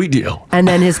get a sweet deal. And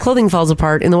then his clothing falls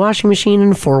apart in the washing machine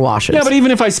in 4 washes. Yeah, but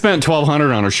even if I spent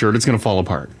 $1,200 on a shirt, it's going to fall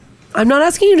apart. I'm not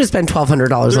asking you to spend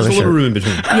 $1,200 on There's a a shirt. little room in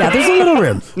between. Yeah, there's a little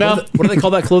room. No. What do they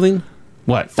call that clothing?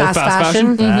 What? Fast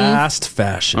fashion? Fast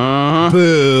fashion.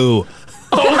 Boo.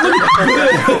 What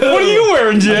are you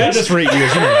wearing, I Jay? just rate you.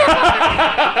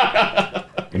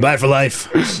 Buy it for life.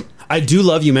 I do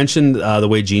love you mentioned the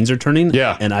way jeans are turning.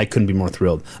 Yeah. And I couldn't be more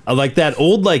thrilled. I like that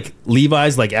old like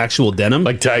Levi's like actual denim.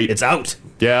 Like tight. It's out.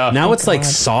 Yeah. Now it's like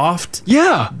soft.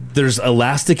 Yeah. there's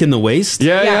elastic in the waist.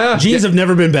 Yeah. Jeans have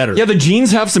never been better. Yeah, the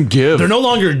jeans have some give. They're no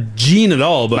longer jean at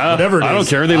all, but whatever it is. I don't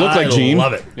care. They look like jean. I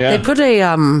love it. Yeah. They put a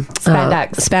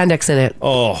spandex in it.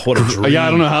 Oh, what a dream. Yeah, I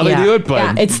don't know how they do it, but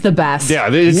Yeah, it's the best. yeah,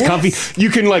 it's comfy. You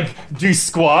can like do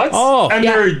squats. And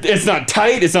it's not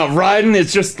tight. It's not riding.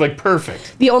 It's just like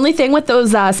perfect. The only thing with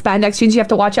those spandex jeans you have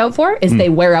to watch out for is they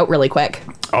wear out really quick.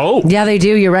 Oh. Yeah, they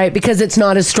do. You're right. Because it's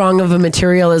not as strong of a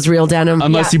material as real denim.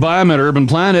 Unless you buy them at Urban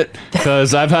Planet,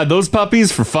 because I've had those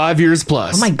puppies for 5 years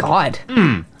plus. Oh my God.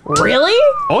 Really?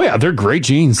 Oh yeah, they're great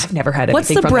jeans. I've never had anything What's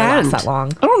the from them brand? last that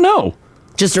long. I don't know.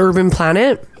 Just Urban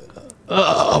Planet?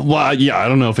 Well, yeah, I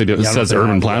don't know if it says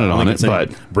Urban Planet on it,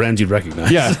 but brands you'd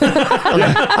recognize. Yeah.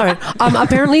 All right.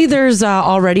 Apparently, there's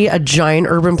already a giant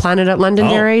Urban Planet at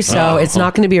Londonderry, so it's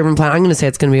not going to be Urban Planet. I'm going to say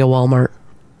it's going to be a Walmart.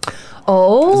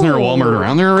 Oh. Isn't there a Walmart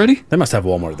around there already? They must have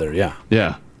Walmart there, yeah.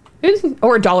 Yeah.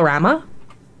 Or a Dollarama.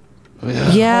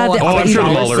 Yeah, I'm sure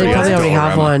they Dollar probably has already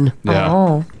have Dollarama. one. Yeah.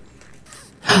 Oh.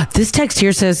 This text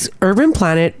here says Urban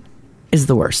Planet is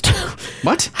the worst.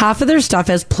 What? Half of their stuff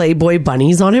has Playboy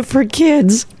bunnies on it for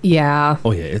kids. Yeah.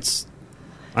 Oh, yeah,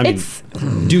 I mean,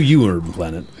 do you, Urban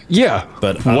Planet? Yeah.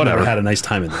 But I've whatever. never had a nice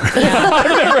time in there. I've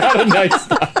never had a nice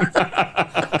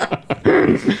time.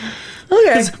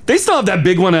 Okay. They still have that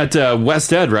big one at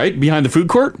West Ed, right? Behind the food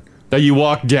court that you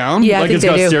walk down. Yeah, I like think it's they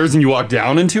got do. stairs and you walk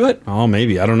down into it. Oh,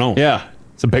 maybe. I don't know. Yeah.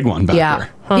 It's a big one back there.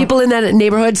 People in that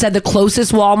neighborhood said the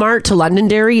closest Walmart to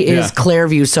Londonderry is Yeah.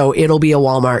 Clairview, so it'll be a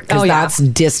Walmart because that's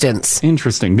distance.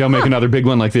 Interesting. They'll make another big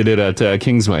one like they did at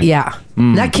Kingsway. Yeah.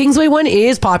 That Kingsway one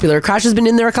is popular. Crash has been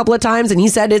in there a couple of times, and he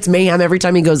said it's mayhem every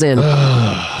time he goes in.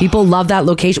 People love that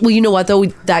location. Well, you know what, though?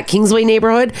 That Kingsway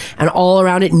neighborhood and all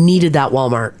around it needed that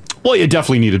Walmart. Well, you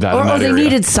definitely needed that in Or that they area.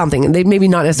 needed something. They maybe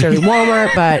not necessarily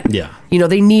Walmart, but Yeah. you know,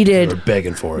 they needed. They're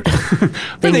begging for it.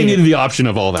 They needed the option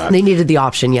of all that. They needed the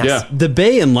option. Yes. Yeah. The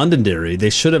Bay in Londonderry, they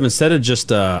should have, instead of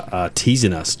just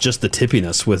teasing us, just the tipping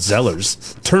us with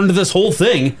Zellers, turned this whole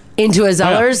thing into a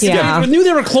Zellers. I knew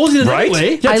they were closing it Right?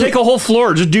 anyway. Yeah, take a whole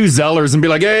floor. Just do Zellers and be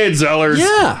like, hey, it's Zellers.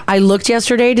 Yeah. I looked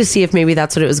yesterday to see if maybe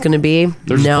that's what it was going to be.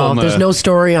 There's There's no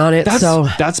story on it.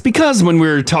 That's because when we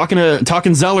were talking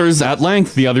Zellers at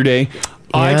length the other day,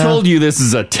 I Yeah. told you this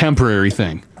is a temporary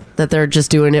thing. That they're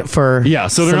just doing it for. Yeah,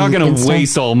 so they're not going to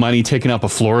waste all money taking up a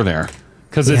floor there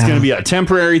because it's Yeah. going to be a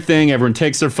temporary thing. Everyone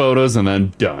takes their photos and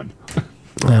then done.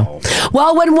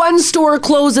 Well, when one store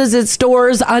closes its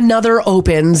doors, another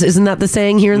opens. Isn't that the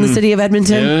saying here in the city of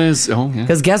Edmonton? It is. Oh, yeah.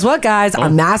 Because guess what, guys? A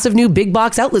massive new big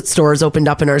box outlet store has opened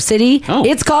up in our city.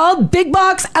 It's called Big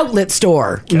Box Outlet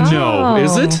Store. No,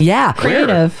 is it? Yeah.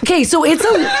 Creative. Okay, so it's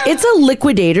a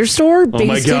liquidator store. Oh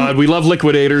my God, we love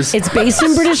liquidators. It's based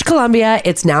in British Columbia.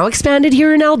 It's now expanded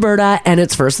here in Alberta, and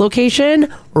its first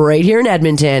location right here in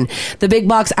Edmonton. The Big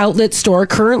Box Outlet Store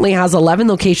currently has 11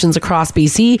 locations across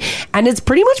BC, and it's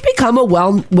pretty much become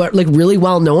really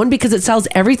well known because it sells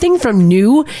everything from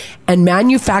new and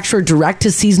manufactured direct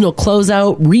to seasonal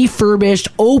closeout, refurbished,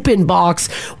 open box.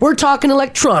 We're talking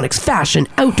electronics, fashion,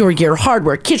 outdoor gear,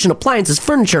 hardware, kitchen appliances,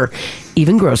 furniture,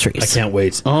 even groceries. I can't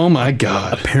wait. Oh my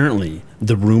God. Apparently,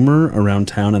 the rumor around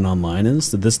town and online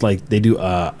is that they do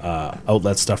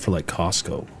outlet stuff for like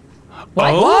Costco.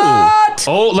 What?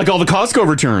 Oh, like all the Costco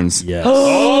returns. Yes.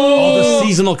 All the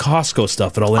seasonal Costco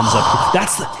stuff. It all ends up.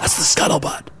 That's the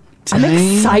scuttlebutt. I'm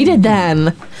excited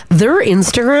then. Their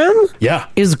Instagram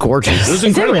is gorgeous. There's Is it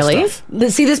incredible really? stuff.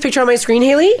 See this picture on my screen,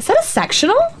 Haley? Is that a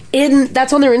sectional?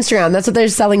 That's on their Instagram. That's what they're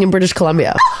selling in British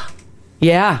Columbia.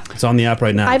 Yeah. It's on the app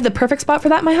right now. I have the perfect spot for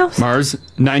that in my house. Mars,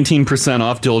 19%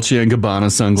 off Dolce &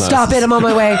 Gabbana sunglasses. Stop it. I'm on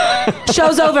my way.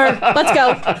 Show's over. Let's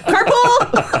go.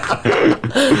 Carpool.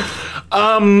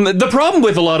 The problem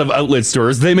with a lot of outlet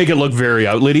stores, they make it look very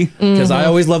outletty. Because I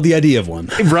always love the idea of one.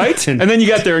 Right? And then you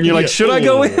get there and you're like, should I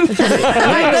go in?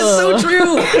 That's so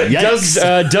true.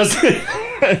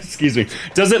 Excuse me.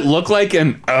 Does it look like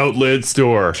an outlet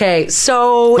store? Okay,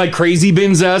 so like Crazy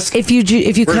Bins-esque? If you where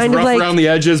kind it's of rough like around the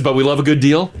edges, but we love a good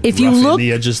deal. If you Rough in look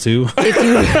the edges too.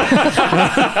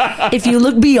 if you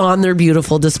look beyond their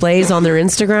beautiful displays on their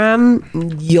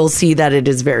Instagram, you'll see that it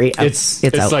is very It's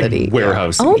outletty. like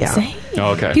warehouse. Oh, Yeah. dang.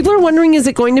 Oh, okay. People are wondering, is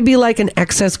it going to be like an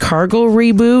excess cargo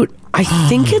reboot? I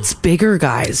think it's bigger,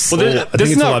 guys. Well, I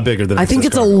think it's a lot bigger than I think Excess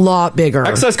it's a Cargo. lot bigger.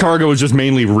 Excess Cargo is just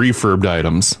mainly refurbed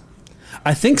items.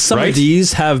 I think some Right? of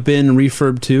these have been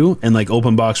refurbed too, and like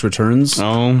open box returns.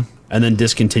 Oh. And then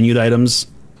discontinued items.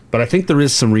 But I think there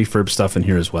is some refurb stuff in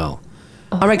here as well.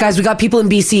 All right, guys, we got people in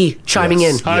BC chiming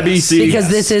in. Hi, BC. Because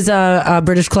this is a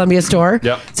British Columbia store.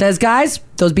 Yep. Says, guys,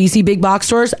 those BC big box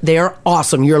stores, they are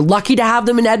awesome. You're lucky to have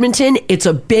them in Edmonton. It's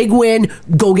a big win.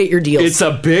 Go get your deals. It's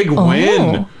a big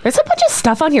win. There's a bunch of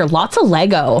stuff on here. Lots of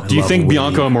Lego. Do you think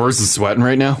Bianca Amores is sweating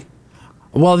right now?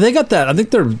 Well, they got that. I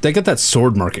think they got that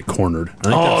sword market cornered.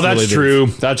 I think That's true.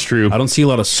 That's true. I don't see a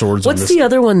lot of swords. What's on this. the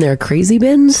other one there? Crazy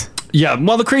Bins? Yeah,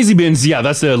 well, the Crazy Bins,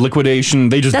 that's the liquidation.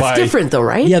 They just That's buy. different, though,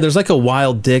 right? Yeah, there's like a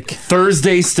Wild Dick.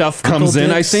 Thursday stuff comes Uncle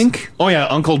in, I Dick's? think. Oh, yeah,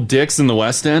 Uncle Dick's in the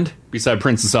West End, beside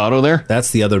Princess Auto there.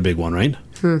 That's the other big one, right?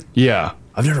 Yeah.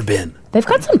 I've never been. They've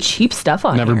got some cheap stuff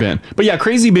on Never here. been. But yeah,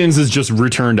 Crazy Bins is just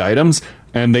returned items,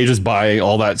 and they just buy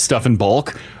all that stuff in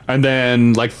bulk. And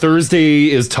then, like, Thursday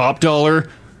is top dollar.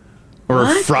 Or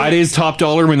What? Friday's top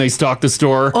dollar when they stock the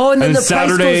store. Oh, and then the price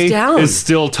Saturday goes down. is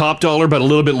still top dollar, but a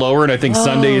little bit lower. And I think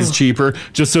Sunday is cheaper,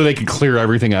 just so they can clear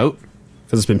everything out.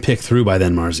 Because it's been picked through by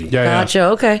then, Marzi. Yeah, Gotcha,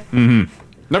 okay.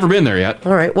 Never been there yet.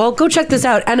 All right, well, go check this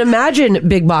out. And imagine,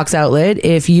 Big Box Outlet,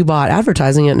 if you bought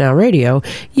advertising at Now Radio,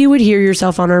 you would hear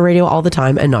yourself on our radio all the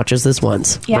time and not just this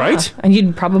once. Yeah. Right? And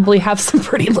you'd probably have some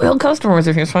pretty loyal customers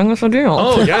if you're selling us a deal.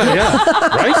 Oh, yeah.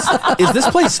 Right? Is this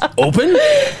place open?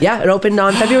 Yeah, it opened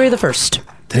on February the 1st.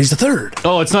 Today's the 3rd.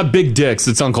 Oh, it's not Big Dicks.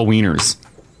 It's Uncle Wieners.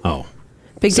 Oh.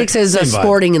 Big Dicks is same vibe.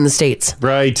 sporting in the States.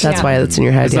 Right. That's why that's in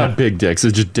your head, It's yeah. not Big Dicks.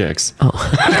 It's just Dicks.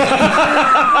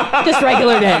 Just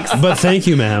regular dicks. But thank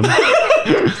you, ma'am.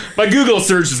 My Google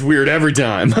search is weird every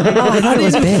time. Oh, I thought it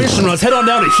was big. Fishing rods. Head on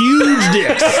down to Huge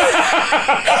Dicks.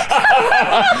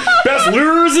 Best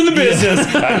lures in the business.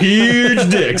 Huge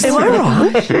Dicks. Am I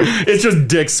wrong? It's just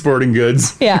Dick's Sporting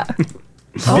Goods. Yeah.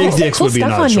 Big Dicks cool would be an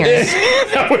stuff odd on here. choice.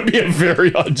 That would be a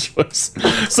very odd choice.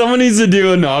 Someone needs to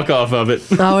do a knockoff of it.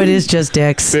 Oh, it is just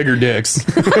Dicks. Bigger dicks.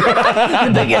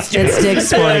 The biggest It's Dicks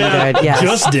Sporting Good, yes.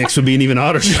 Just Dicks would be an even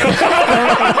odder choice.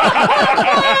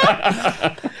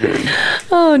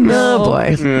 Oh, no. Oh,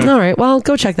 boy. All right, well,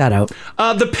 go check that out.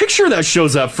 The picture that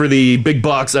shows up for the big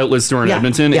box outlet store in Yeah,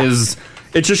 Edmonton yeah. is...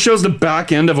 It just shows the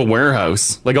back end of a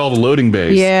warehouse, like all the loading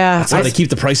bays. Yeah. That's how they keep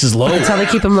the prices low. That's how they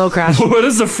keep them low, Crash. What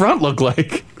does the front look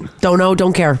like? Don't know,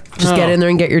 don't care. Just get in there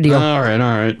and get your deal. All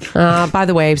right. By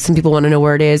the way, some people want to know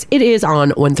where it is. It is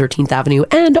on 113th Avenue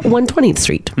and 120th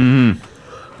Street.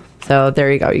 So there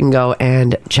you go. You can go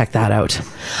and check that out.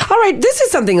 All right. This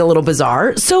is something a little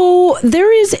bizarre. So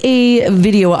there is a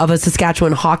video of a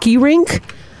Saskatchewan hockey rink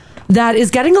that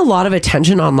is getting a lot of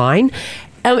attention online.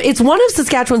 It's one of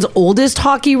Saskatchewan's oldest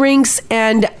hockey rinks,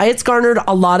 and it's garnered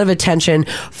a lot of attention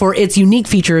for its unique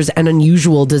features and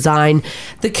unusual design.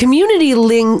 The community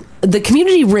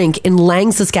rink in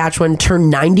Lang, Saskatchewan,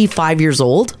 turned 95 years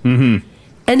old. Mm-hmm.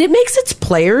 And it makes its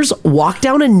players walk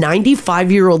down a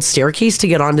 95-year-old staircase to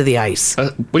get onto the ice.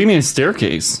 What do you mean a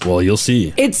staircase? Well, you'll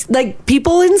see. It's like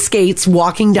people in skates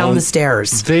walking down the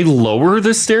stairs. They lower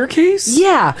the staircase?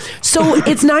 Yeah. So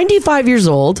it's 95 years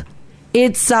old.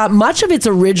 It's much of its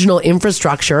original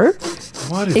infrastructure,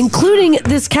 including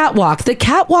this catwalk. The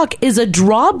catwalk is a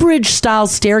drawbridge-style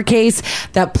staircase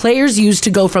that players use to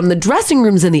go from the dressing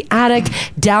rooms in the attic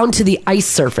down to the ice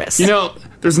surface. You know,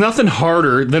 there's nothing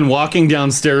harder than walking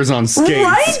downstairs on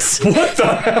skates. Right? What the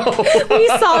hell? We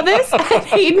saw this, and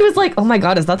Hayden was like, oh my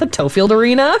God, is that the Toefield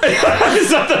Arena?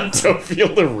 Is that the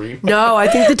Toefield Arena? No, I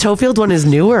think the Toefield one is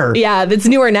newer. Yeah, it's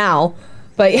newer now.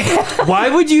 But yeah. Why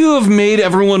would you have made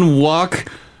everyone walk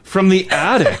from the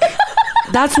attic?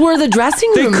 That's where the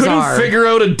dressing They rooms couldn't are. figure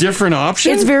out a different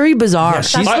option? It's very bizarre.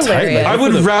 That's hilarious. I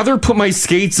would rather put my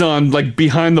skates on, like,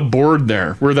 behind the board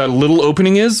there, where that little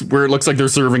opening is, where it looks like they're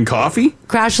serving coffee.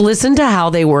 Crash, listen to how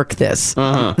they work this.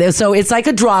 So it's like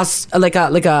a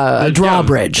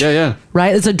drawbridge. Yeah.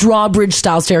 Right? It's a drawbridge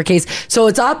style staircase. So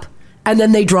it's up and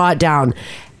then they draw it down.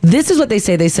 This is what they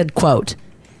say. They said, quote,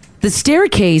 "The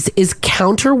staircase is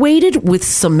counterweighted with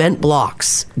cement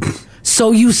blocks.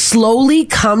 So you slowly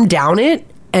come down it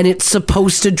and it's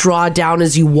supposed to draw down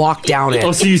as you walk down it."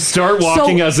 Oh, so you start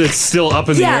walking as it's still up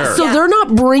in the air. So they're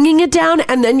not bringing it down,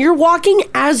 and then you're walking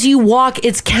as you walk.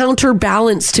 It's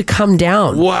counterbalanced to come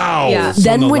down. Wow. Yeah.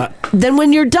 Then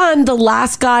when you're done, the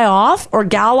last guy off or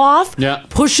gal off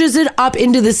pushes it up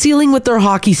into the ceiling with their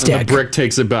hockey And stick. the brick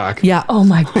takes it back. Yeah. Oh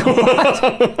my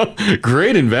God.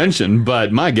 Great invention,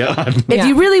 but my God. If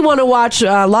you really want to watch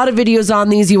a lot of videos on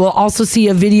these, you will also see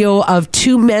a video of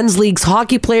two men's leagues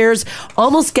hockey players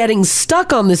almost getting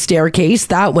stuck on the staircase.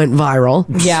 That went viral.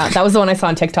 Yeah, that was the one I saw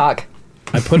on TikTok.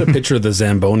 I put a picture of the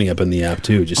Zamboni up in the app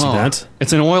too. Did you see that?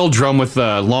 It's an oil drum with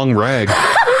a long rag.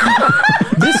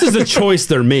 This is a choice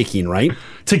they're making, right?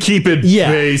 To keep it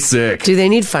basic. Do they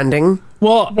need funding?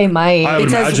 Well, they might. I would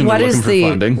imagine they're looking for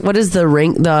funding. what is the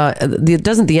rink?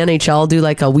 Doesn't the NHL do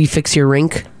like a we fix your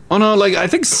rink? Oh no, like I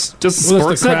think just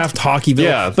sports the craft hockey.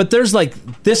 Yeah, but there's like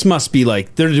this must be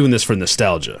like they're doing this for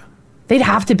nostalgia. They'd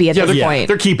have to be at this point.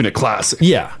 They're keeping it classic.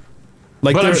 Yeah,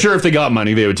 like but I'm sure if they got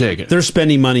money, they would take it. They're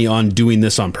spending money on doing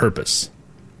this on purpose.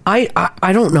 I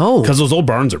don't know, because those old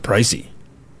barns are pricey.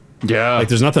 Yeah, like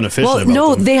there's nothing efficient. Well, about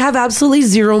no, them. they have absolutely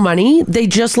zero money. They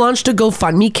just launched a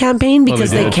GoFundMe campaign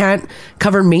because they can't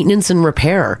cover maintenance and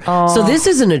repair. So this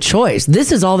isn't a choice.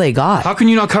 This is all they got. How can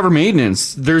you not cover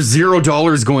maintenance? There's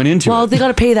 $0 going into it. Well, they got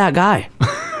to pay that guy.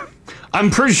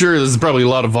 I'm pretty sure there's probably a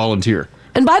lot of volunteer.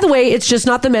 And by the way, it's just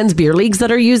not the men's beer leagues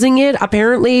that are using it.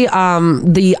 Apparently,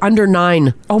 the under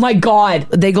 9. Oh my God.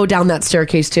 They go down that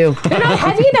staircase too. They're not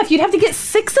heavy enough. You'd have to get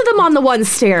 6 of them on the one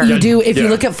stair. You do. If you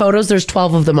look at photos, there's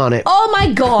 12 of them on it. Oh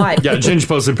my God. Yeah, Ginge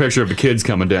posted a picture of the kids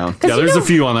coming down. 'Cause Yeah, there's a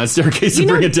few on that staircase to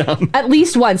bring it down. At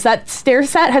least once. That stair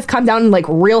set has come down like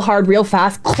real hard, real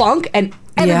fast, clunk, and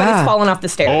everybody's fallen off the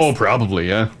stairs. Oh, probably,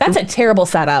 yeah. That's a terrible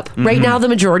setup. Right now, the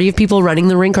majority of people running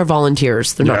the rink are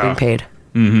volunteers. They're not being paid.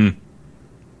 Mm-hmm.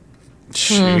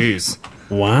 Jeez.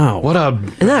 Wow. What a...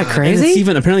 Isn't that crazy? And it's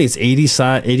even apparently it's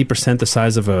 80% the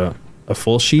size of a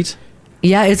full sheet.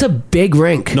 Yeah, it's a big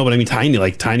rink. No, but I mean tiny,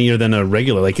 like tinier than a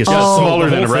regular. Like it's just smaller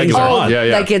than a regular. Oh,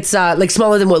 like it's like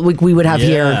smaller than what we would have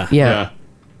here. Yeah.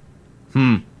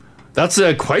 That's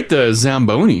quite the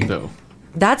Zamboni, though.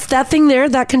 That's that thing there,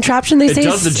 that contraption. They say it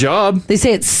does the job. They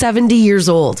say it's 70 years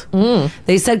old.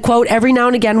 They said, quote, every now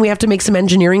and again we have to make some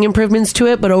engineering improvements to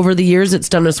it, but over the years it's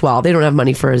done us well. They don't have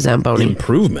money for a Zamboni.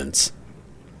 Improvements?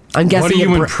 I'm guessing What are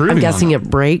you I'm improving guessing on it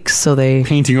breaks, so they...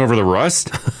 Painting over the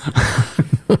rust?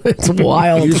 It's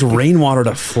wild. Use rainwater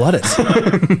to flood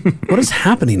it. What is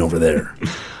happening over there?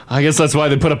 I guess that's why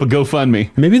they put up a GoFundMe.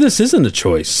 Maybe this isn't a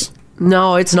choice.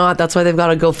 No, it's not. That's why they've got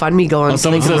a GoFundMe going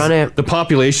so they can run it. The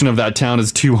population of that town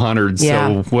is 200,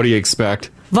 Yeah. so what do you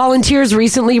expect? Volunteers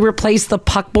recently replaced the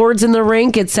puck boards in the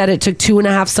rink. It said it took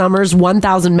 2.5 summers,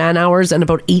 1,000 man hours, and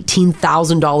about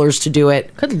 $18,000 to do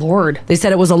it. Good Lord. They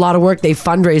said it was a lot of work. They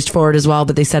fundraised for it as well,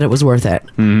 but they said it was worth it.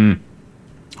 Well,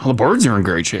 the boards are in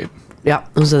great shape. Yeah,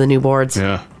 those are the new boards.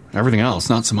 Yeah. Everything else,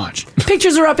 not so much.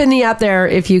 Pictures are up in the app there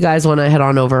if you guys want to head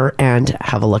on over and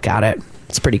have a look at it.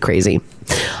 It's pretty crazy.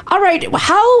 All right,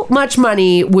 how much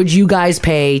money would you guys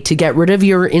pay to get rid of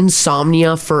your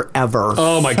insomnia forever?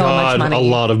 Oh my God, a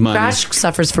lot of money. Crash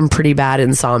suffers from pretty bad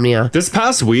insomnia. This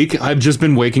past week, I've just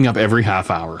been waking up every half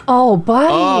hour. Oh, buddy.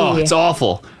 Oh, it's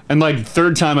awful. And like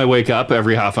third time I wake up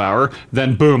every half hour,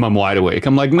 then boom, I'm wide awake.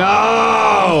 I'm like, no,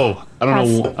 I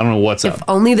don't know what's up. If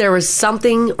only there was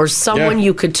something or someone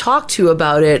you could talk to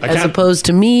about it, as can't- opposed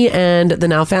to me and the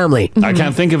Now family. I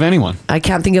can't think of anyone. I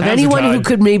can't think of Hands are anyone who tied.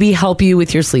 could maybe help you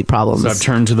with your sleep problems. So I've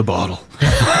turned to the bottle.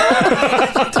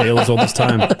 Tale as old as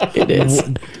time. It is.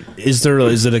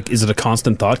 Is it a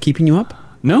constant thought keeping you up?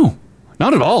 No.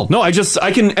 Not at all. No, I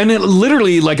can, and it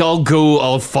literally, like,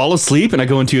 I'll fall asleep and I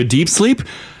go into a deep sleep,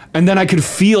 and then I could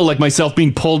feel like myself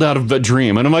being pulled out of the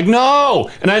dream, and I'm like,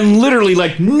 no, and I'm literally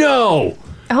like, no.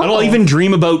 I don't even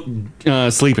dream about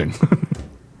sleeping.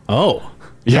 Oh,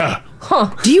 yeah.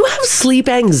 Huh? Do you have sleep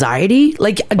anxiety?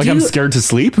 Like I'm scared to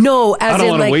sleep? No, as I don't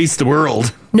in, want to like, waste the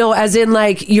world. No, as in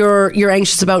like you're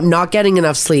anxious about not getting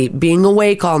enough sleep, being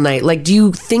awake all night. Like, do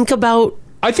you think about?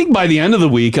 I think by the end of the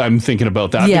week, I'm thinking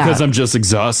about that because I'm just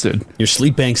exhausted. Your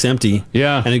sleep bank's empty.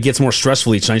 Yeah. And it gets more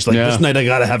stressful each night. You're like, this night I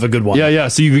gotta have a good one. Yeah.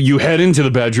 So you head into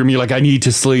the bedroom, you're like, I need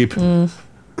to sleep. And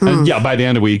yeah, by the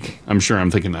end of the week, I'm sure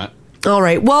I'm thinking that. All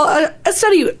right. Well, a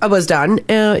study was done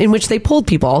in which they polled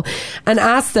people and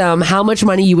asked them how much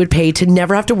money you would pay to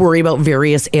never have to worry about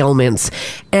various ailments.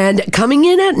 And coming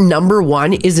in at number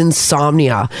 1 is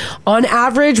insomnia. On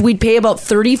average, we'd pay about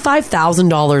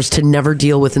 $35,000 to never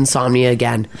deal with insomnia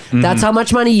again. That's how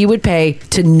much money you would pay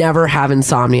to never have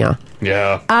insomnia.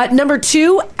 Yeah. Number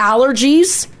 2,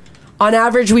 allergies. On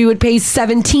average, we would pay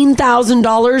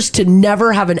 $17,000 to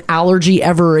never have an allergy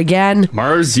ever again.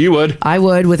 Mars, you would. I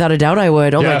would, without a doubt I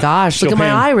would. Oh my gosh, look at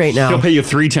my eye right now. She'll pay you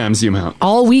 3 times the amount.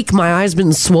 All week, my eye's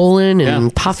been swollen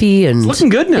and puffy. And It's looking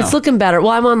good now. It's looking better.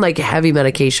 Well, I'm on like heavy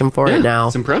medication for it now.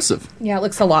 It's impressive. Yeah, it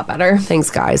looks a lot better.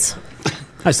 Thanks, guys.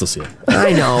 I still see it.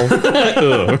 I know.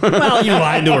 Well, you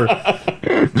lied to her.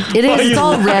 It is. It's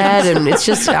all red, and it's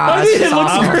just. It's just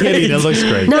awesome. I'm kidding. It looks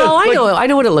great. No, I know. I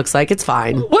know what it looks like. It's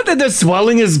fine. What? The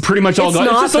swelling is pretty much all It's gone.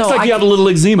 It not, just looks though. like you have a little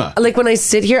eczema. Like when I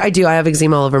sit here, I do. I have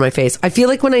eczema all over my face. I feel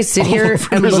like when I sit here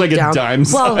and There's look like a down. dime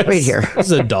well, size. right here. It's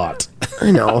a dot.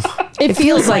 I know. It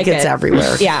feels like it's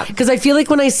everywhere. Yeah. Because I feel like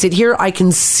when I sit here, I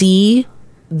can see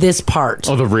this part.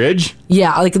 Oh, the ridge?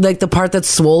 Yeah, like the part that's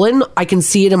swollen. I can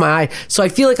see it in my eye. So I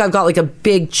feel like I've got like a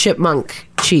big chipmunk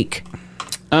cheek.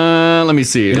 Let me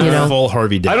see. Full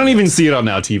Harvey Dent. I don't even see it on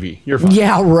Now TV. You're fine.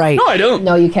 Yeah, right. No, I don't.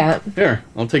 No, you can't. Here,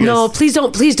 I'll take it. No, please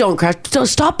don't, Crash.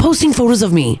 Stop posting photos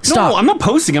of me. Stop. No, I'm not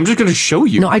posting. I'm just going to show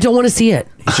you. No, I don't want to see it.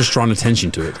 He's just drawing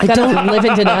attention to it. I don't live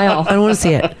in denial. I don't want to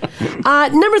see it.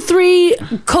 Number 3,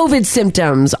 COVID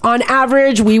symptoms. On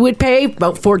average, we would pay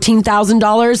about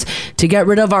 $14,000 to get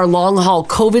rid of our long haul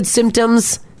COVID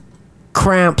symptoms.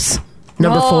 Cramps.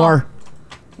 Number 4.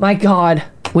 My God.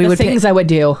 I would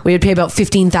do. We would pay about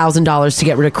 $15,000 to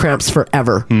get rid of cramps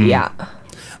forever. Yeah.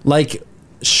 Like,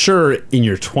 sure, in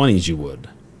your 20s you would.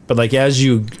 But like as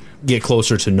you get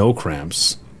closer to no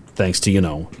cramps, thanks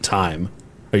to, time,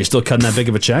 are you still cutting that big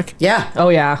of a check? Yeah. Oh,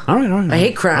 yeah. All right. I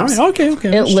hate cramps. All right,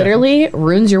 okay. It literally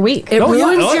ruins your week. It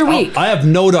ruins your week. I have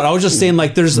no doubt. I was just saying,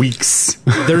 like, there's weeks.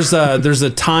 There's a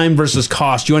time versus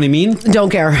cost. You know what I mean? Don't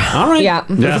care. All right. Yeah.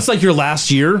 If it's like your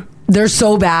last year. They're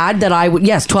so bad that I would,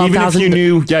 yes, 12,000.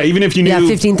 Even if you knew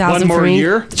 15,000 one more for me.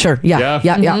 year. Sure. Yeah.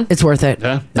 It's worth it.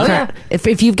 Yeah. Okay.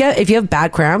 If you have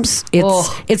bad cramps,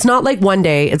 it's not like one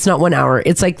day, it's not 1 hour,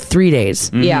 it's like 3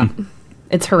 days. Yeah.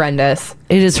 It's horrendous.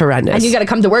 It is horrendous. And you got to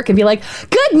come to work and be like,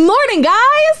 "Good morning,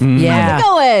 guys. Yeah. How's it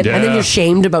going?" And then you're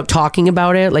shamed about talking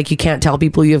about it. Like you can't tell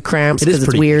people you have cramps because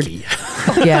it's weird.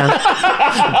 Yeah.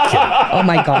 Oh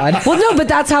my God. Well, no, but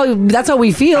that's how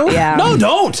we feel. Yeah. No,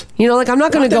 don't. Like I'm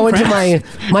not going to go into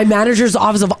my manager's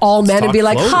office of all men and be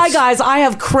like, close. "Hi guys, I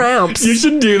have cramps." You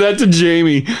should do that to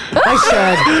Jamie.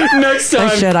 I should. Next time.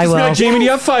 I should. I Just be will. like, Jamie, do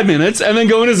you have 5 minutes? And then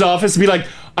go in his office and be like,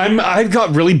 I've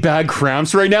got really bad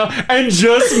cramps right now, and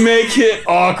just make it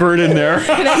awkward in there.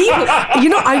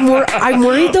 I'm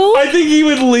worried though. I think he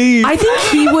would leave. I think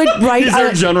he would write. He's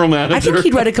our general manager. I think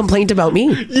he'd write a complaint about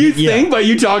me. You think by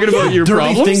you talking about your dirty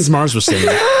problems? things Mars was saying.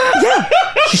 Yeah.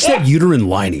 She said uterine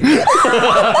lining.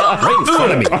 Right in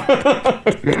front of me.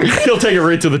 He'll take it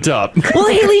right to the top. Well,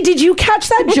 Haley, did you catch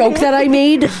that joke that I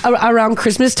made around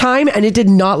Christmas time, and it did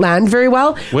not land very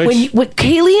well? Which? When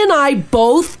Kaylee and I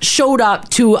both showed up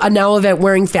to a Now event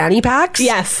wearing fanny packs.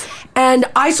 Yes. And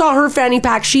I saw her fanny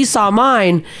pack, she saw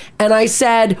mine, and I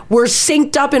said, "We're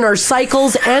synced up in our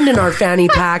cycles and in our fanny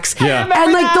packs." Yeah.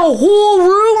 And like the whole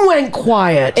room went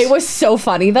quiet. It was so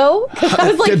funny though. I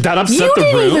was like, Did that upset You the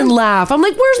didn't room? even laugh. I'm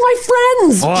like, "Where's my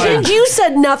friends?" Oh, Ginge, you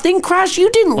said nothing. Crash,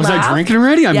 you didn't Was laugh. I drinking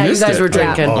already? I yeah, missed you guys it. were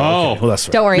drinking. Oh, well, that's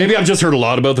right. Don't worry. Maybe I've just heard a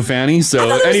lot about the fanny, so thought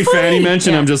it was any funny. fanny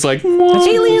mention, I'm just like,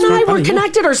 Haley and I were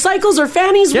connected. Our cycles, our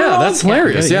fannies. yeah, were all- that's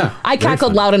hilarious. Yeah. I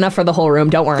cackled loud enough for the whole room.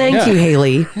 Don't worry. Thank you,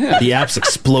 Haley. The app's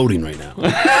exploding right now.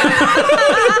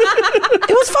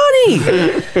 It was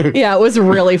funny. Yeah, it was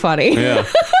really funny. Yeah.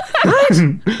 We're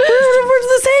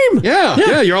the same.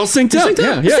 Yeah, you're all synced up.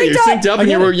 Yeah, you're synced up, and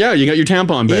you got your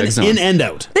tampon bags on. In and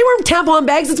out. They weren't tampon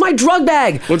bags. It's my drug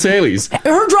bag. What's Haley's?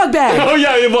 Her drug bag. Oh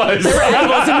yeah, it was.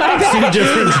 Two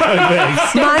different drug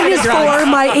bags. Mine is for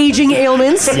my aging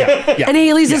ailments, and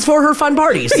Haley's is for her fun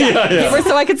parties. They were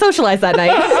so I could socialize that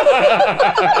night.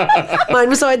 Mine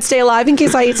was so I'd stay alive in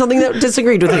case I ate something that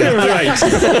disagreed with you. Right.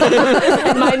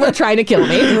 And mine were trying to kill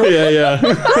me. Yeah.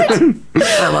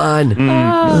 Come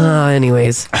on.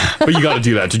 Anyways, But you got to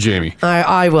do that to Jamie.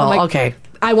 I will. like- Okay.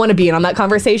 I want to be in on that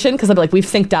conversation because I'll be like, we've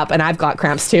synced up and I've got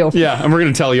cramps too. Yeah, and we're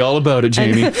gonna tell you all about it,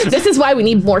 Jamie. This is why we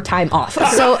need more time off.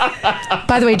 So,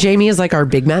 by the way, Jamie is like our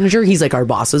big manager. He's like our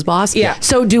boss's boss. Yeah.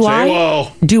 So do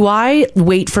I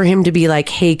wait for him to be like,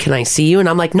 "Hey, can I see you?" And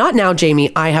I'm like, "Not now,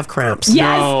 Jamie. I have cramps."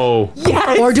 Yes. No.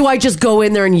 Yes. Or do I just go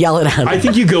in there and yell at him? I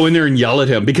think you go in there and yell at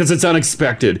him because it's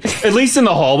unexpected. At least in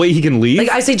the hallway, he can leave.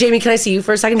 Like I say, "Jamie, can I see you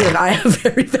for a second?" Be like, "I have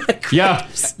very bad cramps." Yeah.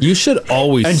 You should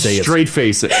always And say straight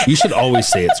face it. You should always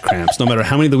say it's cramps, no matter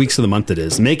how many of the weeks of the month it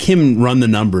is. Make him run the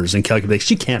numbers and calculate. Like,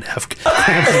 she can't have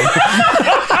cramps.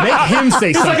 Make him say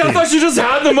He's something. like, I thought you just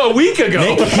had them a week ago.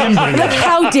 Make him bring Like, it.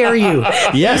 how dare you?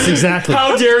 Yes, exactly.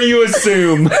 How dare you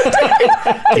assume?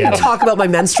 Talk about my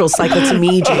menstrual cycle to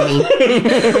me, Jamie.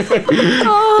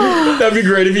 That'd be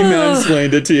great if he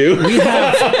mansplained it to you.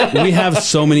 We have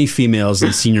so many females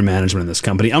in senior management in this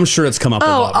company. I'm sure it's come up a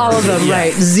lot. all of them,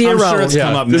 right? Zero. I'm sure it's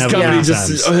come up. This many company times.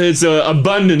 just, it's an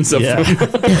abundance of them.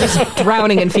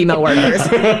 Drowning in female workers.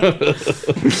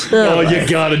 Oh, you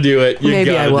gotta do it.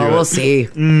 Maybe I will. We'll see.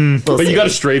 But you gotta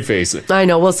straight face it. I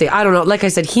know. We'll see. I don't know. Like I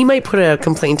said, he might put a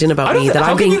complaint in about me that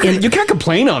How I'm can being. you can't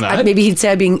complain on that. Maybe he'd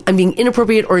say I'm being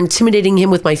inappropriate or intimidating him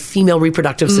with my female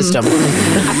reproductive system.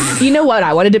 You know what?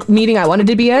 I wanted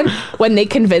to be in when they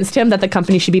convinced him that the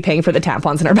company should be paying for the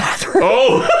tampons in our bathroom.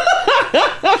 Oh.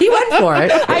 He went for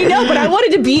it. I know, but I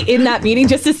wanted to be in that meeting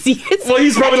just to see it. Well,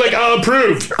 he's probably like,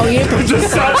 approved. Oh, he approved.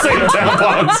 Just stop saying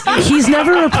tampons. He's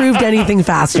never approved anything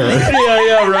faster.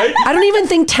 Yeah, right? I don't even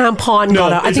think tampon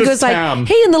got out. I it's think it just was tam. like,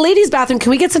 hey, in the ladies' bathroom, can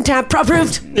we get some tam?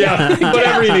 Approved. Yeah,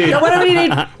 whatever you need. Yeah, whatever you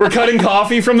need. We're cutting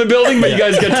coffee from the building, but you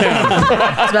guys get tam.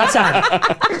 It's about time.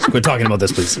 Quit talking about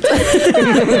this, please.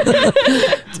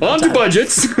 On to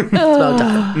budgets. It's about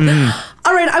time.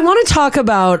 All right, I want to talk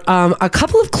about a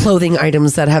couple of clothing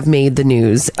items that have made the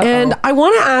news. And I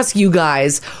want to ask you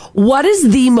guys, what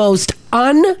is the most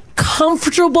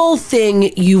uncomfortable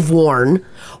thing you've worn?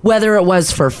 Whether it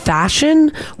was for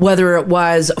fashion, whether it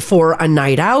was for a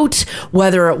night out,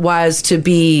 whether it was to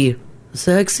be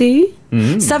sexy.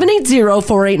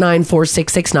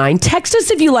 780-489-4669. Text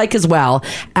us if you like as well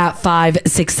at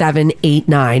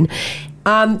 56789.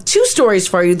 Two stories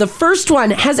for you. The first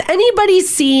one, has anybody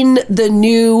seen the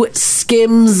new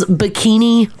Skims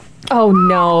bikini? Oh,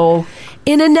 no.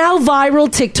 In a now viral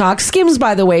TikTok, Skims,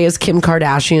 by the way, is Kim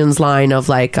Kardashian's line of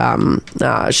like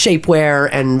shapewear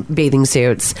and bathing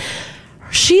suits.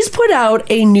 She's put out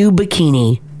a new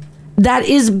bikini that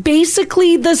is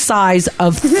basically the size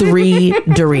of 3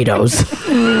 Doritos.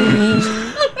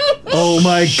 Oh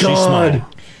my God.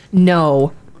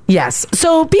 No. Yes.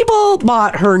 So people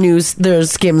bought their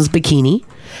Skims bikini.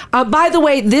 By the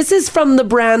way, this is from the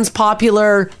brand's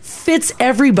popular fits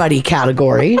everybody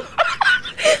category.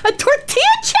 A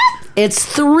tortilla chip? It's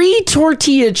 3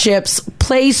 tortilla chips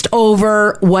placed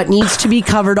over what needs to be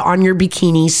covered on your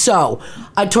bikini. So,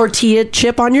 a tortilla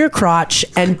chip on your crotch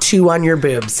and 2 on your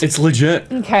boobs. It's legit.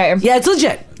 Okay. Yeah, it's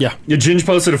legit. Yeah. Ginge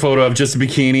posted a photo of just a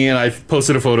bikini, and I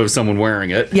posted a photo of someone wearing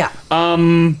it. Yeah.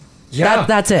 Yeah.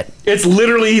 That's it. It's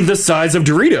literally the size of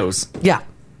Doritos. Yeah.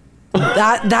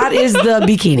 That is the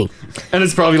bikini. And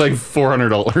it's probably like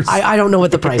 $400. I don't know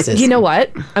what the price is. You know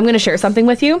what? I'm going to share something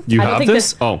with you. You I don't have think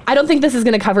this? Oh. I don't think this is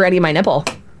going to cover any of my nipple.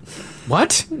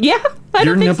 What? Yeah.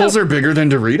 Your nipples are bigger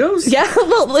than Doritos? Yeah,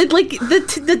 well, like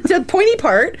the pointy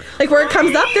part, like where it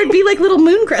comes up, there'd be like little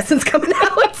moon crescents coming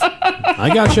out. I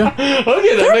gotcha.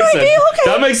 Okay, that makes sense.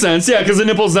 That makes sense. Yeah, because the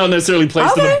nipple's not necessarily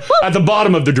placed at the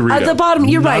bottom of the Dorito. At the bottom,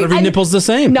 you're right. Every nipple's the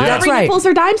same. Not every nipples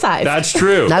are dime size. That's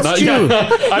true. That's true.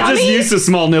 I'm just used to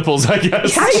small nipples, I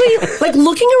guess. Actually, like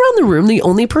looking around the room, the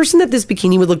only person that this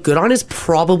bikini would look good on is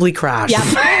probably Crash.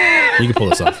 Yeah. You can pull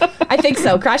this off. I think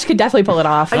so. Crash could definitely pull it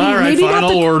off. I mean, All right, maybe fine,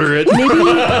 I'll order it. Maybe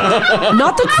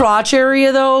not the crotch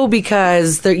area though,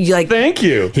 because they're like. Thank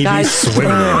you. He'd be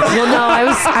swinging it. Well, no,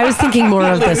 I was thinking more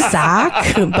of the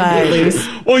sack, but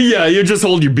Well, yeah, you just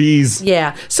hold your bees.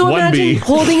 yeah. So One imagine bee.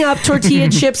 holding up tortilla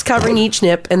chips covering each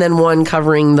nip, and then one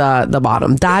covering the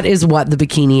bottom. That is what the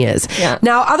bikini is. Yeah.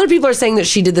 Now, other people are saying that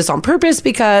she did this on purpose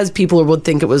because people would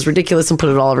think it was ridiculous and put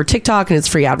it all over TikTok, and it's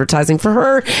free advertising for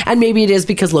her. And maybe it is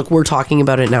because look, we're talking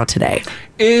about it now today.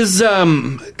 Is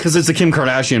because it's a Kim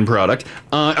Kardashian product.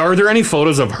 Are there any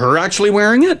photos of her actually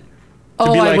wearing it?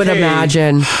 Oh, I would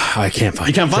imagine. I can't find.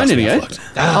 You can't find any, eh?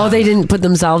 Oh, they didn't put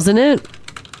themselves in it?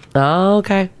 Oh,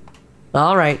 okay.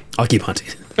 All right. I'll keep hunting.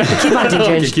 Keep hunting,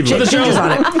 Ginge. Keep it. Ginger's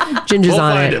on it. Ginger's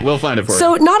on it. We'll find it for you.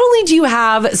 So not only do you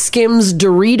have Skims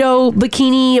Dorito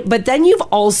bikini, but then you've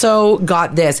also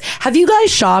got this. Have you guys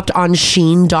shopped on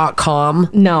Shein.com?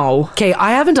 No. Okay,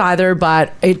 I haven't either,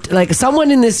 but it like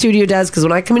someone in this studio does because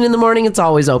when I come in the morning, it's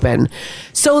always open.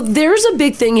 So there's a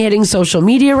big thing hitting social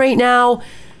media right now.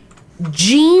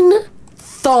 Jean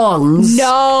thongs.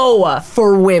 No.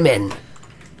 For women.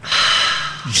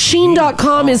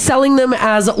 Shein.com is selling them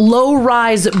as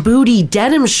low-rise booty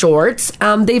denim shorts.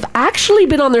 They've actually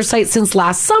been on their site since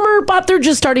last summer, but they're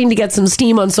just starting to get some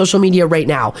steam on social media right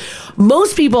now.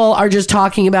 Most people are just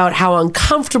talking about how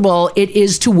uncomfortable it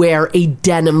is to wear a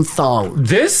denim thong.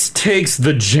 This takes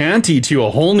the janty to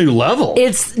a whole new level.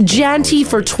 It's janty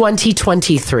for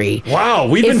 2023. Wow,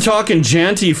 we've been talking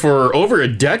janty for over a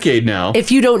decade now.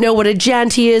 If you don't know what a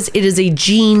janty is, it is a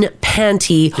jean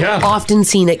panty, often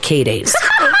seen at K-Days.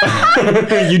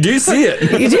 You do see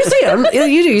it. You do see them.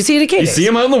 You do. You see it at K-Days. You see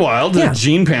them out in the wild. The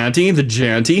jean panty, the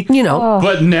janty. You know.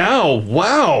 But now,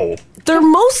 wow. They're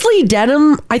mostly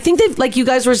denim. I think they've, like you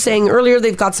guys were saying earlier,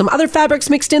 they've got some other fabrics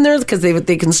mixed in there because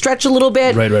they can stretch a little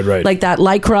bit. Right. Like that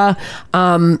Lycra.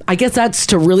 I guess that's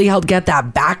to really help get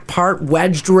that back part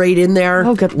wedged right in there.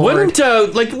 Oh, good lord.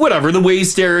 Wouldn't, like, whatever, the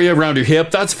waist area around your hip,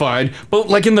 that's fine. But,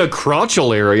 like, in the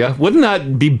crotchal area, wouldn't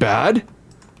that be bad?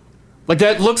 Like,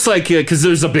 that looks like, because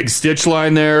there's a big stitch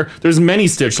line there. There's many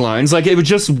stitch lines. Like, it would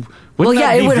just... Well,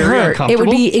 yeah, it would hurt. It would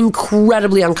uncomfortable? be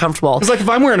incredibly uncomfortable. It's like if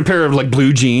I'm wearing a pair of like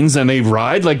blue jeans and they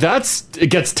ride, like it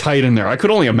gets tight in there. I could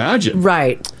only imagine.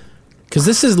 Right. Because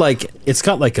this is like, it's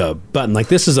got like a button. Like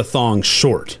this is a thong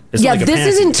short. It's yeah, like a this panty.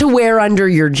 isn't to wear under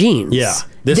your jeans. Yeah.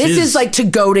 This is like to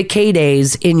go to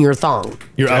K-Days in your thong.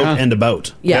 You're out and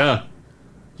about. Yeah.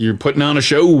 You're putting on a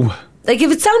show. Like,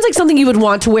 if it sounds like something you would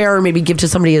want to wear or maybe give to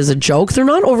somebody as a joke, they're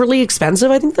not overly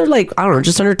expensive. I think they're like, I don't know,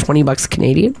 just under $20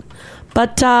 Canadian.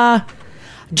 But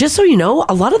just so you know,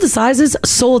 a lot of the sizes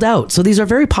sold out. So these are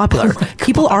very popular.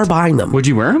 People are buying them. Would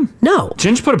you wear them? No.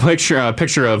 Ginge put a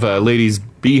picture of a lady's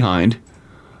behind.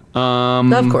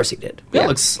 Of course he did. Yeah,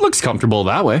 looks comfortable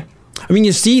that way. I mean,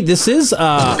 you see, this is,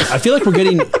 I feel like we're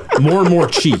getting more and more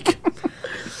cheek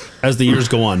as the years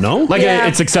go on, no? Like,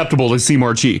 it's acceptable to see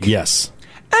more cheek. Yes.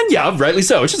 And yeah, rightly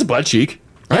so. It's just a butt cheek,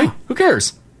 right? Yeah. Who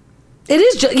cares? It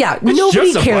is just,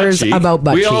 nobody cares about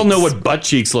butt cheeks. We all know what butt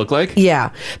cheeks look like.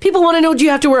 Yeah. People want to know, do you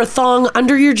have to wear a thong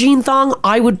under your jean thong?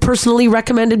 I would personally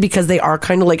recommend it because they are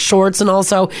kind of like shorts, and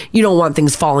also you don't want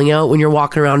things falling out when you're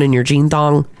walking around in your jean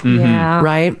thong. Mm-hmm. Yeah.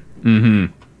 Right? Mm-hmm.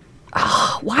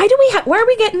 Why are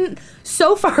we getting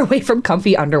so far away from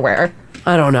comfy underwear?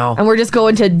 I don't know. And we're just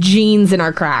going to jeans in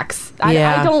our cracks. I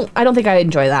don't think I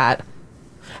enjoy that.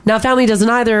 Now, family doesn't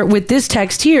either. With this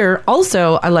text here,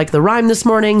 also, I like the rhyme this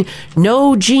morning.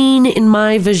 No gene in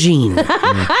my vagine.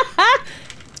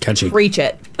 Catchy. Reach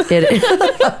it.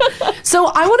 So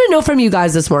I want to know from you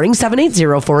guys this morning,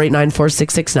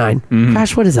 780-489-4669.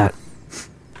 Gosh, what is that?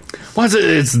 What's it?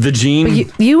 It's the gene.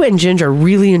 But you and Ginger are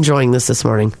really enjoying this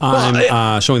morning.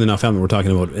 I'm showing the Now family we're talking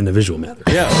about in a visual manner.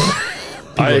 Yeah.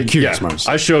 I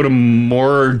showed him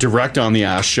more direct on the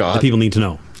ass shot. The people need to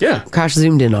know. Yeah. Gosh,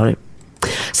 zoomed in on it.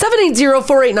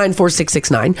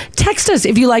 780-489-4669. Text us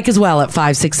if you like as well at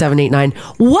 56789.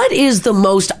 What is the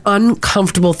most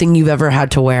uncomfortable thing you've ever had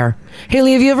to wear?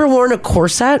 Haley, have you ever worn a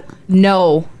corset?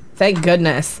 No. Thank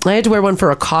goodness. I had to wear one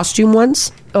for a costume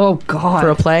once. Oh, God.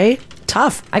 For a play.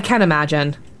 Tough. I can't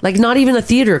imagine. Like, not even a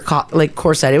theater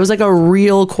corset. It was like a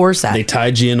real corset. They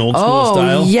tied you in old school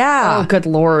style? Yeah. Oh, good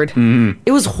Lord.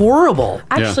 It was horrible.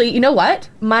 Actually, you know what?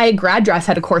 My grad dress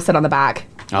had a corset on the back.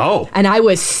 Oh. And I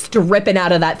was stripping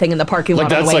out of that thing in the parking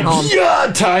lot on the way home.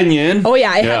 Tying you in. Oh,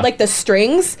 yeah. It had like the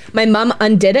strings. My mom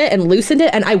undid it and loosened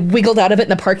it, and I wiggled out of it in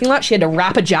the parking lot. She had to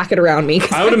wrap a jacket around me.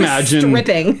 I would imagine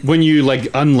stripping. When you like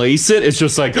unlace it, it's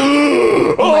just like,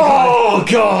 oh,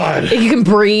 God. If you can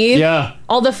breathe. Yeah.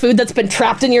 All the food that's been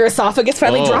trapped in your esophagus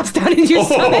finally drops down into your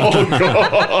stomach.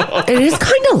 God. It is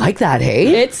kind of like that,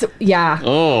 hey? It's, yeah.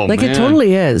 Oh, like man. It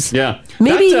totally is. Yeah.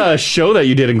 Maybe that show that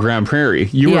you did in Grand Prairie,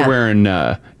 you were wearing,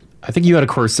 I think you had a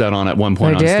corset on at one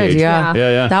point on stage.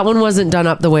 Yeah. That one wasn't done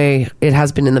up the way it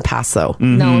has been in the past, though.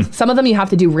 No, some of them you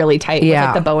have to do really tight with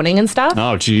like the boning and stuff.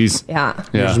 Oh, geez. Yeah.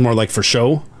 Yours is more like for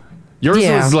show? Yours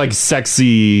was like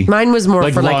sexy. Mine was more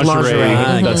for like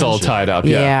lingerie. That's all tied up.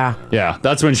 Yeah. Yeah.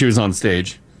 That's when she was on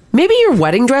stage. Maybe your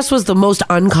wedding dress was the most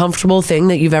uncomfortable thing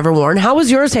that you've ever worn. How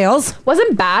was yours, Hales?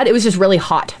 Wasn't bad. It was just really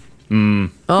hot.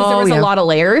 Because there was a lot of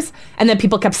layers, and then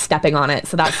people kept stepping on it,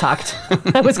 so that sucked.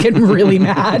 I was getting really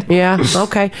mad. Yeah,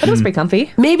 okay. But it was pretty comfy.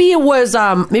 Maybe it was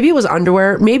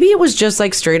underwear. Maybe it was just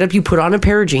like straight up you put on a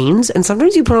pair of jeans, and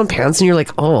sometimes you put on pants and you're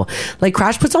like, oh, like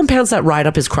Crash puts on pants that ride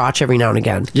up his crotch every now and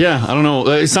again. Yeah, I don't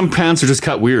know. Some pants are just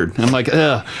cut weird. I'm like,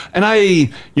 ugh.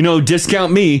 And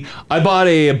discount me. I bought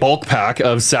a bulk pack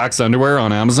of Saks underwear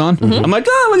on Amazon. I'm like,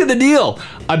 oh, look at the deal.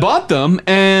 I bought them,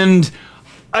 and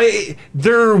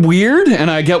they're weird, and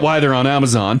I get why they're on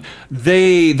Amazon.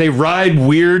 They ride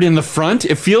weird in the front.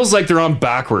 It feels like they're on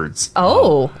backwards.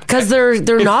 Oh, because they're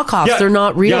knockoffs. Yeah, they're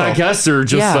not real. Yeah, I guess they're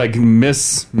just like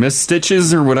miss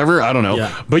stitches or whatever. I don't know.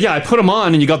 Yeah. But yeah, I put them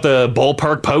on, and you got the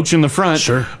ballpark pouch in the front.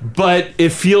 Sure. But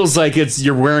it feels like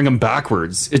you're wearing them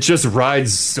backwards. It just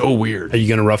rides so weird. Are you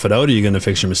gonna rough it out, or are you gonna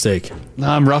fix your mistake? No,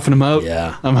 I'm roughing them out.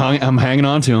 Yeah. I'm hanging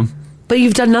on to them. But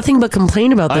you've done nothing but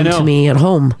complain about them to me at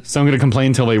home. So I'm going to complain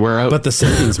until they wear out. But the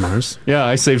savings, Mars. Yeah,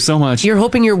 I save so much. You're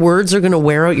hoping your words are going to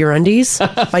wear out your undies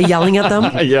by yelling at them?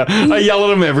 Yeah, I yell at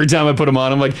them every time I put them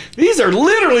on. I'm like, these are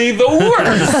literally the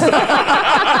worst.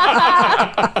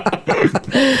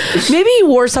 Maybe you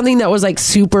wore something that was like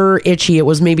super itchy. It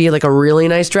was maybe like a really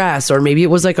nice dress, or maybe it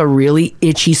was like a really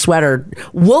itchy sweater.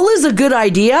 Wool is a good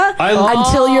idea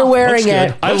until you're wearing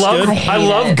it. I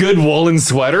love good woolen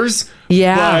sweaters.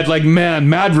 Yeah. But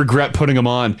mad regret putting them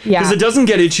on. Yeah. Because it doesn't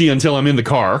get itchy until I'm in the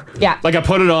car. Yeah. Like I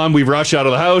put it on, we rush out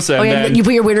of the house, and then you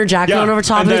put your winter jacket on over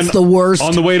top, and it's the worst.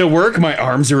 On the way to work, my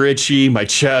arms are itchy, my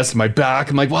chest, my back.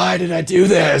 I'm like, why did I do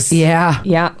this? Yeah.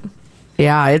 Yeah.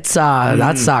 Yeah, it's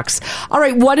that sucks. All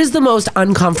right, what is the most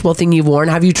uncomfortable thing you've worn?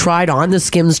 Have you tried on the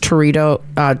Skims tortilla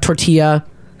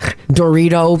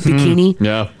Dorito bikini?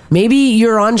 Yeah. Maybe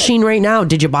you're on Shein right now.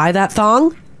 Did you buy that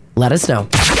thong? Let us know.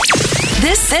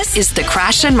 This is the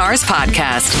Crash and Mars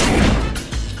Podcast.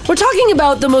 We're talking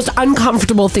about the most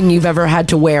uncomfortable thing you've ever had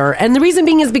to wear. And the reason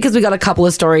being is because we got a couple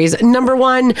of stories. Number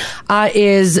one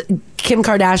is Kim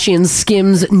Kardashian's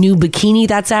Skims new bikini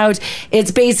that's out. It's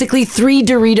basically 3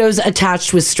 Doritos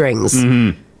attached with strings.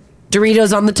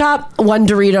 Doritos on the top, 1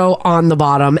 Dorito on the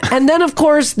bottom. And then, of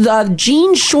course, the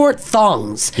jean short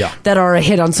thongs that are a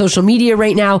hit on social media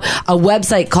right now. A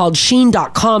website called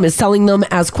Shein.com is selling them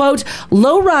as, quote,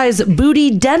 low-rise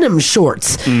booty denim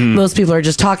shorts. Most people are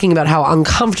just talking about how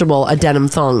uncomfortable a denim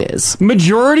thong is.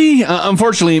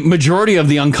 Unfortunately, majority of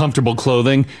the uncomfortable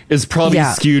clothing is probably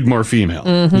skewed more female,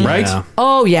 right? Yeah.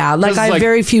 Oh, yeah. Like, I have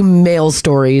very few male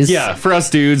stories. Yeah, for us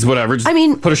dudes, whatever.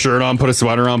 Just put a shirt on, put a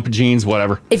sweater on, put jeans,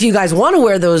 whatever. If you guys want to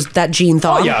wear that jean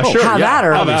thong, have at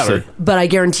her. But I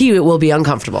guarantee you it will be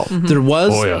uncomfortable. There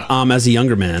was, as a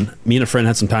younger man, me and a friend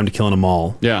had some time to kill in a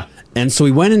mall. Yeah. And so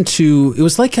we went into, it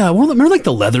was like, remember like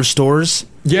the leather stores?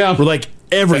 Yeah. Where like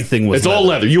everything was It's all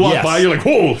leather. You walk by, you're like,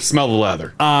 whoa, smell the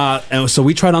leather. And so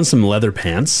we tried on some leather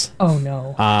pants. Oh,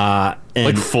 no. And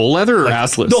like full leather or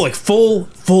assless? No, like full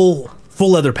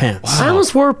leather pants. Wow. I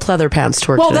almost wore pleather pants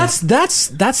to work today.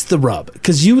 That's the rub,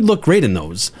 because you would look great in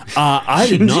those. I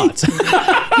did not.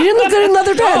 You didn't look good in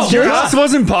leather pants. Your ass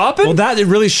wasn't popping? Well, it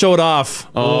really showed off.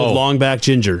 Long back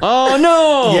ginger. Oh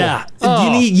no! Yeah,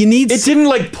 you need. It didn't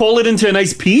like pull it into a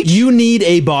nice peach. You need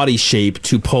a body shape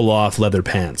to pull off leather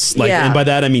pants. And by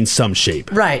that I mean some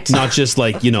shape, right? Not just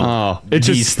like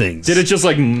these things. Did it just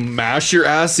like mash your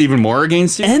ass even more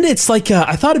against you? And it's like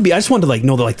I thought it'd be. I just wanted to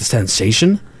know the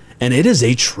sensation. And it is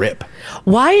a trip.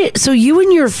 Why? So you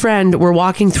and your friend were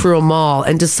walking through a mall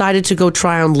and decided to go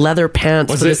try on leather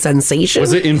pants for the sensation?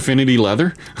 Was it Infinity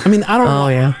Leather? I mean, I don't know. Oh,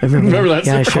 yeah. I remember that?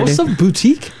 Yeah, I sure do.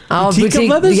 Boutique? Boutique of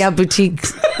leathers? Yeah, boutique.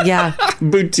 Yeah.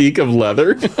 Boutique of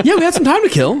leather? Yeah, we had some time to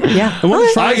kill. Yeah. I wanted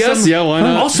to try I guess, why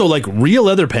not? Also, like real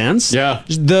leather pants. Yeah.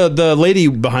 The lady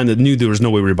behind knew there was no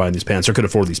way we were buying these pants or could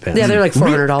afford these pants. Yeah, they're like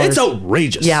 $400. It's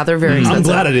outrageous. Yeah, they're very expensive. I'm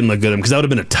glad I didn't look good at them because that would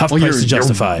have been a tough price to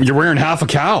justify. You're wearing half a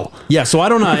cow. Yeah, so I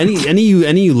don't know. Any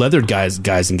of you leather guys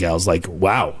and gals, like,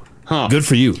 wow. Good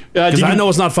for you. Because I know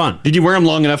it's not fun. Did you wear them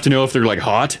long enough to know if they're like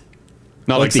hot?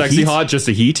 Not like sexy hot, just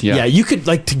the heat? Yeah, you could,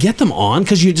 like, to get them on,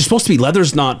 because you're supposed to be,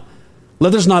 leather's not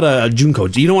a Junko.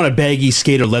 You don't want a baggy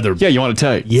skater leather. Yeah, you want it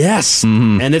tight. Yes.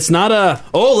 And it's not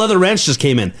leather ranch just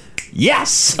came in.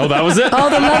 Yes. Oh, that was it? Oh,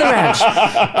 the leather ranch.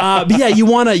 But yeah, you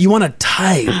want a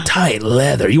tight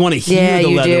leather. You want to hear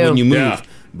the leather when you move. Yeah.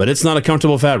 But it's not a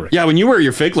comfortable fabric. Yeah, when you wear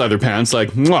your fake leather pants,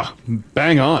 like, mwah,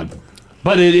 bang on.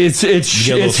 But it's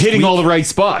hitting all the right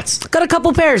spots. Got a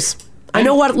couple pairs. I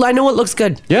know what looks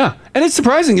good. Yeah, and it's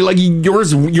surprising. Like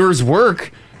yours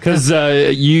work because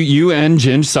you and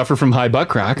Ginge suffer from high butt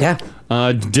crack. Yeah.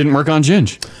 Didn't work on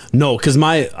Ginge. No, because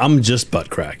I'm just butt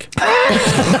crack.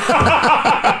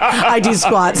 I do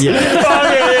squats. Yeah.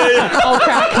 Oh,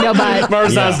 crack, no butt.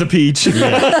 Mars has the peach.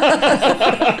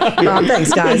 Oh,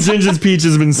 thanks, guys. Ginger's peach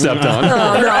has been stepped on.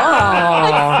 Oh,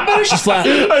 no. She's flat.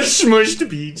 A smushed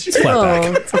peach. It's flat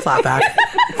back. It's a flat back.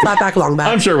 Flat back, long back.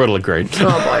 I'm sure it would look great.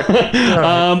 Oh, boy.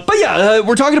 But yeah,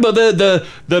 we're talking about the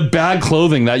bad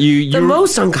clothing that you the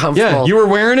most uncomfortable. Yeah, you were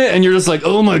wearing it and you're just like,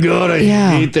 oh my God, I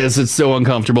hate this. It's so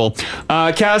uncomfortable.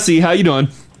 Cassie, how you doing?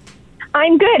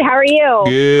 I'm good. How are you?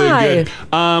 Good. Hi.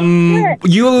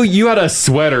 Good. You had a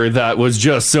sweater that was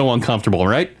just so uncomfortable,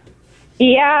 right?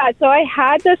 Yeah. So I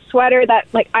had this sweater that,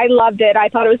 like, I loved it. I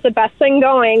thought it was the best thing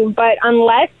going. But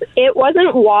unless it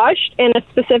wasn't washed in a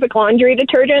specific laundry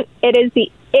detergent, it is the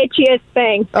itchiest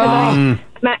thing. I'm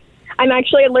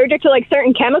actually allergic to like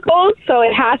certain chemicals, so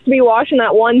it has to be washed in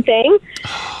that one thing.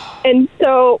 And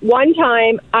so one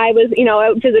time I was,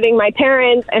 out visiting my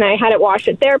parents, and I had it washed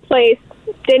at their place.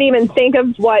 Didn't even think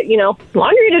of what,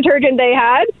 laundry detergent they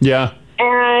had. Yeah.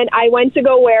 And I went to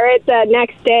go wear it the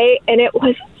next day, and it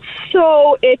was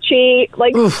so itchy,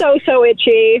 like so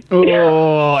itchy.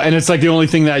 Oh, and it's like the only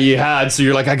thing that you had, so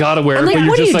you're like, I gotta wear it, like, but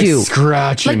you're just do?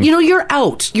 Scratching. Like, you're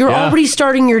out. You're already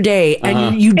starting your day,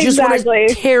 and you just want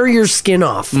to tear your skin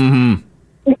off. Mm-hmm.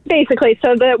 Basically,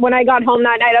 so that when I got home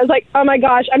that night, I was like, oh my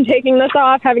gosh, I'm taking this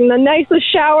off, having the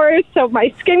nicest showers so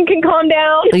my skin can calm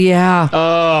down. Yeah.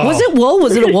 Oh. Was it wool?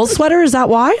 Was it a wool sweater? Is that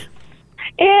why?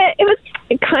 It was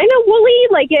kind of woolly.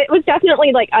 Like, it was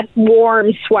definitely like a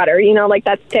warm sweater, like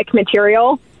that thick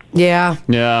material. Yeah.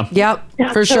 Yeah.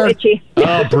 Yep, for so sure. Itchy.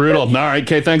 Oh, brutal. All right.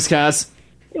 Okay, thanks, Cass.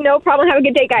 No problem. Have a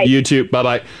good day, guys. You too.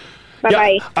 Bye-bye.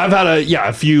 Bye-bye. Yeah, I've had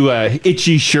a few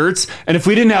itchy shirts, and if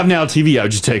we didn't have Now TV, I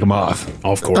would just take them off.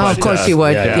 Oh, of course. Oh, of course you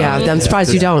would. Yeah, I'm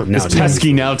surprised you don't. It's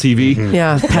pesky Now TV.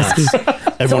 Yeah, pesky.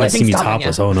 Everyone has seen me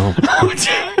topless. Oh, no.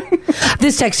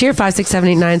 This text here,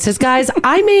 56789, says, guys,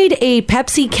 I made a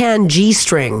Pepsi can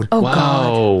G-string. Oh,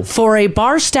 God. For a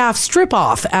bar staff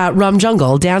strip-off at Rum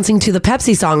Jungle, dancing to the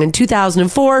Pepsi song in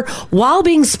 2004 while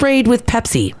being sprayed with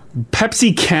Pepsi.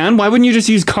 Pepsi can? Why wouldn't you just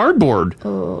use cardboard?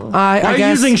 Why are you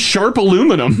using sharp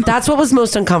aluminum? That's what was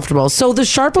most uncomfortable. So the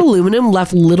sharp aluminum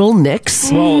left little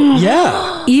nicks. Well,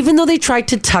 yeah. Even though they tried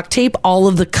to tuck tape all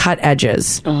of the cut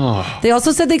edges. They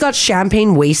also said they got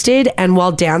champagne wasted, and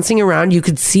while dancing around, you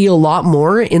could see a lot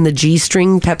more in the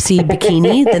G-string Pepsi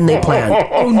bikini than they planned.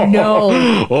 Oh,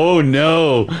 no. Oh,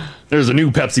 no. There's a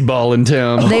new Pepsi ball in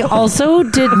town. They also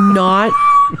did not...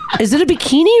 Is it a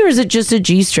bikini or is it just a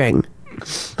G-string?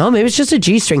 Oh, maybe it's just a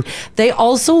G-string. They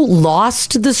also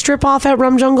lost the strip-off at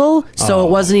Rum Jungle, so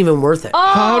it wasn't even worth it.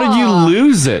 How did you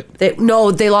lose it? They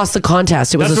lost the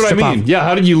contest. It was That's a what I strip-off. mean. Yeah,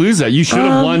 how did you lose that? You should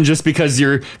have won just because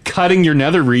you're cutting your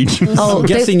nether regions. I'm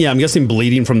guessing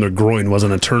bleeding from their groin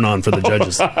wasn't a turn-on for the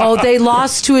judges. They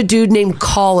lost to a dude named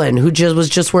Colin who was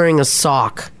just wearing a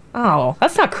sock. Oh,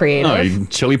 that's not creative. Oh, he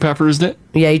chili peppers it?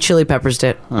 Yeah, he chili peppers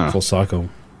it. Full socko.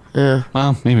 Yeah.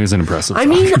 Well, maybe it was an impressive I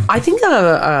mean, I think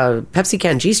a Pepsi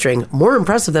can G-string more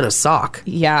impressive than a sock.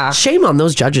 Yeah. Shame on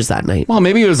those judges that night. Well,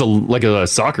 maybe it was like a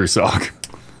soccer sock.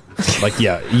 Like,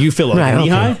 yeah, you feel like knee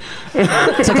high?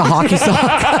 It's like a hockey sock.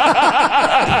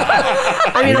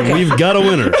 I mean, okay. We've got a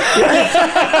winner.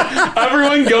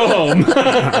 Everyone go home.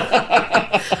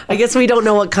 I guess we don't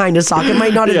know what kind of sock. It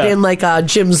might not have been like a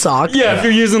gym sock. Yeah, if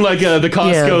you're using like the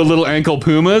Costco little ankle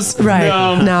Pumas. Right.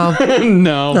 No.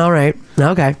 No. All right.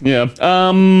 Okay. Yeah.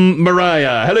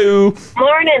 Mariah, hello.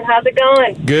 Morning. How's it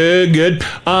going? Good.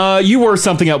 You wore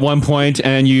something at one point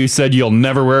and you said you'll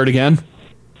never wear it again?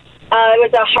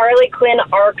 It was a Harley Quinn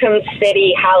Arkham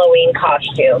City Halloween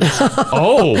costume.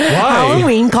 Oh, why?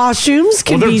 Halloween costumes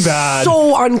can be bad.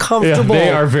 so uncomfortable. Yeah,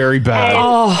 they are very bad.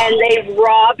 And they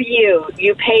rob you.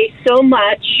 You pay so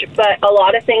much, but a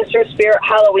lot of things from Spirit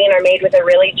Halloween are made with a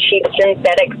really cheap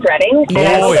synthetic threading, and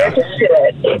I'm allergic to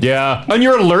it. Yeah, and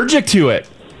you're allergic to it.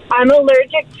 I'm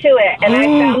allergic to it, and I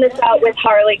found this out with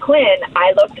Harley Quinn.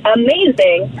 I looked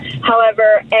amazing.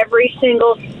 However, every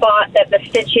single spot that the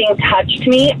stitching touched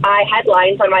me, I had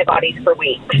lines on my body for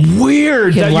weeks.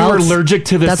 Weird that you were allergic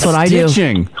to the That's what I do.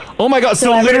 stitching. Oh my God.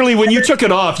 So literally when you took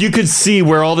it off, you could see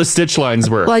where all the stitch lines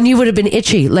were. Well, and you would have been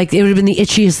itchy. Like, it would have been the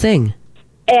itchiest thing.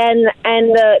 And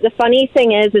the funny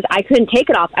thing is I couldn't take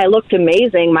it off. I looked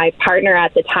amazing. My partner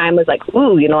at the time was like,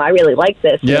 ooh, I really like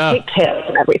this. Yeah. Big tips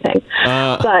and everything.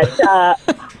 But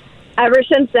ever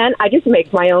since then, I just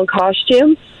make my own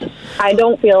costumes. I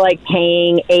don't feel like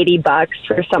paying $80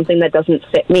 for something that doesn't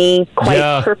fit me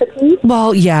quite perfectly.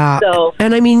 Well, yeah. So,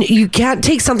 and I mean, you can't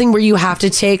take something where you have to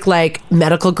take like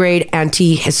medical grade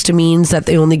antihistamines that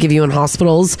they only give you in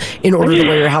hospitals in order to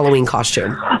wear your Halloween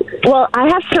costume. well, I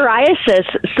have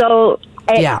psoriasis, so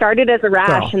it started as a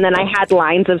rash, and then I had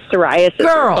lines of psoriasis.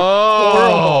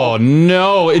 Oh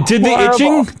no! Did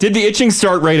the itching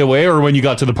start right away, or when you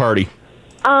got to the party?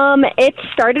 It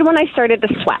started when I started to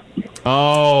sweat.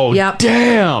 Oh,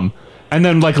 damn! And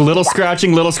then like a little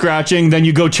scratching, then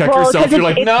you go check yourself. You're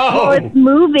like, no. Well,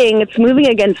 it's moving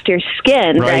against your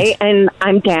skin, right? And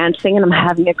I'm dancing and I'm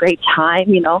having a great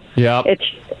time. Yeah.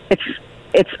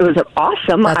 It was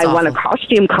awesome. I won a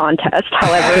costume contest.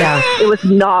 However, it was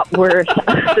not worth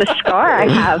the scar I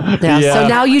have. Yeah. So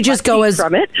now you just go as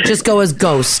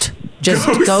ghost. Just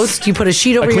ghost. You put a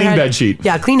sheet over your head. Clean bed sheet.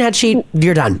 Yeah, clean head sheet.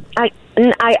 You're done. I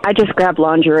just grab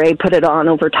lingerie, put it on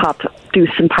over top, do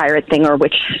some pirate thing or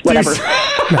whatever.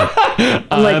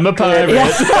 I'm a pirate.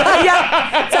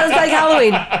 Yeah, sounds like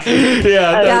Halloween.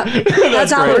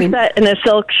 That's Halloween. And a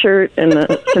silk shirt and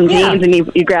some jeans, and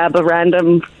you grab a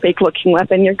random fake-looking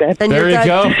weapon. You're good. There you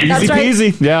go. Easy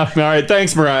peasy. Yeah. All right.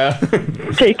 Thanks, Mariah.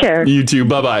 Take care. You too.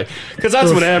 Bye-bye. Because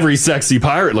that's what every sexy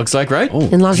pirate looks like, right?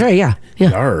 In lingerie, yeah.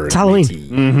 It's Halloween.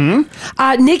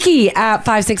 Mm-hmm. Nikki at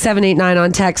 56789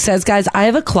 on text says, guys, I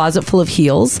have a closet full of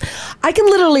heels. I can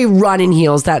literally run in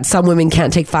heels that some women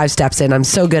can't take 5 steps in. I'm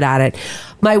so good at it.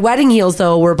 My wedding heels,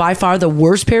 though, were by far the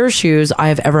worst pair of shoes I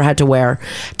have ever had to wear.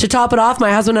 To top it off,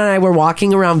 my husband and I were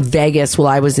walking around Vegas while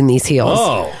I was in these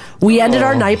heels. We ended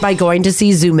our night by going to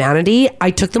see Zoomanity. I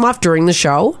took them off during the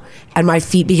show, and my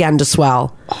feet began to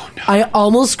swell. I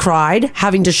almost cried,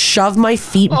 having to shove my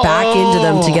feet back into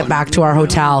them to get back to our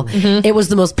hotel. It was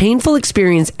the most painful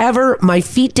experience ever. My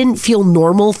feet didn't feel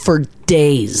normal for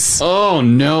days. Oh,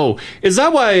 no. Is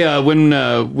that why when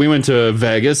we went to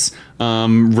Vegas,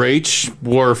 Rach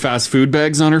wore fast food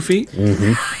bags on her feet?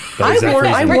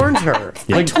 I warned her.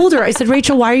 I told her, I said,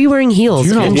 Rachel, why are you wearing heels?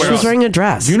 And she was wearing a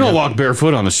dress. Do not walk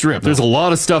barefoot on the strip. There's a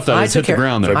lot of stuff that has hit the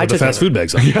ground there. I put the fast food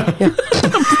bags on.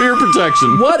 Fear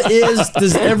protection.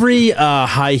 Does every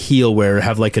high heel wearer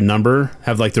have like a number,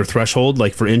 have like their threshold,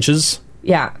 like for inches?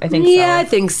 Yeah, I think so. Yeah, I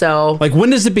think so. Like, when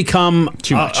does it become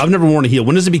too much? I've never worn a heel.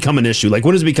 When does it become an issue? Like,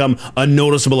 when does it become a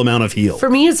noticeable amount of heel? For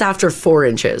me, it's after 4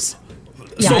 inches.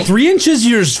 So 3 inches,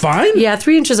 you're fine? Yeah,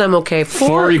 3 inches, I'm okay.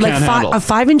 4 you can't handle. A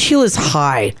 5-inch heel is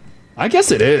high. I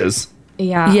guess it is.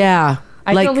 Yeah. Yeah.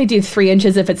 I can only do 3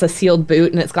 inches if it's a sealed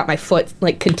boot and it's got my foot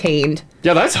like contained.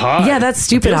 Yeah, that's high. Yeah, that's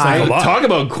stupid high. Talk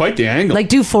about quite the angle. Like,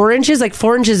 do 4 inches? Like,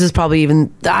 4 inches is probably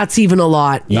that's even a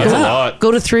lot. That's a lot. Go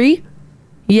to 3?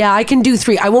 Yeah, I can do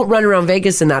 3. I won't run around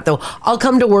Vegas in that, though. I'll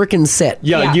come to work and sit.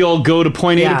 Yeah, you'll go to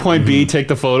point A to point B, take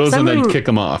the photos, and then kick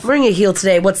them off. I'm wearing a heel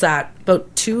today. What's that?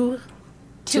 About 2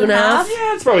 and a half?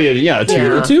 Yeah, it's probably a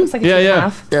 2 or 2. It's like a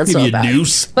 2.5. That's Maybe not a bad.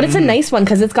 deuce. But it's a nice one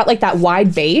because it's got like that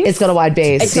wide base. It's got a wide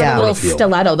base. It's got a little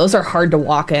stiletto. Those are hard to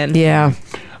walk in. Yeah.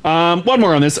 One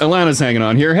more on this. Alana's hanging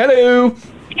on here. Hello.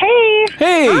 Hey.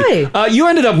 Hey. Hi. You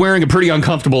ended up wearing a pretty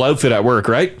uncomfortable outfit at work,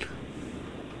 right?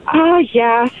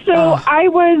 Yeah. So I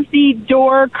was the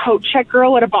door coat check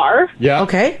girl at a bar. Yeah.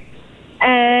 Okay.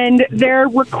 And their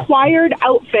required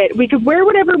outfit, we could wear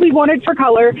whatever we wanted for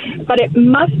color, but it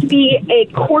must be a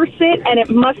corset and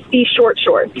it must be short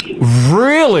shorts.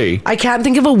 Really? I can't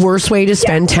think of a worse way to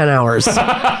spend 10 hours. Well,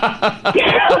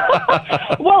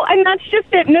 and that's just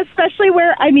it. And especially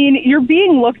where, I mean, you're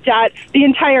being looked at the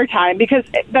entire time because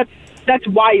that's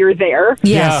why you're there.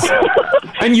 Yes.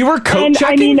 And you were coat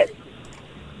checking? I mean,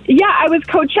 yeah, I was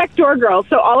coat check door girl.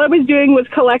 So all I was doing was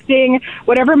collecting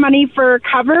whatever money for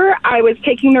cover. I was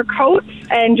taking their coats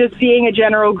and just being a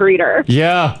general greeter.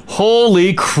 Yeah.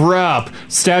 Holy crap.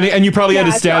 Standing, and you probably had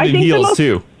to stand in heels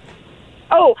too.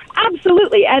 Oh,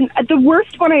 absolutely. And the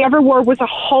worst one I ever wore was a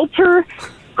halter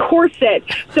corset.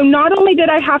 So not only did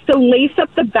I have to lace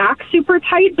up the back super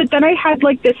tight, but then I had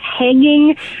like this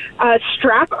hanging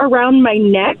strap around my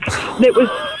neck that was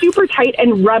super tight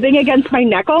and rubbing against my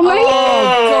neck all night.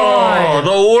 Oh,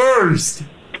 the worst.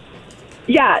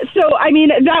 Yeah, so I mean,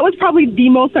 that was probably the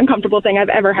most uncomfortable thing I've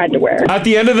ever had to wear. At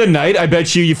the end of the night, I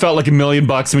bet you felt like $1 million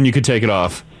when you could take it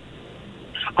off.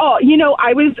 Oh, you know,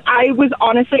 I was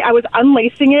honestly, I was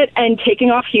unlacing it and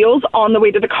taking off heels on the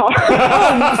way to the car.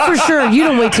 Oh, for sure. You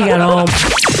don't wait to get home.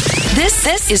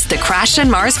 This is the Crash and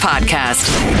Mars podcast.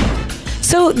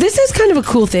 So this is kind of a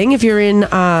cool thing. If you're in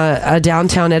a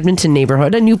downtown Edmonton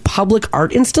neighborhood, a new public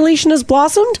art installation has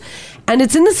blossomed. And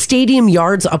it's in the Stadium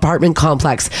Yards apartment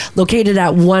complex located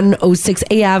at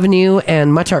 106A Avenue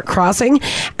and Muttart Crossing.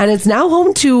 And it's now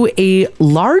home to a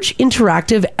large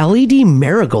interactive LED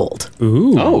marigold.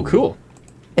 Ooh. Oh, cool.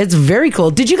 It's very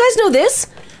cool. Did you guys know this?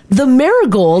 The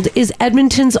marigold is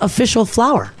Edmonton's official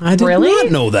flower. I did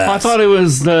not know that. I thought it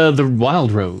was the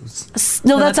wild rose.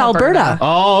 No, that's Alberta.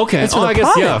 Oh, okay. That's for Oh, the I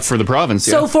guess, province. for the province,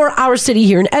 yeah. So for our city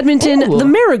here in Edmonton, the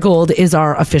marigold is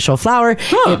our official flower.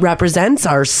 It represents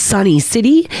our sunny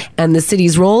city and the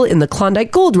city's role in the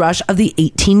Klondike Gold Rush of the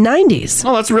 1890s.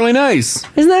 Oh, that's really nice.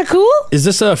 Isn't that cool? Is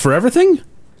this a forever thing?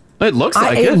 It looks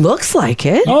like It looks like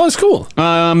it. Oh, that's cool.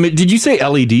 Did you say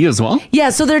LED as well? Yeah,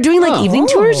 so they're doing like evening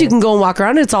tours. You can go and walk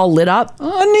around. It's all lit up.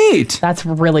 Oh, neat. That's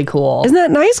really cool. Isn't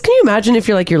that nice? Can you imagine if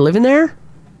you're living there?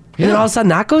 And then all of a sudden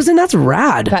that goes in? That's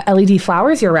rad. Got LED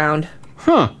flowers year round.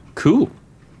 Huh. Cool.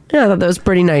 Yeah, I thought that was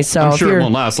pretty nice. So I'm if sure it you're-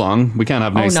 won't last long. We can't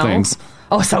have nice things.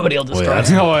 Oh, somebody will destroy it.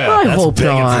 Oh, yeah. I That's hope big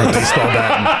not. Baseball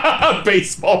bat.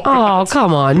 Baseball. Oh,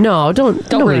 come on. No, don't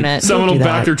ruin it. Someone Don't will do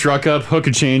back that. their truck up, hook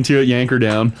a chain to it, yank her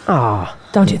down. Oh.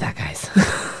 Don't do that, guys.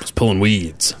 Just pulling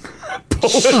weeds.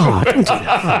 Oh, don't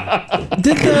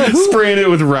do that. Spraying it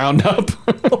with Roundup.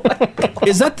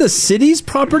 Is that the city's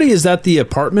property? Is that the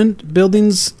apartment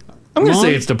buildings? I'm going to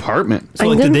say it's department.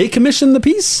 So, did they commission the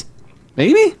piece?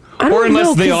 Maybe? I don't Or unless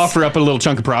know, they 'cause offer up a little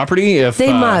chunk of property. If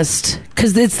They must,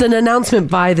 because it's an announcement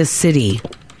by the city.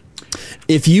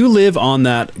 If you live on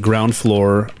that ground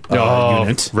floor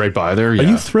unit, right by there, are yeah.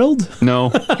 you thrilled? No.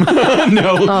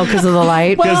 No. Oh, because of the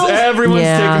light? Because everyone's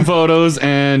yeah. taking photos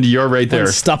and you're right there.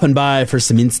 Stopping by for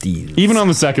some insties. Even on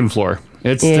the second floor.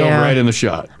 It's still Yeah. right in the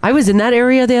shot. I was in that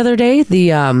area the other day,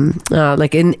 the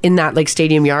like in that like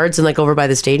Stadium Yards and like over by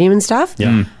the stadium and stuff.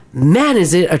 Yeah. Man,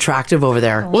 is it attractive over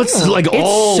there. Well, it's like It's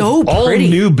all, so all pretty.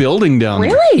 new building down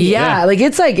there. Really? Yeah, like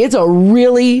it's a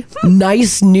really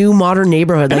nice new modern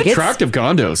neighborhood. And Like it's attractive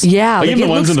condos. Yeah, Like like even it the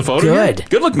ones in the looks photo. here, good.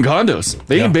 Good looking condos.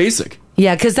 They ain't basic.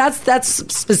 yeah, because that's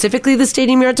specifically the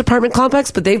Stadium Yards apartment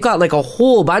complex, but they've got like a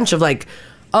whole bunch of like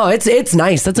Oh, it's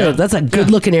nice. That's a good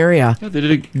looking area. Yeah,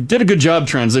 they did a good job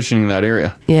transitioning that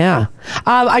area. Yeah.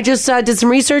 I just did some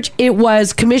research. It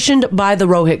was commissioned by the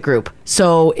Rohit Group.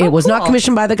 So it was not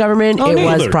commissioned by the government. It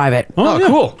was private. Oh,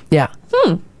 cool. Yeah.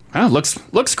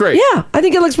 Looks great. Yeah, I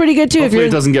think it looks pretty good too. Hopefully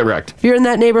it doesn't get wrecked. If you're in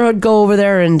that neighborhood, go over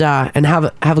there and have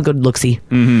a good look-see.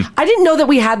 Mm-hmm. I didn't know that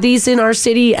we had these in our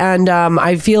city, and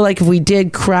I feel like if we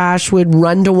did, Crash would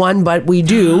run to one, but we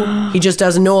do. He just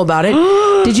doesn't know about it.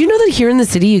 Did you know that here in the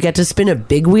city you get to spin a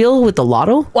big wheel with the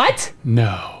lotto? What?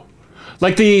 No.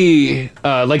 Like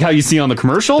like how you see on the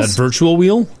commercials? That virtual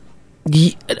wheel?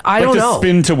 I don't know. The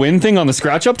spin to win thing on the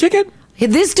scratch up ticket?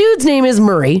 This dude's name is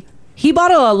Murray. He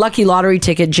bought a lucky lottery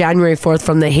ticket January 4th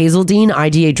from the Hazeldean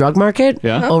IDA drug market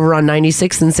over on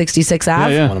 96th and 66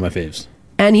 Ave. One of my faves.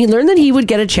 And he learned that he would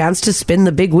get a chance to spin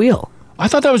the big wheel. I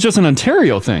thought that was just an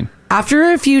Ontario thing.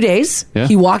 After a few days,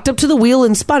 he walked up to the wheel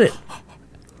and spun it.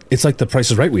 It's like the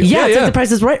Price is Right wheel. Yeah, it's like the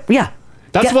Price is Right. Yeah.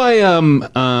 That's why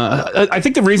I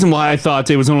think the reason why I thought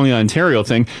it was only an Ontario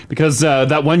thing, because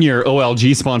that one year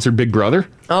OLG sponsored Big Brother.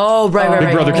 Oh, right.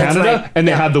 Big Brother That's Canada, right. and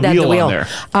they had the wheel on there.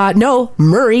 No,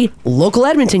 Murray, local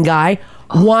Edmonton guy,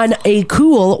 won a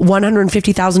cool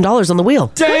 $150,000 on the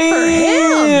wheel.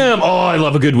 Damn! Oh, I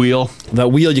love a good wheel.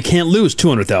 That wheel you can't lose.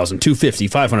 200,000, 250,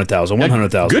 500,000,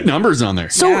 100,000. Good numbers on there.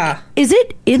 So, is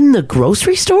it in the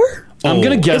grocery store? I'm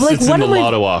gonna guess Like, it's what in the am I-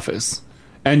 lotto office.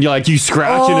 And you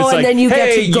scratch and it's and like, then you get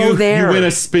hey, to go there. You win a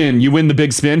spin. You win the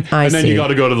big spin. And then see. you got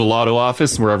to go to the lotto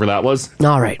office, wherever that was.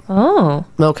 All right. Oh.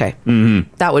 Okay.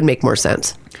 Mm-hmm. That would make more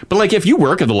sense. But like, if you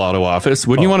work at the lotto office,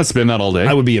 wouldn't you want to spin that all day?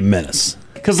 I would be a menace.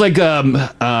 Because like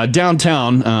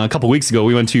downtown, a couple weeks ago,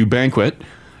 we went to Banquet,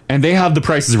 and they have the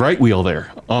Price is Right wheel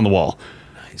there on the wall.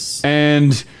 Nice.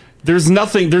 And there's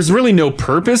really no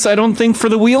purpose, I don't think, for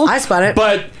the wheel. I spun it.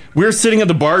 But we're sitting at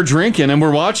the bar drinking, and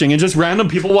we're watching, and just random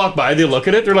people walk by, they look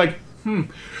at it, they're like,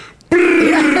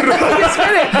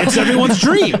 It's everyone's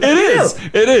dream. It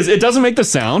is. It doesn't make the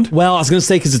sound. Well, I was going to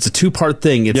say, because it's a two-part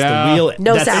thing. It's the wheel.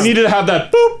 No sound. They needed to have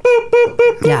that boop, boop, boop,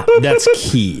 boop. Yeah. That's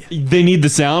key. They need the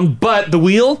sound, but the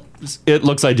wheel, it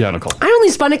looks identical. I only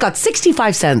spun it, got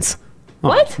 65 cents.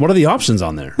 What? What are the options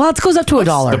on there? Well, it goes up to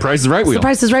 $1. The Price is Right It's wheel. the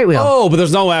Price is Right wheel. Oh, but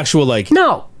there's no actual,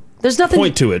 No. There's nothing.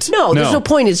 point to it. No, there's no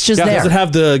point. It's just there. Does it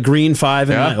have the green 5?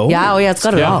 Yeah. It's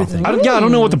got it all. I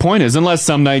don't know what the point is, unless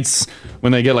some nights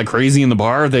when they get like crazy in the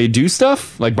bar, they do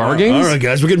stuff like bar games. All right,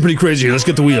 guys, we're getting pretty crazy here. Let's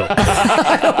get the wheel.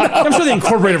 I'm sure they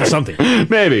incorporate it for something.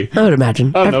 Maybe. I would imagine.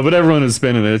 I don't know, but everyone is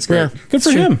spinning it. It's great. Yeah. Good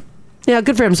for him. Yeah,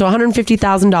 good for him. So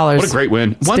 $150,000. What a great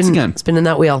win. Once again. Spinning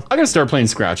that wheel. I got to start playing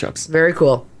scratch ups. Very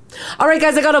cool. All right,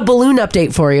 guys, I got a balloon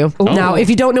update for you. Now, if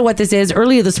you don't know what this is,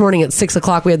 earlier this morning at 6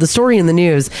 o'clock, we had the story in the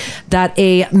news that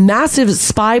a massive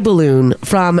spy balloon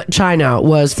from China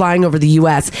was flying over the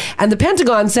U.S. And the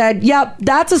Pentagon said, yep,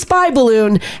 that's a spy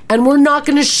balloon, and we're not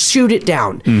going to shoot it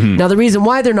down. Mm-hmm. Now, the reason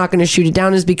why they're not going to shoot it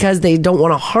down is because they don't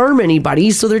want to harm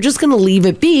anybody, so they're just going to leave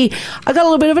it be. I got a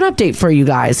little bit of an update for you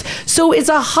guys. So it's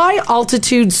a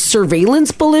high-altitude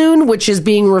surveillance balloon, which is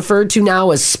being referred to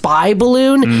now as spy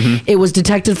balloon. Mm-hmm. It was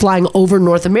detected flying over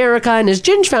North America, and as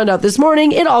Ginge found out this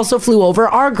morning, it also flew over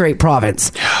our great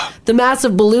province. The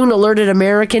massive balloon alerted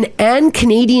American and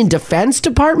Canadian defense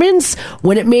departments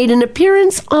when it made an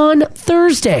appearance on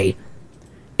Thursday.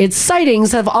 Its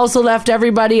sightings have also left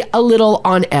everybody a little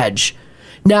on edge.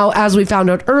 Now, as we found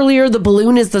out earlier, the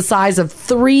balloon is the size of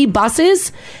 3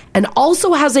 buses and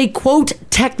also has a, quote,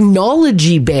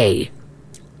 technology bay.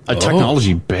 A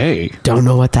technology bay? Don't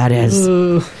know what that is.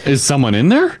 Is someone in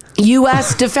there?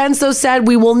 U.S. Defense, though, said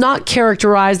we will not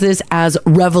characterize this as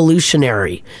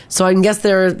revolutionary. So I guess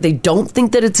they don't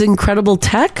think that it's incredible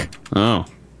tech? Oh.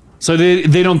 So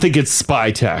they don't think it's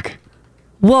spy tech?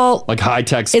 Well, like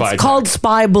high-tech spy tech? It's called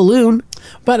spy balloon.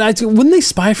 But wouldn't they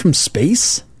spy from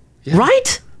space? Yeah.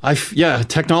 Right? Yeah,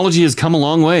 technology has come a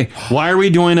long way. Why are we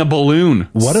doing a balloon?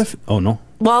 What if... Oh, no.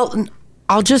 Well...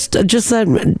 I'll just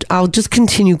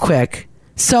continue quick.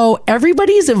 So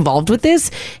everybody's involved with this,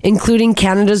 including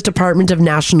Canada's Department of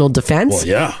National Defense. Well,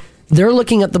 yeah. They're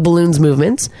looking at the balloon's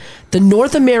movements. The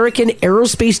North American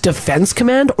Aerospace Defense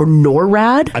Command, or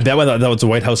NORAD. I bet that was the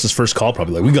White House's first call,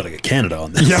 probably like, we got to get Canada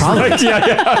on this. Yeah, right.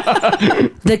 Yeah.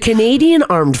 The Canadian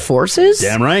Armed Forces.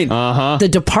 Damn right. Uh-huh. The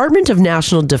Department of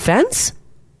National Defense.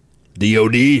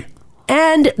 DOD.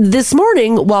 And this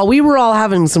morning, while we were all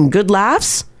having some good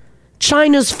laughs,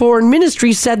 China's foreign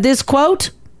ministry said this,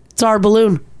 quote, it's our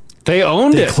balloon. They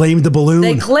owned it. They claimed the balloon.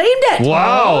 They claimed it.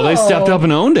 Wow, they stepped up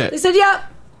and owned They it. said, yeah,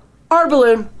 our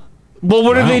balloon. Well,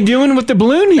 what are they doing with the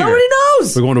balloon here? Nobody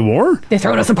knows. We're going to war? They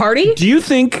throwing us a party? Do you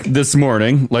think this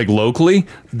morning, like locally,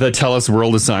 the Tell Us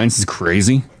World of Science is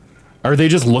crazy? Are they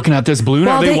just looking at this balloon?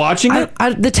 Are they watching it?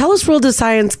 The Telus World of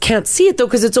Science can't see it though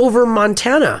because it's over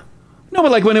Montana. No,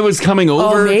 but like when it was coming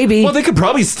over, maybe. Well, they could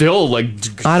probably still like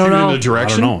I don't shoot know. in a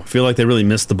direction. I don't know. I feel like they really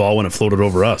missed the ball when it floated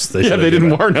over us. They Yeah, they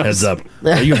didn't warn us. Heads up.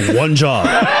 You have one job.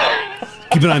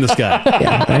 Keep an eye on the sky.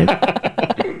 Yeah,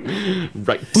 right.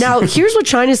 Right. Now, here's what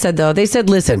China said though. They said,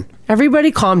 "Listen,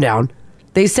 everybody, calm down."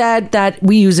 They said that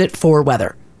we use it for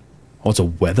weather. Oh, it's a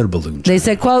weather balloon. They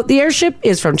said, "Quote: The airship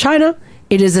is from China.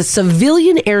 It is a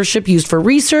civilian airship used for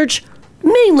research,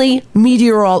 mainly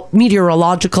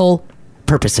meteorological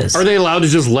purposes." Are they allowed to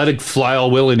just let it fly all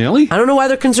willy-nilly? I don't know why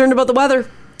they're concerned about the weather.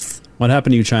 What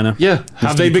happened to you, China? Yeah.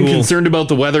 Have they been concerned about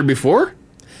the weather before?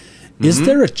 Is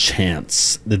there a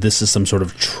chance that this is some sort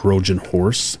of Trojan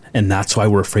horse, and that's why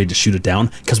we're afraid to shoot it down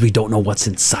because we don't know what's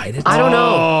inside it? I don't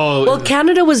know. Well,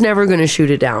 Canada was never going to shoot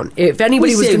it down. If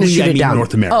anybody was going to shoot it down,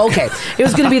 North America. Oh, okay. It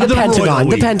was going to be the Pentagon.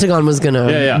 The Pentagon was going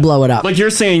to blow it up. Like you're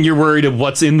saying, you're worried of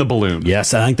what's in the balloon.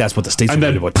 Yes, I think that's what the states are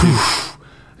worried about too.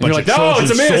 And you're like, oh,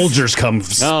 it's a miss. Soldiers come.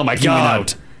 Oh my god!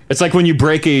 Out. It's like when you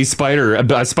break a spider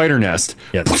nest.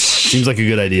 Yeah, seems like a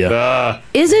good idea.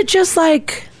 Is it just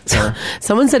like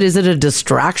someone said? Is it a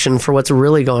distraction for what's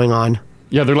really going on?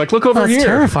 Yeah, they're like, look over That's here.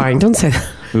 terrifying. Don't say that.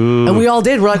 Ooh. And we all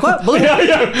did. We're like, what? Balloon?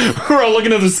 Yeah. We're all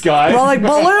looking at the sky. We're all like,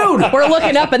 balloon. We're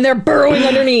looking up and they're burrowing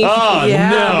underneath. Oh, Yeah,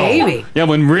 no. maybe. Yeah,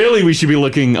 when really we should be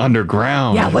looking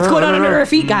underground. Yeah, what's going on under our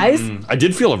feet, guys? I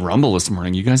did feel a rumble this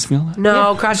morning. You guys feel that?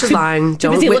 No, Crash is lying.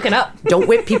 Too busy looking up. Don't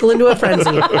whip people into a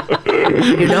frenzy.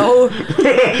 You know?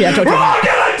 Yeah, don't do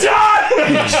that.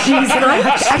 Jeez, and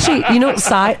actually, you know,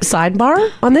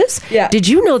 sidebar on this? Yeah. Did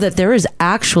you know that there is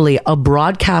actually a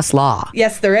broadcast law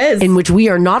Yes, there is. in which we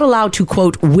are not allowed to,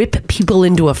 quote, whip people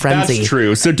into a frenzy? That's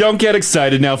true. So don't get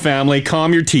excited now, family.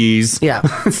 Calm your teas. Yeah.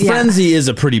 Frenzy is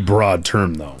a pretty broad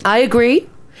term, though. I agree.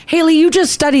 Haley, you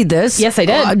just studied this. Yes, I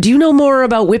did. Do you know more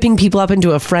about whipping people up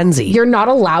into a frenzy? You're not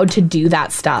allowed to do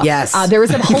that stuff. Yes. There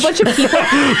was a whole bunch of people.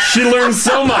 She learned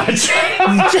so much.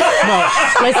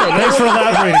 Listen. Thanks for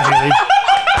elaborating, Haley.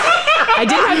 I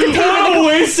didn't have to pay What a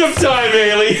waste of time,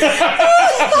 Haley.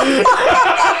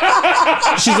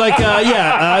 She's like,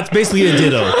 it's basically a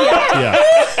ditto. Yeah.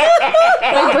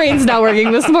 My brain's not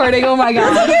working this morning. Oh my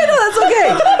god. That's okay. No, that's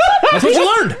okay. That's what you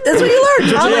learned. That's what you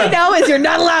learned. All I know is you're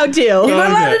not allowed to. You're not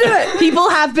allowed to do it. People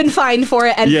have been fined for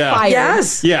it and fired.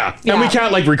 Yes. Yeah. And we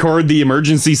can't like record the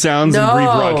emergency sounds and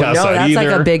rebroadcast that that's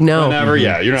either. like a big no. Whenever,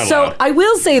 you're not So allowed. I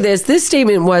will say this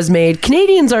statement was made.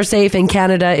 Canadians are safe and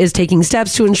Canada is taking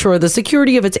steps to ensure the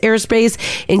security of its airspace,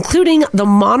 including the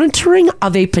monitoring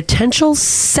of a potential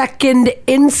second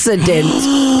incident.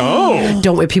 Oh.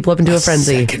 Don't whip people up into a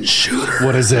frenzy. Second shooter.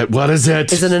 What is it? What is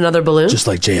it? Is it another balloon? Just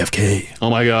like JFK. Oh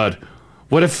my god.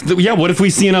 What if we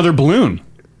see another balloon?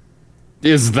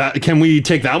 Can we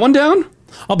take that one down?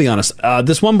 I'll be honest.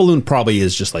 This one balloon probably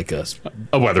is just like a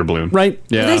weather balloon. Right?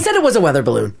 Yeah. They said it was a weather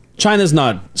balloon. China's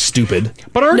not stupid.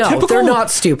 But they're not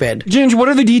stupid. Ginge, what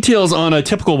are the details on a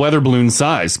typical weather balloon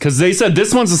size? Because they said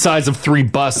this one's the size of 3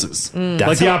 buses.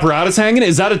 Like the apparatus hanging.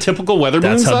 Is that a typical weather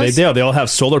balloon That's how size? they all have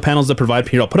solar panels that provide.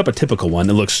 Here, I'll put up a typical one.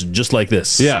 It looks just like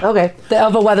this. Yeah. Okay.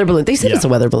 Of a weather balloon. They said it's a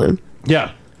weather balloon.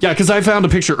 Yeah. Yeah, because I found a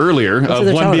picture earlier what of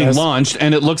they're one telling being us. launched,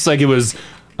 and it looks like it was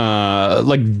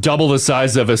like double the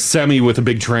size of a semi with a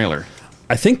big trailer.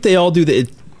 I think they all do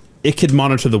that. It could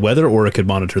monitor the weather or it could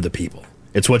monitor the people.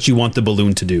 It's what you want the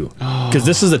balloon to do. Because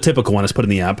this is a typical one. It's put in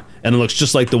the app, and it looks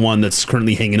just like the one that's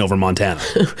currently hanging over Montana.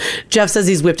 Jeff says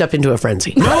he's whipped up into a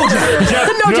frenzy. No, Jeff.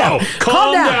 No, Jeff.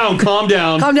 Calm down. Calm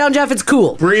down. Calm down, Jeff. It's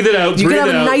cool. Breathe it out. You can have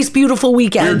a nice, beautiful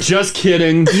weekend. You're just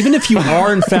kidding. Even if you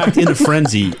are, in fact, in a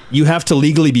frenzy, you have to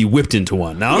legally be whipped into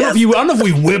one. Now, I don't know if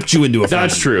we whipped you into a frenzy.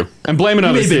 That's true. And blame it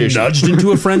on the You may have been station. nudged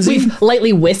into a frenzy. We've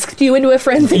lightly whisked you into a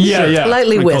frenzy. Yeah.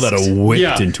 Lightly I whisked. call that a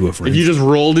whipped into a frenzy. If you just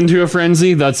rolled into a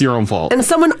frenzy, that's your own fault. And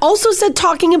someone also said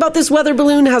talking about this weather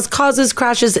balloon has causes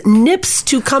Crash's nips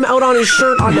to come out on his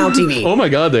shirt on Now TV. Oh my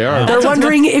god, they are. They're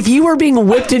wondering if you were being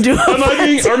whipped into a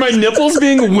frenzy. Are my nipples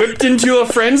being whipped into a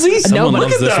frenzy? Someone look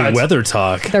loves at this that. weather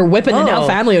talk. They're whipping the Now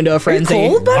family into a frenzy. Are you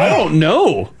cold, buddy? I don't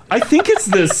know. I think it's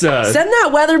this. Send that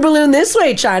weather balloon this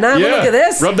way, China. Have a look at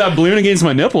this. Rub that balloon against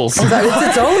my nipples. It's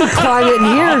its own climate in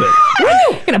here.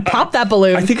 Woo! Gonna pop that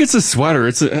balloon. I think it's a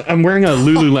sweater. I'm wearing a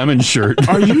Lululemon shirt.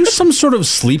 Are you some sort of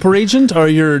sleeper agent? Are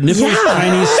your nipples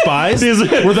Chinese spies?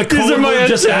 Where the these are my code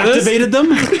just antennas. activated them?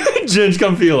 Ginge,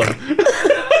 come feel them.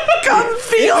 Come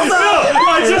feel them. No,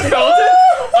 I just felt it.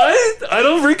 I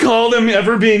don't recall them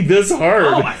ever being this hard.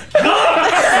 Oh my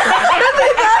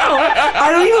I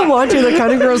don't even want to. They're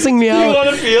kind of grossing me out. You want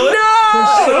to feel it? No!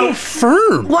 Oh, so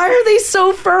firm. Why are they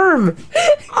so firm?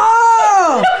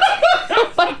 Oh,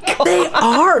 my God. They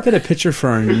are. Get a picture for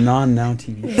our non-now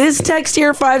TV. This text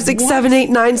here,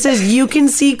 56789, says you can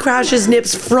see Crash's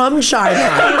nips from China.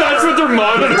 That's what they're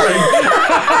monitoring.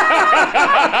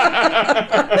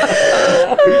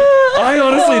 I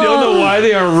honestly don't know why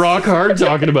they are rock hard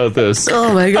talking about this.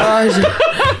 Oh my gosh.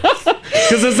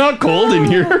 Because it's not cold in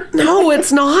here. No,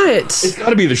 it's not. It's got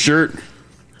to be the shirt.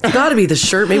 It's got to be the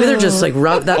shirt. Maybe they're just like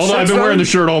that. Although I've been wearing the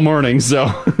shirt all morning, so.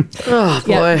 Oh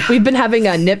boy. Yeah, we've been having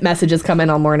nip messages come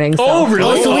in all morning. So. Oh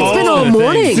really? So it's been all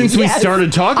morning since we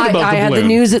started talking about I the had balloon. the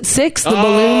news at 6. The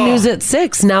balloon news at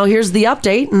 6. Now here's the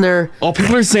update, and they're. Oh,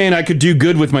 people are saying I could do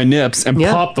good with my nips and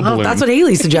pop the balloon. That's what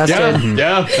Haley suggested.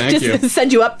 Yeah, thank you. Just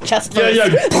send you up chest first. Yeah.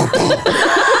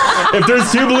 If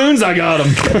there's 2 balloons, I got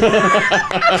them.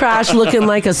 Crash looking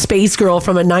like a space girl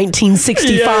from a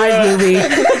 1965 movie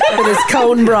with his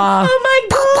cone bra. Oh my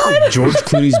God. George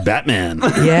Clooney's Batman.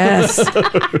 Yes.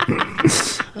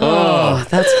 Oh,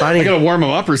 that's funny. I gotta warm them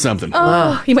up or something.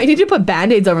 Oh, you might need to put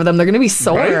Band-Aids over them. They're going to be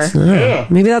sore. Right? Yeah.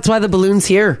 Maybe that's why the balloon's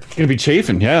here. It's gonna be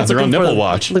chafing. Yeah, they're on nipple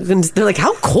watch. They're like,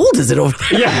 how cold is it over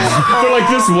there? Yeah, they're like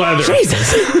this weather.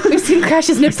 Jesus. We've seen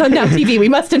Crash's nips on Now TV. We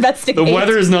must investigate. The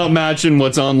weather is not matching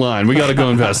what's online. We gotta go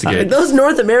investigate. Those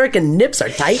North American nips are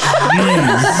tight. We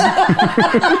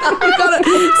gotta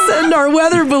send our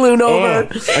weather balloon over.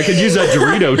 I could use that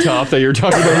Dorito top that you were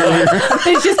talking about earlier.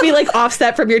 It'd just be like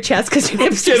offset from your chest because your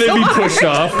nips are Can it so be hard. pushed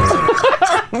off?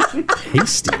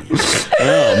 Tasty.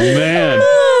 Oh man.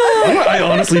 I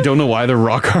honestly don't know why they're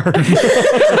rock hard.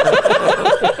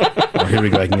 Oh, here we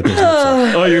go. I can get those nips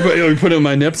up. Oh, you're putting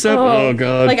my nips up? Oh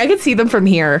god. Like I could see them from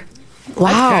here.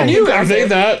 Wow. Are they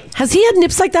that? Has he had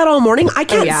nips like that all morning? I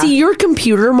can't see your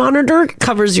computer monitor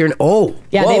covers your. Oh.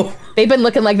 Yeah, Whoa. they've been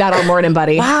looking like that all morning,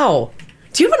 buddy. Wow.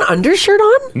 Do you have an undershirt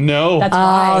on? No. That's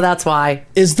why. Oh, that's why.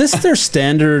 Is this their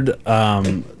standard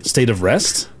state of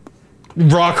rest?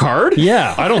 Rock hard?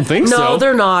 Yeah. I don't think No, so.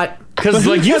 they're not. Because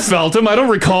like you felt them. I don't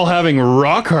recall having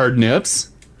rock hard nips.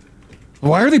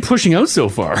 Why are they pushing out so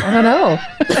far? I don't know.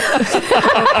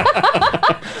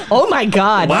 Oh my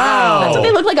God. Wow. That's what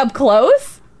they look like up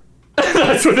close?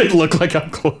 That's what they look like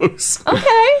up close.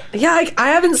 Okay. Yeah, I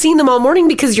haven't seen them all morning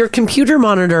because your computer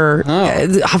monitor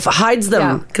hides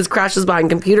them because Crash is behind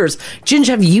computers. Ginge,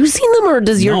 have you seen them or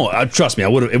does your... No, trust me,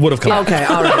 it would have come up. Okay,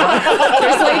 all right.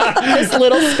 There's like this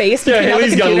little space between all the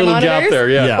Haley's got a computer little gap monitors there,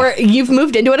 yeah. where you've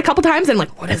moved into it a couple times and I'm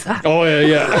like, what is that? Oh,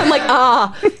 yeah. I'm like,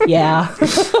 yeah.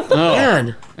 Oh.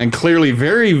 Man. And clearly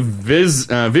very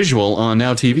visual on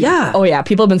Now TV. Yeah. Oh yeah,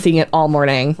 people have been seeing it all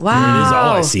morning. Wow. It is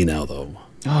all I see now, though.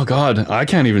 Oh, God. I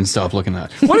can't even stop looking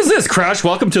at it. What is this, Crash?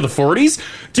 Welcome to the 40s?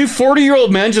 Do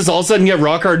 40-year-old men just all of a sudden get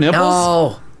rock hard nipples?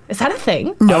 No. Is that a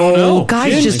thing? No.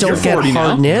 Guys Ginge, just you're don't get 40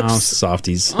 hard now. nips. Oh,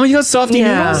 softies. Oh, you got softy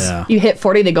Yeah. nipples? Yeah. You hit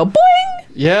 40, they go boing.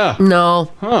 Yeah. No.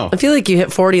 Oh. I feel like you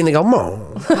hit 40 and they go,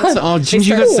 Mo. Oh, Ginge,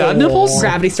 you got sad nipples?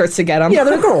 Gravity starts to get them. Yeah,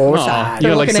 they're Oh, sad. you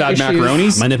got like looking at sad your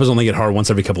macaronis? My nipples only get hard once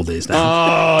every couple of days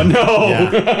now. Oh, no.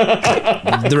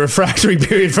 Yeah. The refractory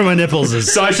period for my nipples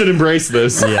is... So I should embrace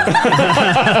this. Yeah.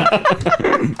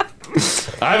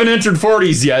 I haven't entered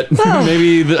 40s yet.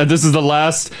 Maybe this is the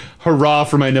last hurrah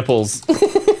for my nipples.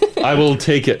 I will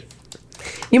take it.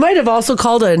 You might have also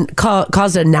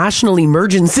caused a national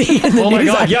emergency in the Oh, my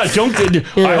news. God. Yeah, don't.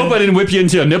 I hope I didn't whip you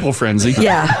into a nipple frenzy.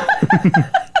 Yeah.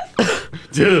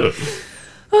 Dude.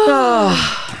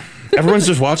 Everyone's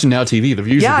just watching Now TV. The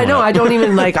views. Yeah, I know. I don't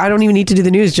even need to do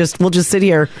the news. We'll just sit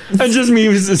here. And just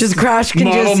me. Just Crash can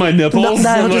model just my nipples.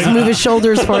 He'll just move his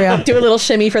shoulders for you. Do a little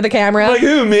shimmy for the camera. Like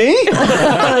who, me?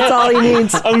 That's all he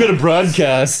needs. I'm gonna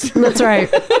broadcast. That's right.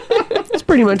 That's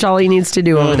pretty much all he needs to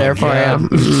do over there for you.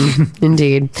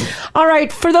 Indeed. All right.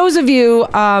 For those of you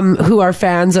who are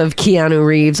fans of Keanu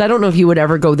Reeves, I don't know if you would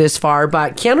ever go this far,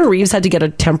 but Keanu Reeves had to get a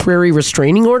temporary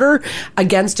restraining order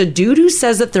against a dude who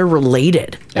says that they're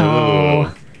related.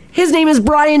 Oh. His name is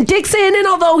Brian Dixon, and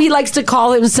although he likes to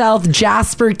call himself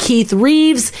Jasper Keith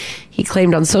Reeves, he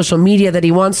claimed on social media that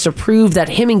he wants to prove that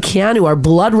him and Keanu are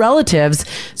blood relatives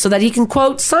so that he can,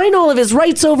 quote, sign all of his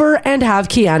rights over and have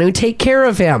Keanu take care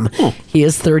of him. He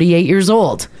is 38 years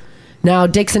old. Now,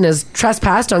 Dixon has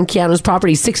trespassed on Keanu's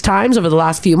property 6 times over the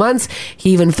last few months.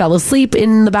 He even fell asleep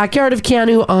in the backyard of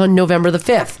Keanu on November the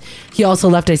 5th. He also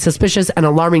left a suspicious and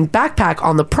alarming backpack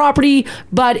on the property,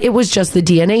 but it was just the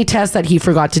DNA test that he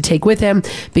forgot to take with him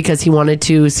because he wanted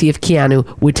to see if Keanu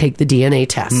would take the DNA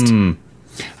test.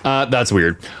 That's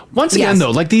weird. Once again,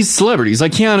 though, like these celebrities,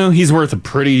 like Keanu, he's worth a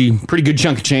pretty good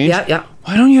chunk of change. Yeah.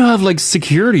 Why don't you have like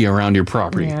security around your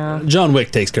property? Yeah. John Wick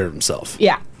takes care of himself.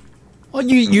 Yeah. Well,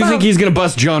 you think he's gonna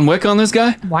bust John Wick on this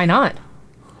guy? Why not?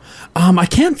 I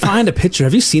can't find a picture.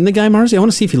 Have you seen the guy, Marzi? I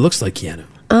want to see if he looks like Keanu.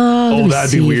 Let me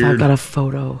that'd be see if weird. I've got a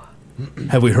photo.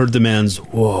 Have we heard the man's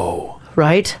whoa?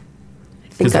 Right? I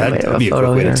think I might have that'd a be a quick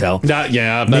photo way here. to tell. That's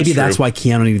Maybe true. that's why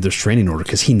Keanu needed this training order,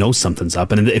 because he knows something's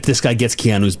up. And if this guy gets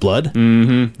Keanu's blood,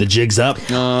 the jig's up.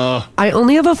 I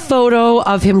only have a photo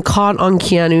of him caught on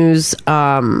Keanu's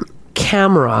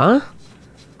camera.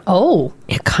 Oh.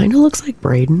 It kind of looks like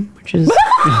Braden, which is...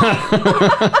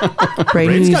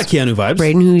 Braden's got Keanu vibes.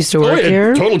 Braden, who used to work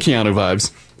here. Total Keanu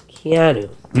vibes. Keanu.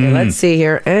 Okay, let's see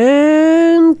here.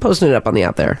 And posting it up on the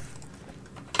app there.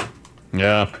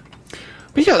 Yeah.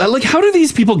 But yeah, like, how do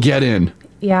these people get in?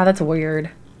 Yeah, that's weird.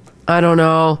 I don't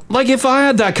know. Like, if I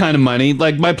had that kind of money,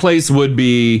 like, my place would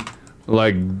be,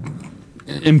 like,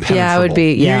 impenetrable. Yeah, it would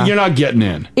be, yeah. You're not getting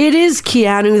in. It is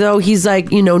Keanu, though. He's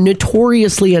like,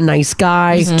 notoriously a nice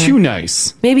guy. He's too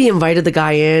nice. Maybe he invited the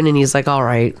guy in and he's like, all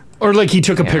right. Or like he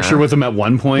took a picture with him at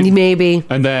one point. Maybe.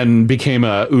 And then became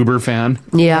a Uber fan.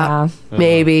 Yeah,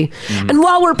 maybe. And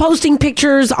while we're posting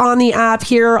pictures on the app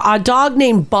here, a dog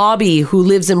named Bobby, who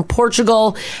lives in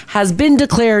Portugal, has been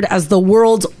declared as the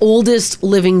world's oldest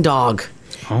living dog.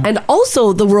 And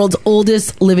also the world's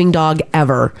oldest living dog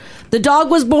ever. The dog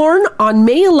was born on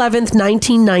May 11th,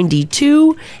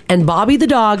 1992, and Bobby the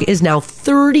dog is now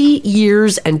 30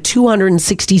 years and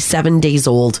 267 days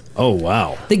old. Oh,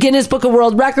 wow. The Guinness Book of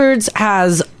World Records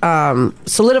has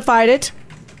solidified it.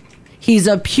 He's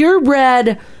a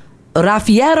purebred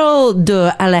Raffiero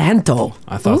de Alejandro.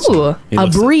 I thought so. A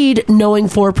breed known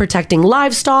for protecting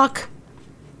livestock,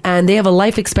 and they have a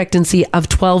life expectancy of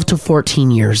 12 to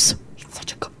 14 years. He's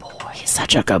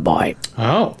such a good boy.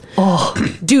 Oh.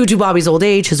 Due to Bobby's old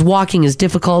age, his walking is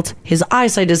difficult, his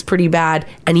eyesight is pretty bad,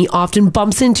 and he often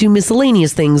bumps into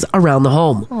miscellaneous things around the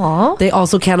home. Aww. They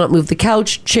also cannot move the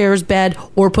couch, chairs, bed,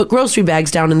 or put grocery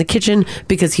bags down in the kitchen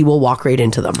because he will walk right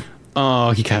into them.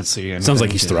 Oh, he can't see anything. Sounds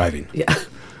like he's thriving. Yeah.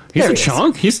 He's There a he is.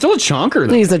 chonk. He's still a chonker,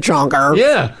 though. He's a chonker.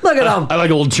 Yeah. Look at him. I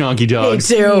like old chonky dogs.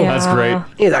 Me too. That's great.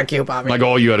 He's a cute Bobby. Like,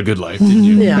 oh, you had a good life, didn't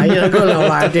you? Yeah, he's a good little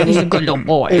life, didn't he? He's a good little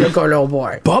boy. He's a good little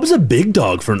boy. Bob's a big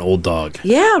dog for an old dog.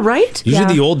 Yeah, right?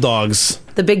 Usually the old dogs,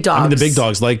 The big dogs. I mean, the big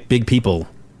dogs, like big people,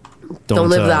 Don't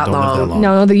live that long.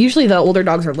 No, usually the older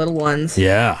dogs are little ones.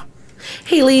 Yeah.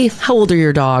 Haley, how old are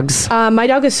your dogs? My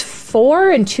dog is 4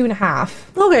 and 2.5.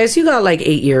 Okay, so you got like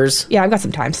 8 years. Yeah, I've got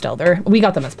some time still. We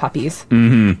got them as puppies.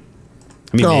 Mm-hmm.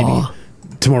 I mean, Aw.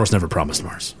 maybe. Tomorrow's never promised,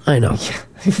 Mars. I know.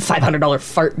 $500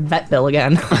 fart vet bill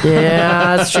again.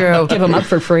 Yeah, that's true. Give them up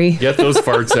for free. Get those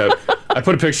farts out. I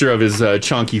put a picture of his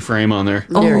chonky frame on there.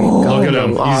 There you go. Look at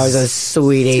him. Oh, he's a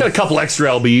sweetie. He's got a couple extra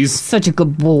LBs. Such a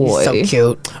good boy. So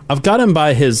cute. I've got him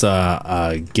by his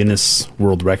Guinness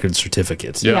World Record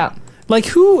certificate. Yeah. Like,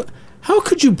 how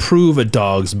could you prove a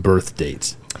dog's birth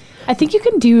date? I think you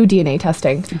can do DNA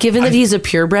testing. Given that he's a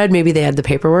purebred, maybe they had the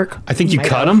paperwork. I think you Might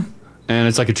cut have. him, and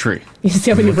it's like a tree. You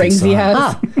see how many rings he has?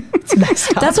 Ah. It's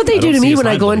messed up. That's what they do to me when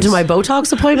I go into my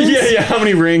Botox appointments. Yeah, how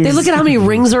many rings? They look at how many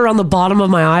rings are on the bottom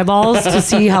of my eyeballs to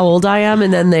see how old I am,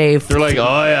 and then They're like,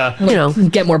 oh, yeah.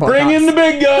 Get more Botox. Bring in the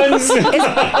big guns.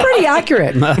 It's pretty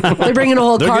accurate. They bring in a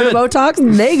whole They're cart good. of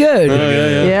Botox. They good.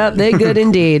 yeah. They good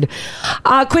indeed.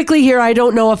 Quickly here, I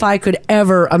don't know if I could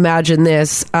ever imagine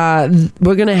this. We're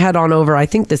going to head on over. I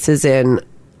think this is in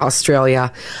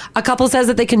Australia. A couple says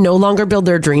that they can no longer build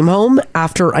their dream home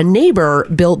after a neighbor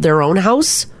built their own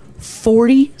house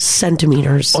 40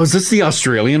 centimeters. Oh, is this the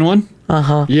Australian one?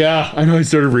 Uh-huh. Yeah, I know. I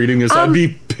started reading this. I'd be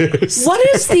pissed. What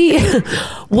is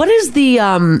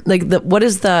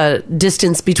the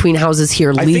distance between houses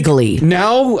here legally?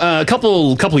 Now, a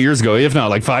couple years ago, if not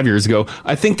like 5 years ago,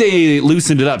 I think they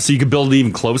loosened it up so you could build it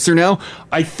even closer now.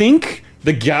 I think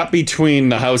the gap between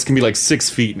the house can be like 6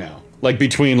 feet now. Like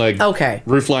between roof line to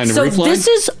roof line. So this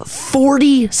is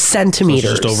 40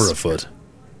 centimeters. Just over a foot.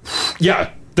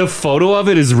 Yeah, the photo of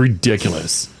it is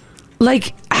ridiculous.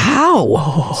 Like, how?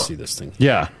 Let's see this thing.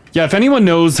 Yeah. Yeah, if anyone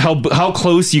knows how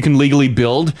close you can legally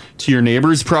build to your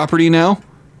neighbor's property now,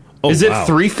 is it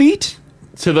 3 feet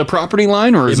to the property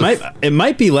line, or is it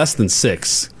might be less than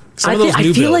 6. Some of those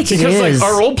new feel like builds. it because is.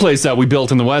 like our old place that we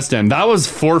built in the West End, that was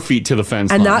 4 feet to the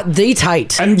fence And line. they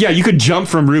tight. And yeah, you could jump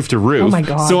from roof to roof. Oh my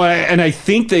God. So I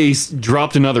think they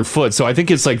dropped another foot. So I think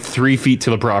it's like 3 feet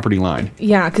to the property line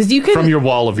Yeah, because you can. from your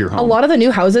wall of your home. A lot of the new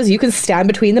houses, you can stand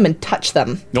between them and touch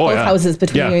them. Oh, Both yeah. houses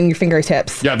between Yeah. you and your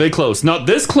fingertips. Yeah, they close. Not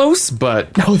this close, but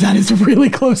Oh, that is really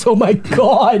close. Oh my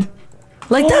God.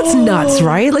 Like, that's nuts,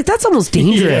 right? Like, that's almost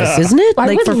dangerous, Yeah. isn't it? I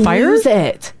Like, would for fire? lose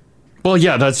it. well,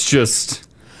 yeah, that's just.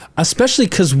 Especially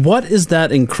because what is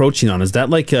that encroaching on? Is that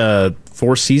like a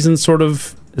Four Seasons sort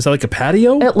of? Is that like a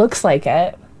patio? It looks like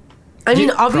it. I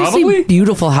mean, obviously Probably.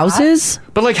 beautiful houses.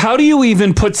 But like, how do you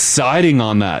even put siding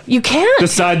on that? You can't. The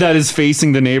side that is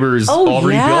facing the neighbor's Oh,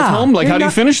 already yeah. built home? Like, You're how do you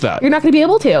not- finish that? You're not going to be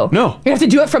able to. No. You have to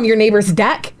do it from your neighbor's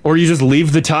deck. Or you just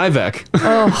leave the Tyvek.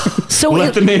 Oh. So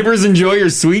Let the neighbors enjoy your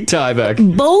sweet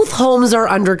Tyvek. Both homes are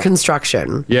under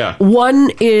construction. Yeah. One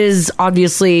is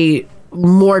obviously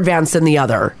more advanced than the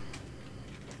other.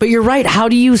 But you're right. How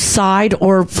do you side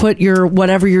or put your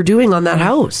whatever you're doing on that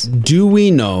house? Do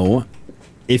we know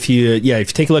if you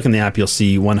take a look in the app, you'll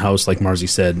see one house, like Marzi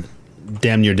said,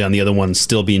 damn near done. The other one's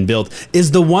still being built.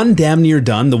 Is the one damn near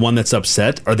done the one that's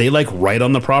upset? Are they like right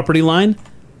on the property line?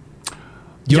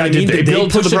 Do you know what I mean? Did they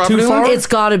build to push the it property too far? line? It's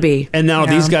got to be. And now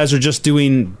these guys are just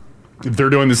doing... They're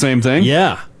doing the same thing?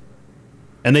 Yeah.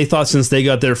 And they thought since they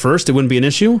got there first, it wouldn't be an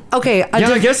issue? Okay.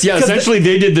 I guess, yeah. Essentially,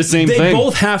 they did the same thing. They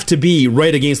both have to be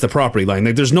right against the property line.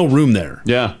 Like, there's no room there.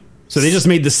 Yeah. So they just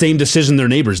made the same decision their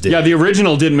neighbors did. Yeah, the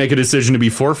original didn't make a decision to be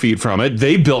 4 feet from it.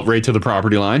 They built right to the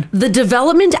property line. The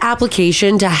development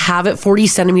application to have it 40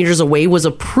 centimeters away was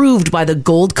approved by the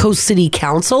Gold Coast City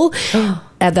Council.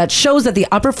 And that shows that the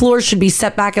upper floors should be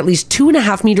set back at least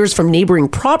 2.5 meters from neighboring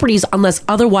properties unless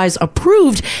otherwise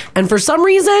approved. And for some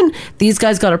reason, these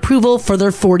guys got approval for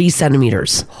their 40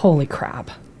 centimeters. Holy crap.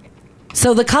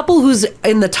 So the couple who's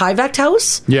in the Tyvek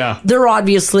house, yeah, they're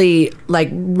obviously like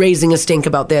raising a stink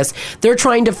about this. They're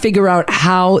trying to figure out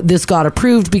how this got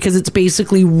approved because it's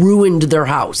basically ruined their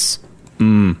house.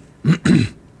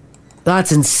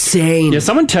 That's insane. Yeah,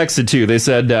 someone texted too. They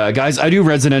said, guys, I do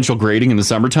residential grading in the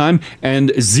summertime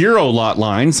and 0 lot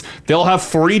lines. They'll have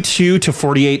 42 to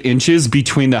 48 inches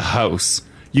between the house.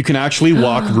 You can actually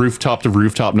walk rooftop to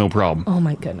rooftop, no problem. Oh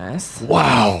my goodness.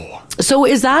 Wow. So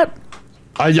is that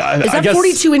I guess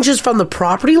 42 inches from the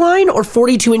property line or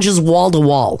 42 inches wall to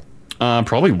wall?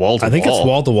 Probably wall to wall. I think it's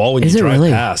wall to wall when Is you it drive really?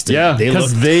 past. Yeah,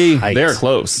 because they're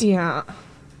close. Yeah.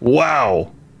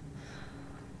 Wow.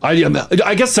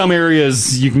 I guess some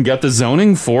areas you can get the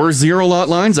zoning for 0 lot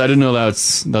lines. I didn't know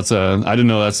that's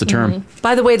the term.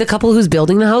 By the way, the couple who's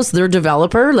building the house, their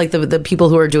developer, like the people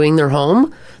who are doing their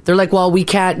home, they're like, well, we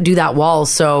can't do that wall,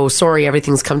 so sorry,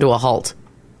 everything's come to a halt.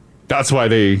 That's why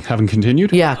they haven't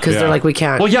continued? Yeah, because they're like, we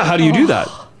can't. Well, yeah, how do you do that?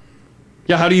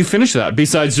 Yeah, how do you finish that?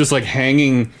 Besides just like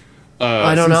hanging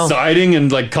I don't some know. siding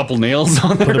and like a couple nails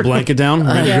on there. Put a blanket down.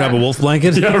 Maybe grab a wolf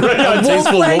blanket. Yeah, right. A wolf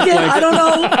tasteful blanket? I don't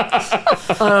know.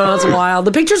 I don't know. It's wild.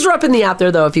 The pictures are up in the app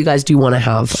there, though, if you guys do want to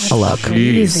have a look.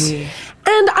 Jeez.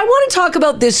 And I want to talk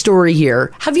about this story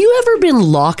here. Have you ever been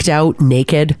locked out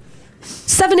naked?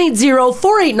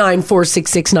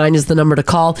 780-489-4669 is the number to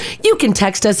call. You can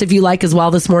text us if you like as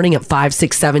well this morning at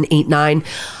 56789.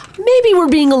 Maybe we're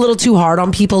being a little too hard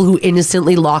on people who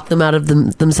innocently lock them out of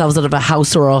themselves out of a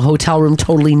house or a hotel room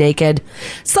totally naked.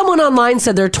 Someone online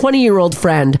said their 20-year-old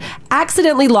friend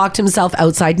accidentally locked himself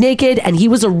outside naked and he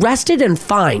was arrested and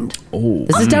fined.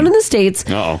 This is down in the States.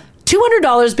 Uh-oh.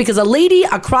 $200 because a lady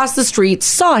across the street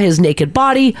saw his naked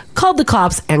body, called the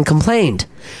cops, and complained.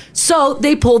 So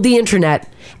they pulled the internet,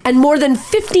 and more than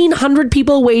 1,500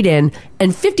 people weighed in,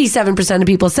 and 57% of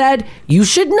people said you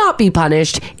should not be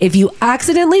punished if you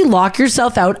accidentally lock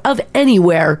yourself out of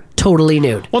anywhere totally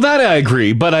nude. Well, that I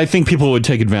agree, but I think people would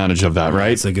take advantage of that,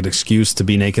 right? It's a good excuse to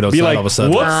be naked outside Be like, all of a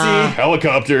sudden. whoopsie,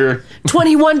 helicopter.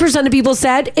 21% of people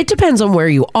said it depends on where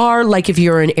you are. Like if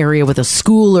you're in an area with a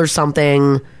school or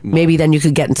something, maybe then you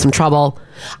could get in some trouble.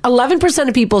 11%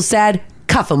 of people said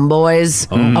cuff them, boys,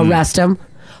 arrest them.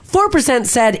 4%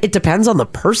 said it depends on the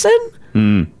person.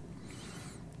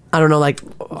 I don't know, like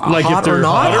hot if they're or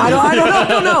not. hot or I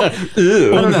don't know.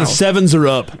 When the sevens are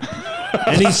up.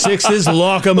 Any sixes,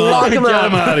 lock them up. Lock 'em Get up.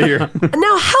 them out of here.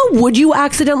 Now, how would you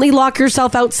accidentally lock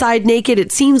yourself outside naked?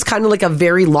 It seems kind of like a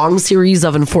very long series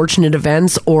of unfortunate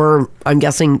events, or I'm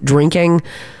guessing drinking,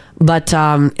 but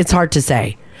it's hard to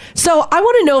say. So I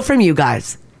want to know from you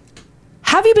guys,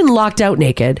 have you been locked out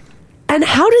naked? And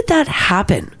how did that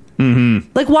happen?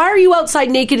 Like, why are you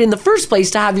outside naked in the first place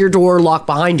to have your door locked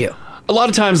behind you? A lot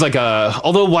of times, like,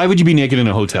 although why would you be naked in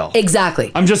a hotel?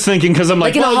 Exactly. I'm just thinking because I'm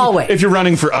like, Like in a hallway. if you're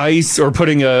running for ice or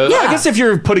putting I guess if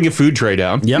you're putting a food tray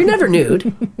down. You're never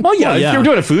nude. Well, yeah, if you're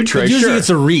doing a food tray, But usually sure. it's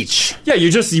a reach. Yeah, you're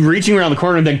just reaching around the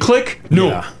corner and then click. No.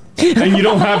 Yeah. And you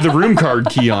don't have the room card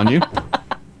key on you.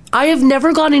 I have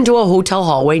never gone into a hotel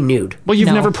hallway nude. Well, you've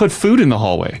never put food in the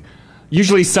hallway.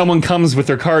 Usually someone comes with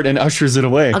their cart and ushers it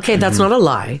away. Okay, that's not a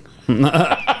lie.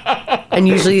 And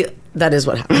usually that is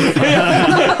what happens.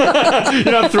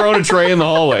 You're not throwing a tray in the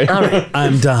hallway. All right.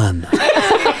 I'm done.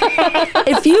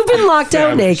 If you've been locked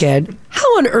out naked, how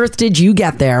on earth did you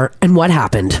get there and what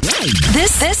happened?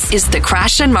 This is the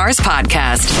Crash and Mars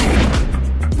podcast.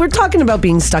 we're talking about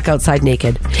being stuck outside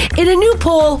naked. In a new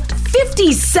poll,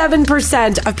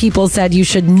 57% of people said you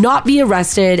should not be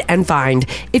arrested and fined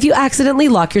if you accidentally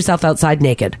lock yourself outside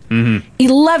naked.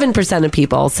 11% of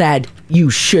people said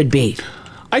you should be.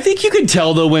 I think you can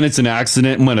tell, though, when it's an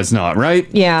accident and when it's not, right?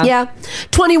 Yeah.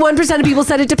 21% of people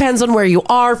said it depends on where you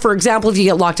are. For example, if you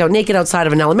get locked out naked outside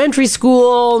of an elementary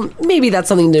school, maybe that's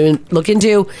something to look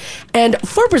into. And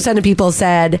 4% of people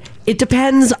said it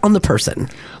depends on the person.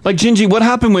 Like, Gingy, what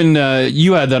happened when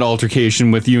you had that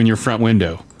altercation with you in your front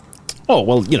window? Oh,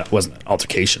 well, it wasn't an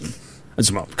altercation. It's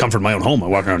about comfort in my own home. I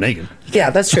walk around naked.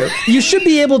 Yeah, that's true. You should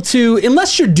be able to,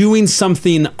 unless you're doing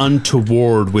something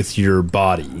untoward with your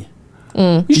body.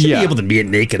 You should be able to be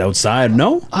naked outside,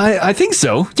 no? I think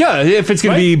so. Yeah, if it's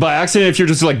going to be by accident, if you're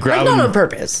just like grabbing... Not on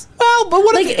purpose. Well, but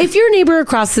what if your neighbor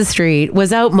across the street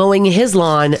was out mowing his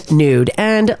lawn nude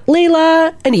and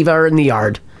Layla and Eva are in the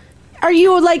yard, are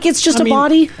you like, it's just a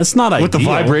body? It's not ideal. With the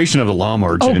vibration of the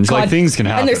lawnmower, Ginge, like things can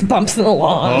happen. And there's bumps in the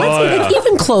lawn. Like,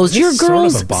 even clothes. Your It's sort of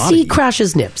girls a body. see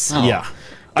Crash's nips. Yeah.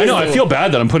 I know. I feel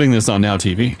bad that I'm putting this on Now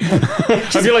TV.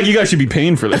 I feel like you guys should be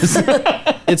paying for this.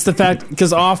 It's the fact,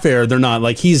 because off air, they're not,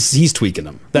 like, he's tweaking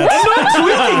them. That's, I'm not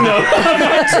tweaking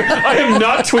them. I am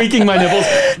not tweaking my nipples.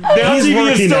 Now He's TV is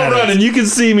working still at it. running. You can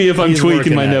see me if I'm He's tweaking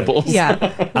working my at it. nipples. Yeah. Wait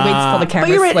till the camera But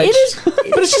you're right. switch.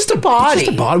 But it's just a body. It's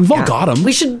just a body. We've all got them.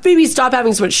 We should maybe stop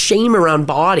having so much shame around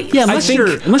bodies. Yeah, unless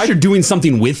you're doing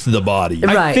something with the body.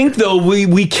 I think, though,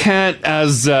 we can't,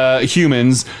 as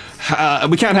humans...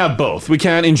 we can't have both. We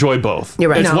can't enjoy both. You're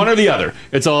right. It's No. one or the other.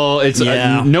 It's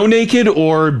no naked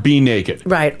or be naked.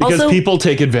 Right. Because Also, people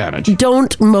take advantage.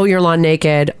 Don't mow your lawn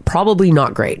naked. Probably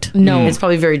not great. No. It's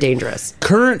probably very dangerous.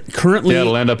 Currently, Yeah,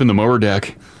 it'll end up in the mower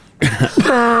deck.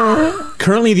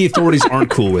 Currently, the authorities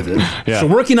aren't cool with it. Yeah. So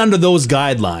working under those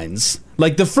guidelines,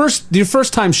 like your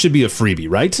first time should be a freebie,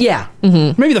 right? Yeah.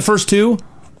 Maybe the first two.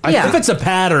 Yeah. If it's a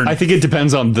pattern. I think it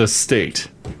depends on the state.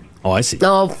 Oh, I see.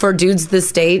 Oh, for dudes this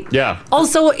state. Yeah.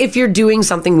 Also, if you're doing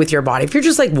something with your body, if you're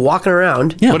just like walking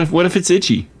around, Yeah. What if it's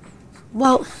itchy?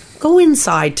 well, go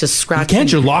inside to scratch.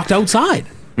 Can't, you're locked outside.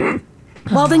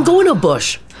 Well, then go in a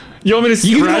bush. You want me to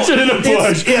scratch it in a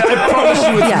bush? Yeah, I promise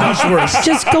you it's Yeah. much worse.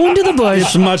 Just go into the bush.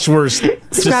 It's much worse to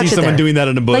Scratch see it someone there. doing that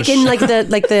in a bush. Like in like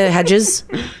the hedges.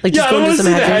 Like Yeah, just I go don't into want to some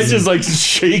see the hedges. hedges like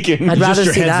shaking. I'd rather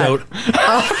Just see your head's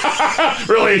that. out.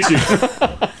 Really itchy.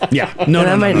 Yeah. No,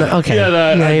 That might not- okay.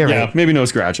 Yeah, you're yeah, right. maybe no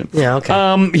scratching. Yeah,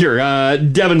 okay. Here,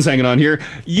 Devin's hanging on here.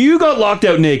 You got locked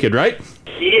out naked, right?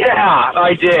 Yeah,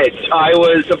 I did. I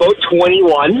was about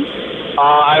 21.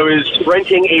 I was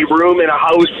renting a room in a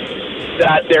house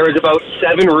that there was about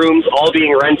 7 rooms all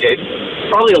being rented.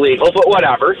 Probably illegal, but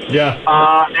whatever. Yeah.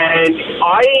 And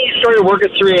I started work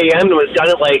at 3 a.m. and was done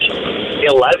at like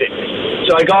 11.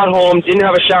 So I got home, didn't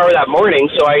have a shower that morning,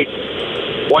 so I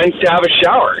went to have a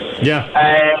shower. Yeah.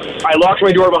 And I locked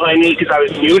my door behind me because I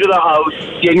was new to the house,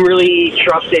 didn't really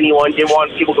trust anyone, didn't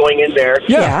want people going in there.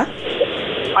 Yeah.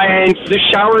 And the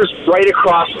shower's right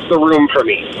across the room from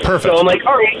me. Perfect. So I'm like,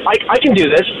 all right, I can do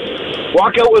this.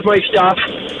 Walk out with my stuff.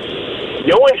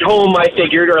 No one's home, I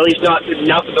figured, or at least not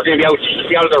enough that they're going to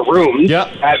be out of their rooms at,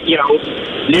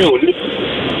 noon.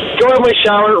 Go have my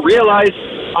shower, realize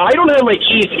I don't have my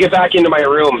keys to get back into my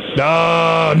room.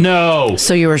 Oh, no.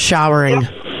 So you were showering.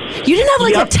 You didn't have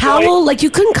like Yep, a towel? Like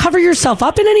you couldn't cover yourself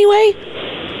up in any way?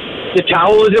 The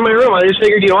towel was in my room. I just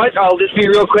figured, you know what, I'll just be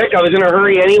real quick. I was in a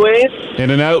hurry anyways. In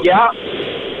and out. Yeah,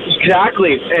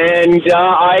 exactly. And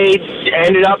I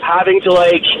ended up having to,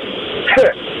 like...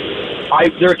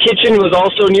 their kitchen was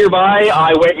also nearby.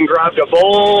 I went and grabbed a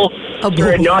bowl,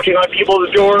 started knocking on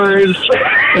people's doors.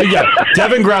 Yeah,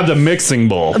 Devin grabbed a mixing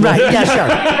bowl. Right, yeah, sure.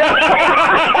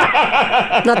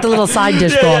 Not the little side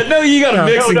dish bowl. Yeah, no, you got a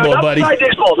mixing bowl, not buddy. the side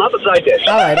dish bowl, not the side dish.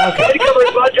 All right, okay. I had to cover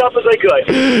as much up as I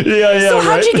could. Yeah, So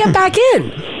how'd you get back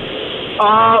in?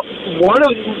 One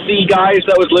of the guys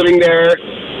that was living there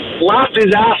laughed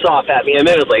his ass off at me,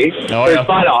 admittedly. Oh, his yeah.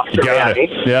 butt off You got at me.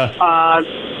 it. Yeah.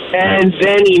 And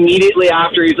then immediately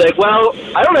after, he's like, well,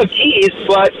 I don't have keys,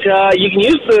 but you can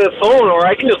use the phone or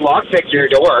I can just lockpick your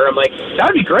door. I'm like,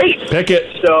 that'd be great. Pick it.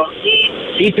 So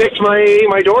he picked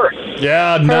my door.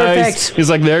 Yeah, nice. He's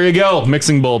like, there you go.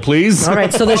 Mixing bowl, please. All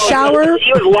right, so the shower.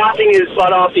 He was laughing his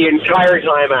butt off the entire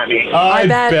time at me. I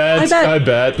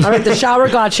bet. All right, the shower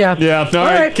gotcha. Yeah, all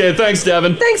right. Okay, thanks,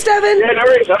 Devin. Thanks, Devin. Yeah, all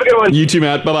right. Have a good one. You too,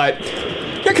 Matt. Bye-bye.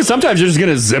 Yeah, because sometimes you're just going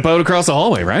to zip out across the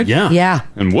hallway, right? Yeah. Yeah.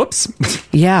 And whoops.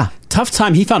 Yeah. Tough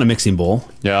time. He found a mixing bowl.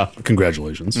 Yeah.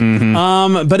 Congratulations.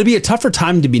 Mm-hmm. But it'd be a tougher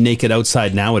time to be naked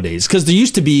outside nowadays because there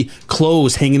used to be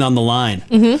clothes hanging on the line.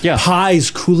 Yeah.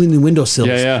 Pies cooling the windowsills.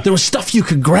 Yeah, yeah. There was stuff you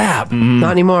could grab. Not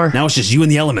anymore. Now it's just you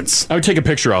and the elements. I would take a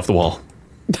picture off the wall.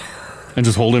 And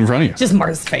just hold it in front of you. Just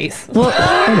Mars' face. Well,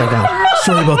 oh my God.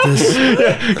 Sorry about this.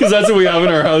 Yeah, because that's what we have in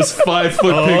our house.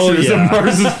 5-foot pictures of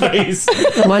Mars's face.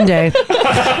 One day.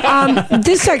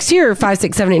 This text here,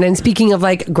 56789, speaking of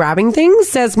like grabbing things,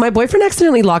 says, my boyfriend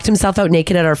accidentally locked himself out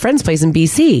naked at our friend's place in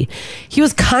BC. He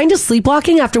was kind of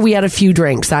sleepwalking after we had a few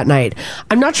drinks that night.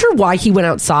 I'm not sure why he went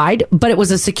outside, but it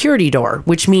was a security door,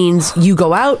 which means you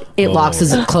go out, it locks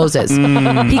as it closes.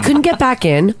 He couldn't get back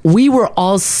in. We were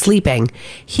all sleeping.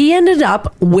 He ended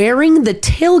up wearing the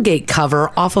tailgate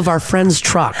cover off of our friend's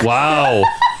truck. Wow.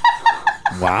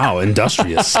 Wow,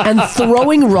 industrious. And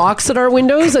throwing rocks at our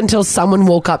windows until someone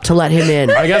woke up to let him in.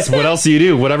 I guess what else do you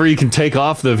do? Whatever you can take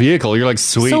off the vehicle. You're like,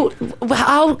 sweet. So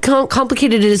how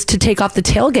complicated it is to take off the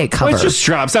tailgate cover? Well, it's just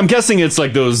straps. I'm guessing it's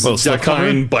like those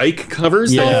kind bike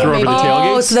covers that you throw over the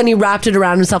tailgate. Oh, so then he wrapped it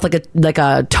around himself like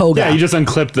a toga. Yeah, you just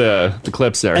unclip the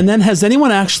clips there. And then has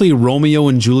anyone actually Romeo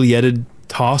and Julieted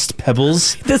tossed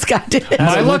pebbles? This guy did.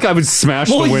 My luck, I would smash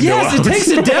the window yes, out. it takes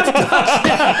a deft touch.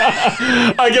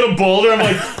 I get a boulder, I'm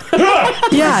like,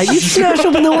 yeah, you smash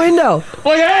open the window.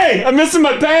 Like, hey, I'm missing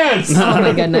my pants. Oh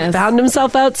my goodness. Found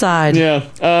himself outside. Yeah.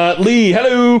 Lee,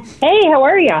 hello. Hey, how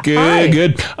are you?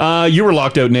 Good. You were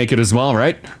locked out naked as well,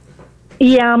 right?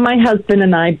 Yeah, my husband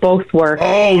and I both were.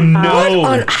 Oh,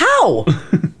 no. How?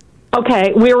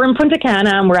 Okay, we were in Punta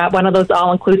Cana, and we're at one of those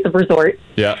all-inclusive resorts.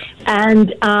 Yeah.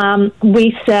 And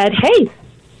we said, hey,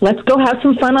 let's go have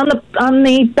some fun on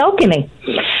the balcony.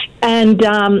 And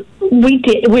we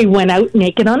did. We went out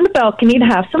naked on the balcony to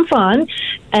have some fun.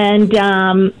 And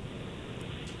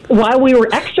while we were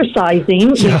exercising,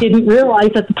 we didn't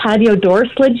realize that the patio door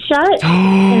slid shut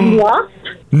and locked.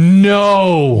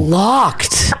 No.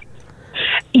 Locked.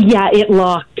 Yeah, it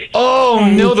locked. Oh,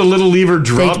 no, the little lever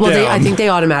dropped down. I think they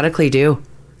automatically do.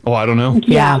 Oh, I don't know.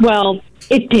 Yeah, well,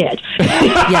 it did.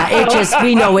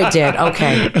 We know it did.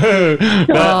 Okay.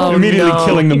 Immediately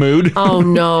killing the mood. Oh,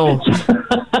 no.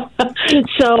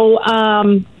 So,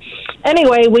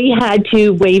 anyway, we had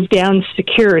to wave down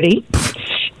security.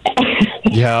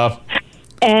 Yeah.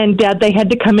 And they had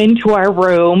to come into our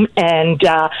room and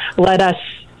let us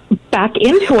back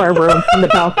into our room from the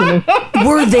balcony.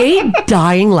 Were they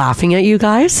dying laughing at you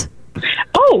guys?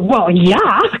 Oh, well,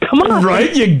 yeah. Come on.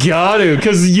 Right? You got to.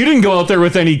 Because you didn't go out there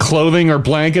with any clothing or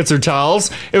blankets or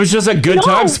towels. It was just a good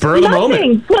time, spur of the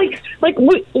moment. Like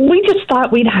we just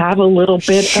thought we'd have a little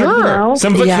bit of,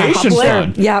 some vacation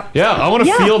fun. Yeah. Yeah, I want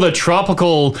to feel the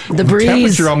tropical breeze.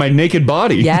 temperature on my naked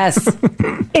body. Yes.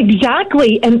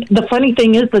 Exactly. And the funny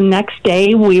thing is, the next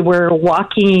day we were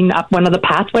walking up one of the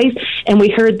pathways and we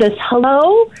heard this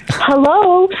hello,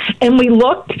 hello, and we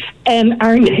looked and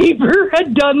our neighbor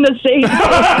had done the same thing.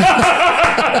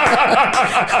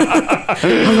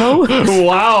 Hello?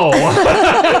 Wow. we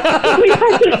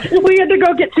had to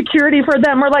go get security for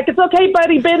them. We're like, it's okay,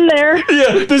 buddy, been there.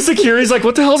 Yeah, the security's like,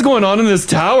 what the hell's going on in this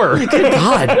tower? Good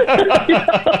God.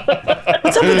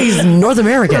 What's up with these North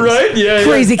Americans? Right? Yeah.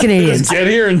 Crazy Canadians. Let's get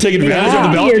here and take advantage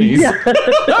of the balconies. Yeah.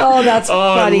 Oh, that's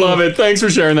funny. I love it. Thanks for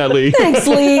sharing that, Lee. Thanks,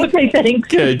 Lee. Okay,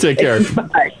 thanks. Okay, take care.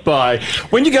 Bye.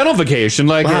 When you get on vacation,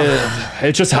 like,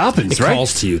 it just happens, It right?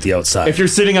 calls to you at the outside. If you're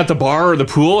sitting at the bar or the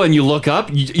pool and you look up,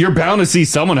 you're bound to see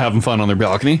someone having fun on their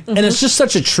balcony. And it's just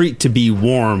such a treat to be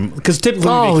warm, because typically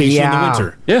we vacation in the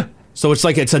winter. Yeah. So it's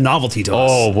like it's a novelty to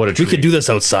us. Oh, what a treat. We could do this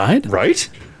outside. Right?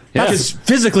 Because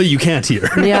physically you can't here.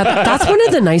 Yeah, that's one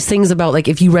of the nice things about, like,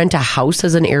 if you rent a house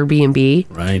as an Airbnb,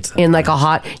 right? In like a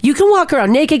hot, you can walk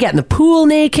around naked, get in the pool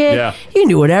naked. Yeah. You can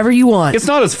do whatever you want. It's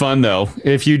not as fun, though.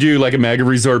 If you do like a mega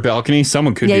resort balcony,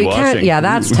 someone could be watching. Yeah,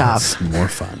 that's tough. That's more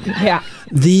fun. Yeah.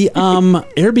 The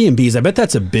Airbnbs, I bet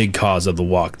that's a big cause of the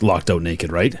locked out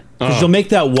naked, right? Because you'll make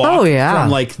that walk from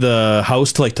like the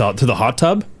house to to the hot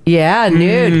tub. Yeah,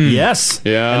 nude. Yes.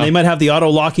 Yeah. And they might have the auto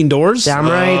locking doors. Damn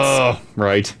right. Oh,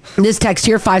 right. This text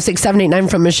here, 56789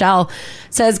 from Michelle,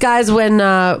 says, guys, when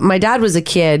my dad was a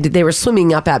kid, they were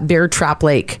swimming up at Bear Trap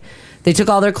Lake. They took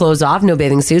all their clothes off, no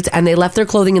bathing suits, and they left their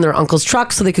clothing in their uncle's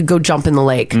truck so they could go jump in the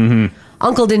lake. Mm-hmm.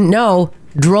 Uncle didn't know,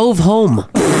 drove home.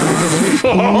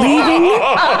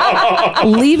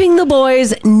 leaving the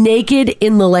boys naked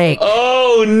in the lake.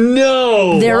 Oh,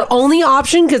 no. Their only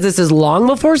option, because this is long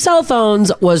before cell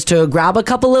phones, was to grab a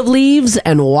couple of leaves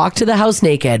and walk to the house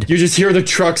naked. You just hear the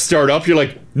truck start up. You're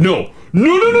like, no.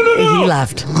 He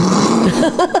left.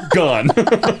 Gone.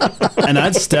 And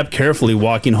I'd step carefully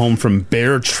walking home from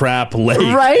Bear Trap Lake.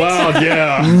 Right? Wow,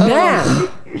 yeah. Man.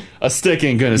 A stick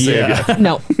ain't gonna save you.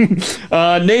 No.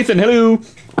 Nathan, hello.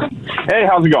 Hey,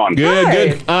 how's it going?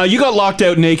 Good. You got locked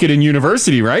out naked in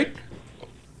university, right?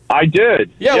 I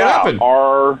did. Yeah, what happened?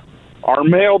 Our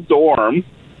male dorm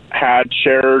had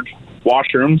shared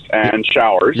washrooms and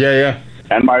showers. Yeah.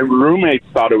 And my roommates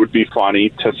thought it would be funny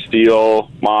to steal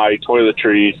my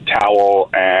toiletries, towel,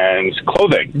 and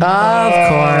clothing. Of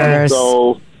course.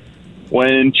 So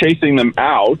when chasing them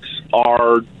out,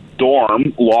 our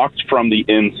dorm locked from the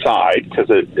inside, because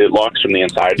it locks from the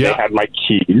inside. Yeah. They had my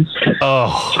keys.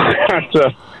 Oh.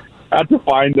 I had to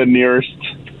find the nearest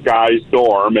guy's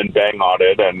dorm and bang on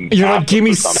it. And you're like, give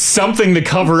me something to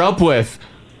cover up with.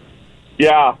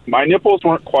 Yeah, my nipples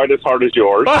weren't quite as hard as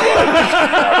yours.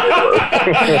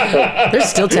 There's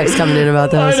still texts coming in about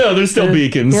those. I know, there's still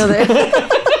beacons. Yeah,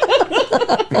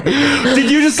 Did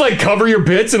you just like cover your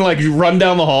bits and like run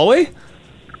down the hallway?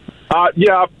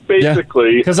 Yeah,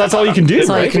 basically. Because that's all you can do. That's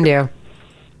all you can do.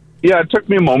 Yeah, it took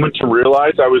me a moment to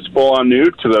realize I was full on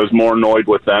nude because I was more annoyed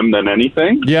with them than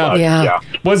anything. Yeah. But, yeah.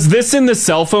 Was this in the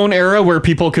cell phone era where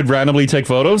people could randomly take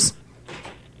photos?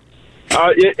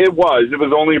 It was. It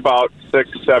was only about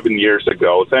 6-7 years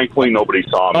ago. Thankfully, nobody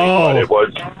saw me, but it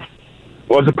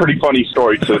was a pretty funny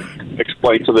story to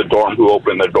explain to the dorm who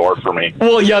opened the door for me.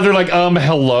 Well, yeah, they're like,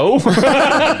 hello?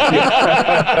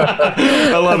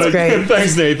 I love That's it. great.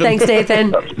 Thanks, Nathan. Thanks,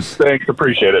 Nathan. Thanks,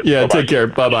 appreciate it. Yeah, Bye-bye. take care.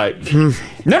 Bye-bye.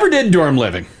 Never did dorm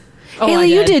living.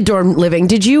 Haley, you did dorm living.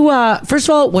 Did you, first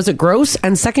of all, was it gross?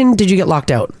 And second, did you get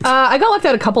locked out? I got locked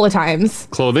out a couple of times.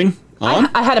 Clothing on?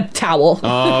 I had a towel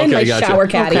Oh, in my okay, gotcha. shower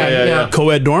caddy. Okay, yeah.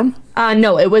 Co-ed dorm?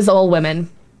 No, it was all women.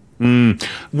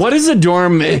 What is a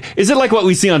dorm? Is it like what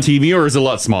we see on TV, or is it a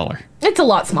lot smaller? It's a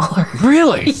lot smaller.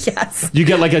 Really? Yes. You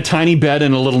get like a tiny bed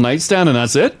and a little nightstand, and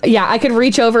that's it? Yeah, I could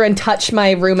reach over and touch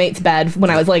my roommate's bed when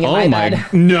I was laying in my bed.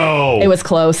 No. It was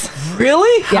close.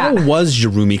 Really? Yeah. How was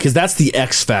your roomie? Because that's the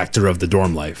X factor of the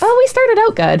dorm life. Oh, we started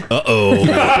out good. Uh-oh. And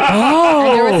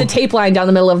there was a tape line down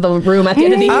the middle of the room at the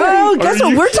end of the year. Oh, guess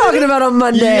what we're talking about on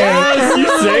Monday? Yes, you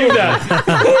saved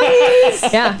that.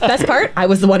 Yeah, best part, I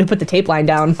was the one who put the tape line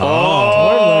down.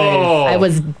 Oh. I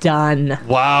was done.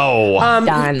 Wow.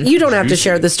 Done. You don't have to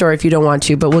share the story if you don't want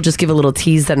to, but we'll just give a little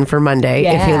tease then for Monday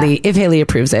Yeah. if Haley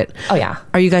approves it. Oh, yeah.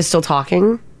 Are you guys still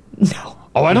talking? No.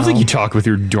 Oh, I don't think you talk with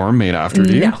your dorm mate after,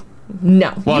 do you? No.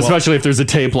 No. Well, especially if there's a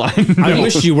tape line. I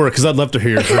wish you were, because I'd love to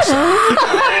hear your person.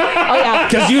 Oh, yeah.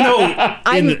 Because you know,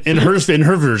 in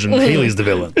her version, Haley's the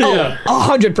villain. Yeah.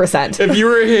 100%. If you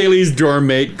were Haley's dorm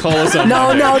mate, call us up.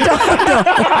 No, don't.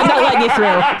 I'm not letting you through.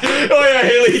 Oh, yeah,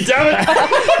 Haley, damn it.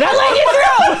 Not letting you through.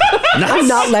 I'm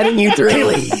not letting you through.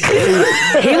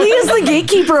 Haley is the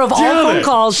gatekeeper of all phone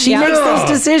calls. She makes those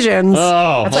decisions.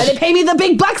 Oh. That's why they pay me the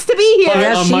big bucks to be here.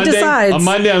 Yeah, she decides. On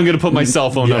Monday, I'm going to put my cell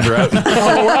phone number out.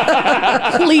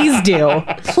 Please do.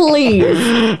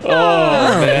 Please.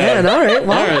 Oh, man. All right.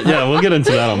 Well, All right, yeah, we'll get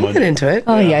into that on we'll Monday. get into it.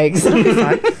 Oh, yikes.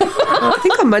 I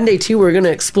think on Monday, too, we're going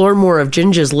to explore more of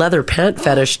Ginger's leather pant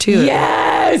fetish, too.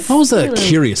 Yes. I was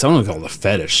curious. I don't know call it a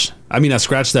fetish. I mean, I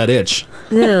scratched that itch.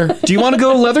 Yeah. Do you want to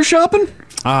go leather shopping?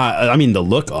 I mean, the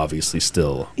look obviously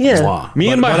still. Yeah. Mwah. Me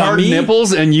and my hard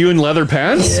nipples and you in leather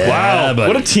pants? Yeah, wow.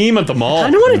 buddy. What a team at the mall. I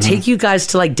don't want to take you guys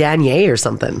to like Danier or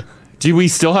something. Do we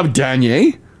still have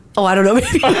Danier? Oh, I don't know. Maybe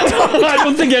you don't. I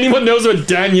don't think anyone knows what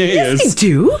Danier is. Yes, they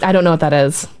do. I don't know what that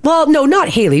is. Well, no, not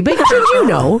Haley, but you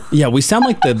know. Yeah, we sound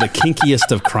like the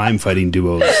kinkiest of crime fighting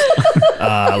duos.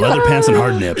 Leather pants and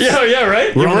hard nips. Yeah,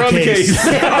 right? We're on the case.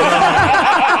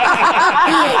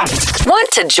 Want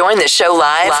to join the show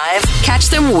live? Catch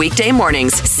them weekday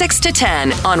mornings, 6 to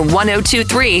 10 on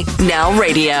 102.3 Now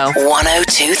Radio.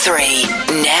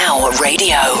 102.3 Now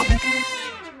Radio.